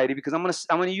society, because I'm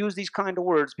going to use these kind of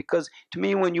words, because to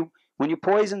me, when you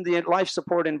poison the life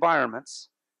support environments,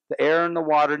 the air and the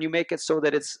water, and you make it so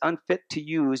that it's unfit to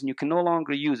use and you can no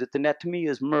longer use it, then that to me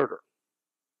is murder.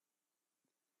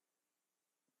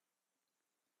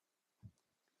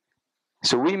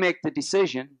 So we make the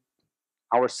decision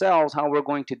ourselves how we're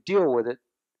going to deal with it.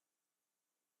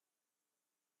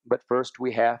 But first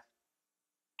we have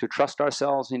to trust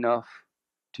ourselves enough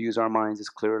to use our minds as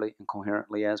clearly and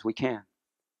coherently as we can.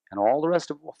 And all the rest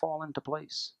of it will fall into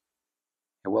place.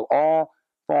 It will all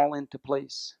fall into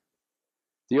place.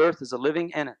 The earth is a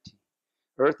living entity.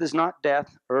 Earth is not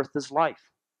death, earth is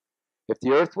life. If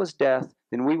the earth was death,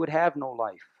 then we would have no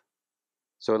life.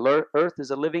 So earth is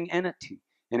a living entity.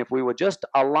 And if we would just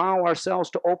allow ourselves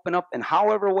to open up, in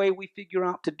however way we figure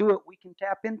out to do it, we can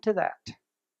tap into that.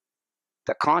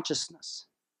 The consciousness.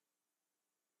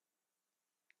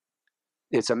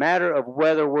 It's a matter of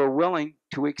whether we're willing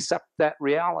to accept that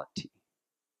reality.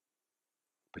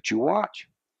 But you watch.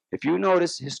 If you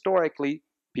notice, historically,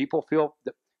 people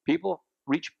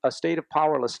reach a state of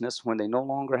powerlessness when they no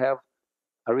longer have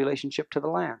a relationship to the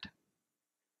land.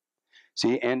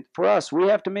 See, and for us, we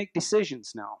have to make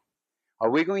decisions now. Are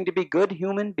we going to be good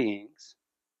human beings,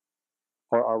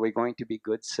 or are we going to be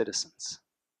good citizens?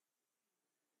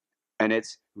 And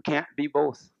we can't be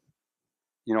both.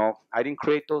 You know, I didn't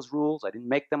create those rules, I didn't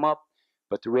make them up,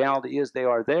 but the reality is they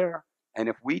are there. And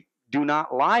if we do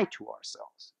not lie to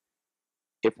ourselves,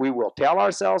 if we will tell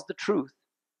ourselves the truth,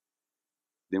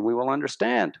 then we will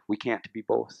understand we can't be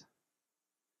both.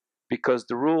 Because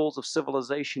the rules of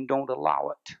civilization don't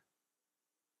allow it.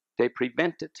 They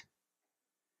prevent it.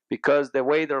 Because the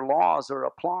way their laws are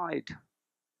applied,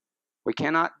 we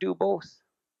cannot do both.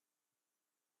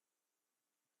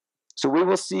 So we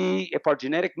will see if our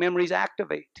genetic memories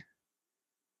activate.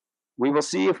 We will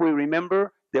see if we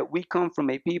remember that we come from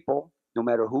a people, no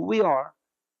matter who we are,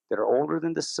 that are older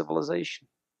than this civilization.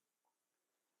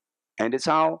 And it's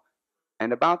how,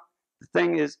 and about the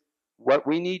thing is, what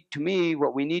we need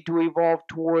to evolve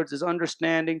towards is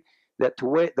understanding that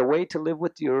the way to live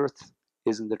with the earth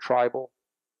is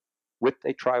with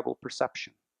a tribal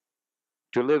perception.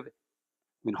 To live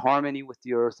in harmony with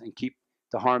the earth and keep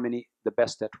the harmony the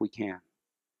best that we can.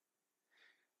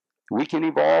 We can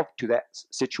evolve to that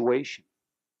situation.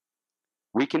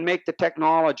 We can make the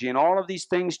technology and all of these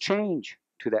things change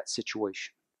to that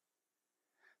situation.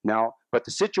 Now, but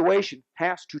the situation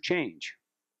has to change.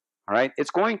 All right?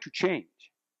 It's going to change.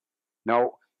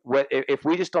 Now, if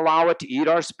we just allow it to eat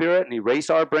our spirit and erase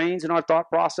our brains and our thought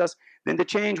process, then the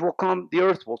change will come, the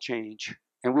earth will change,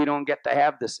 and we don't get to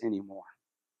have this anymore.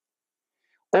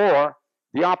 Or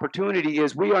the opportunity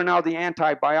is we are now the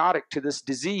antibiotic to this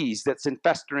disease that's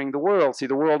infesting the world. See,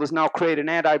 the world has now created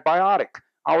an antibiotic,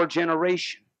 our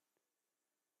generation.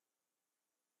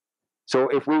 So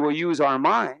if we will use our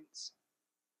minds,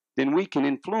 then we can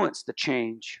influence the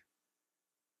change.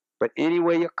 But any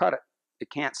way you cut it,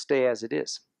 it can't stay as it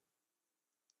is.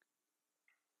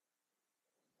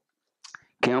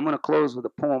 Okay, I'm going to close with a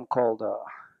poem called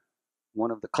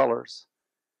One of the Colors.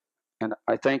 And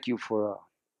I thank you for,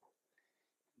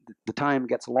 the time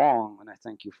gets long, and I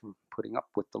thank you for putting up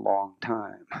with the long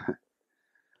time.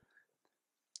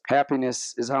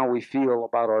 Happiness is how we feel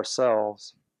about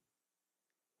ourselves,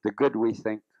 the good we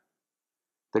think,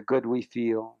 the good we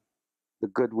feel, the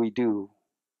good we do.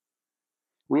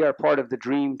 We are part of the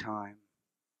dream time.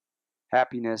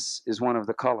 Happiness is one of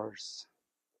the colors.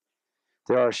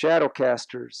 There are shadow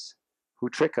casters who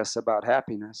trick us about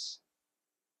happiness.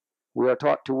 We are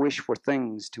taught to wish for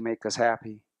things to make us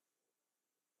happy.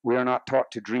 We are not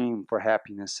taught to dream for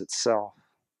happiness itself.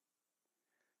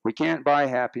 We can't buy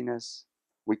happiness.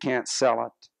 We can't sell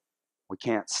it. We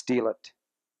can't steal it.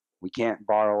 We can't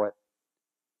borrow it.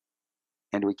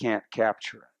 And we can't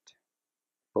capture it.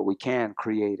 But we can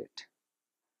create it.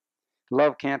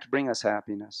 Love can't bring us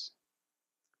happiness,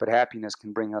 but happiness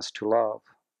can bring us to love.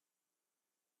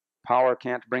 Power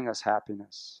can't bring us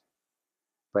happiness,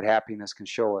 but happiness can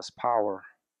show us power.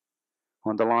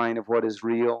 On the line of what is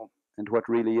real and what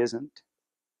really isn't,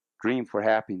 dream for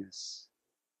happiness.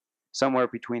 Somewhere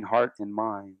between heart and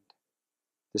mind,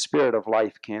 the spirit of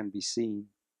life can be seen.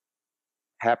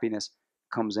 Happiness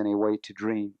comes in a way to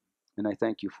dream, and I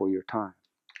thank you for your time.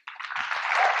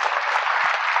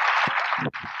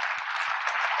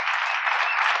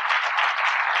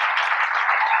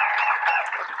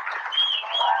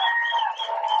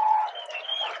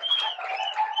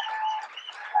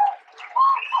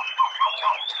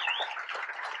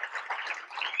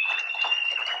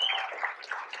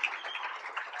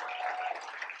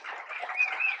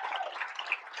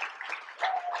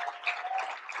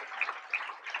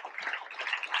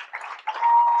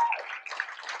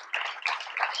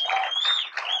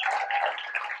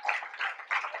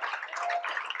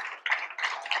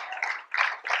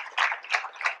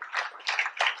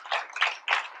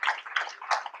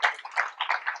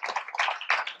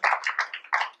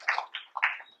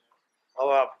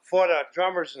 Before the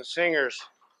drummers and singers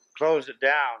closed it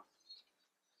down,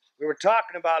 we were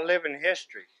talking about living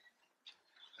history.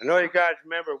 I know you guys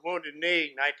remember Wounded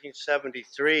Knee,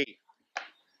 1973.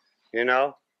 You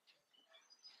know?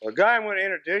 Well, the guy I'm going to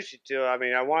introduce you to,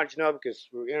 I want you to know because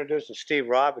we're introducing Steve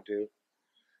Robidoux.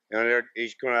 And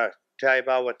he's going to tell you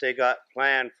about what they got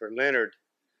planned for Leonard,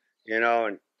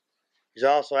 and he's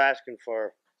also asking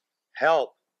for help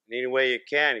in any way you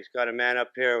can. He's got a man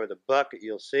up here with a bucket,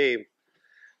 you'll see him.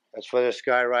 That's for this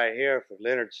guy right here for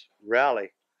Leonard's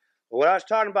rally. But what I was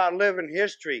talking about living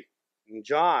history, and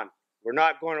John, we're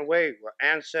not going away. We're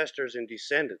ancestors and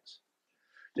descendants.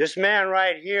 This man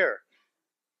right here,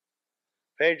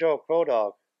 Pedro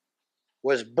Trudell,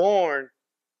 was born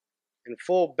in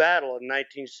full battle in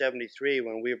 1973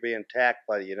 when we were being attacked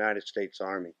by the United States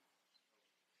Army.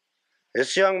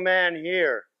 This young man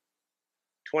here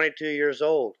 22 years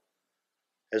old,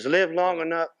 has lived long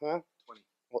enough, huh? 20.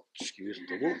 Well, excuse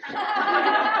me.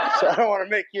 So I don't want to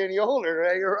make you any older,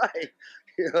 right? You're right.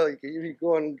 You could be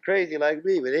going crazy like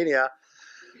me, but anyhow,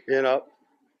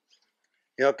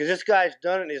 because this guy's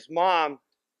done it. His mom,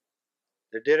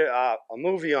 they did a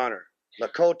movie on her,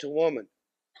 Lakota Woman.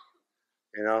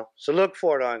 So look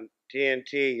for it on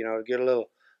TNT. To get a little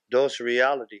dose of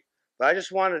reality. But I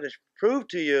just wanted to prove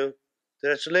to you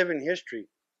that it's living history.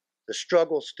 The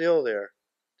struggle's still there.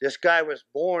 This guy was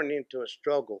born into a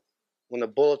struggle when the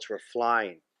bullets were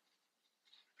flying.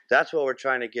 That's what we're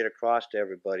trying to get across to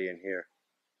everybody in here.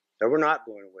 That we're not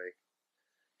going away.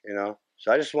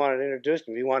 So I just wanted to introduce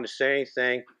him. If you wanted to say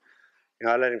anything,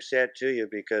 I let him say it to you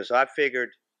because I figured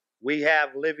we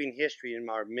have living history in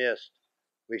our midst.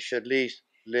 We should at least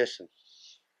listen.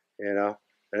 And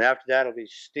after that it'll be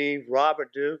Steve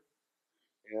Roberdeau.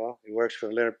 He works for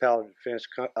the Leonard Powell Defense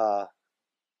Committee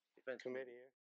here.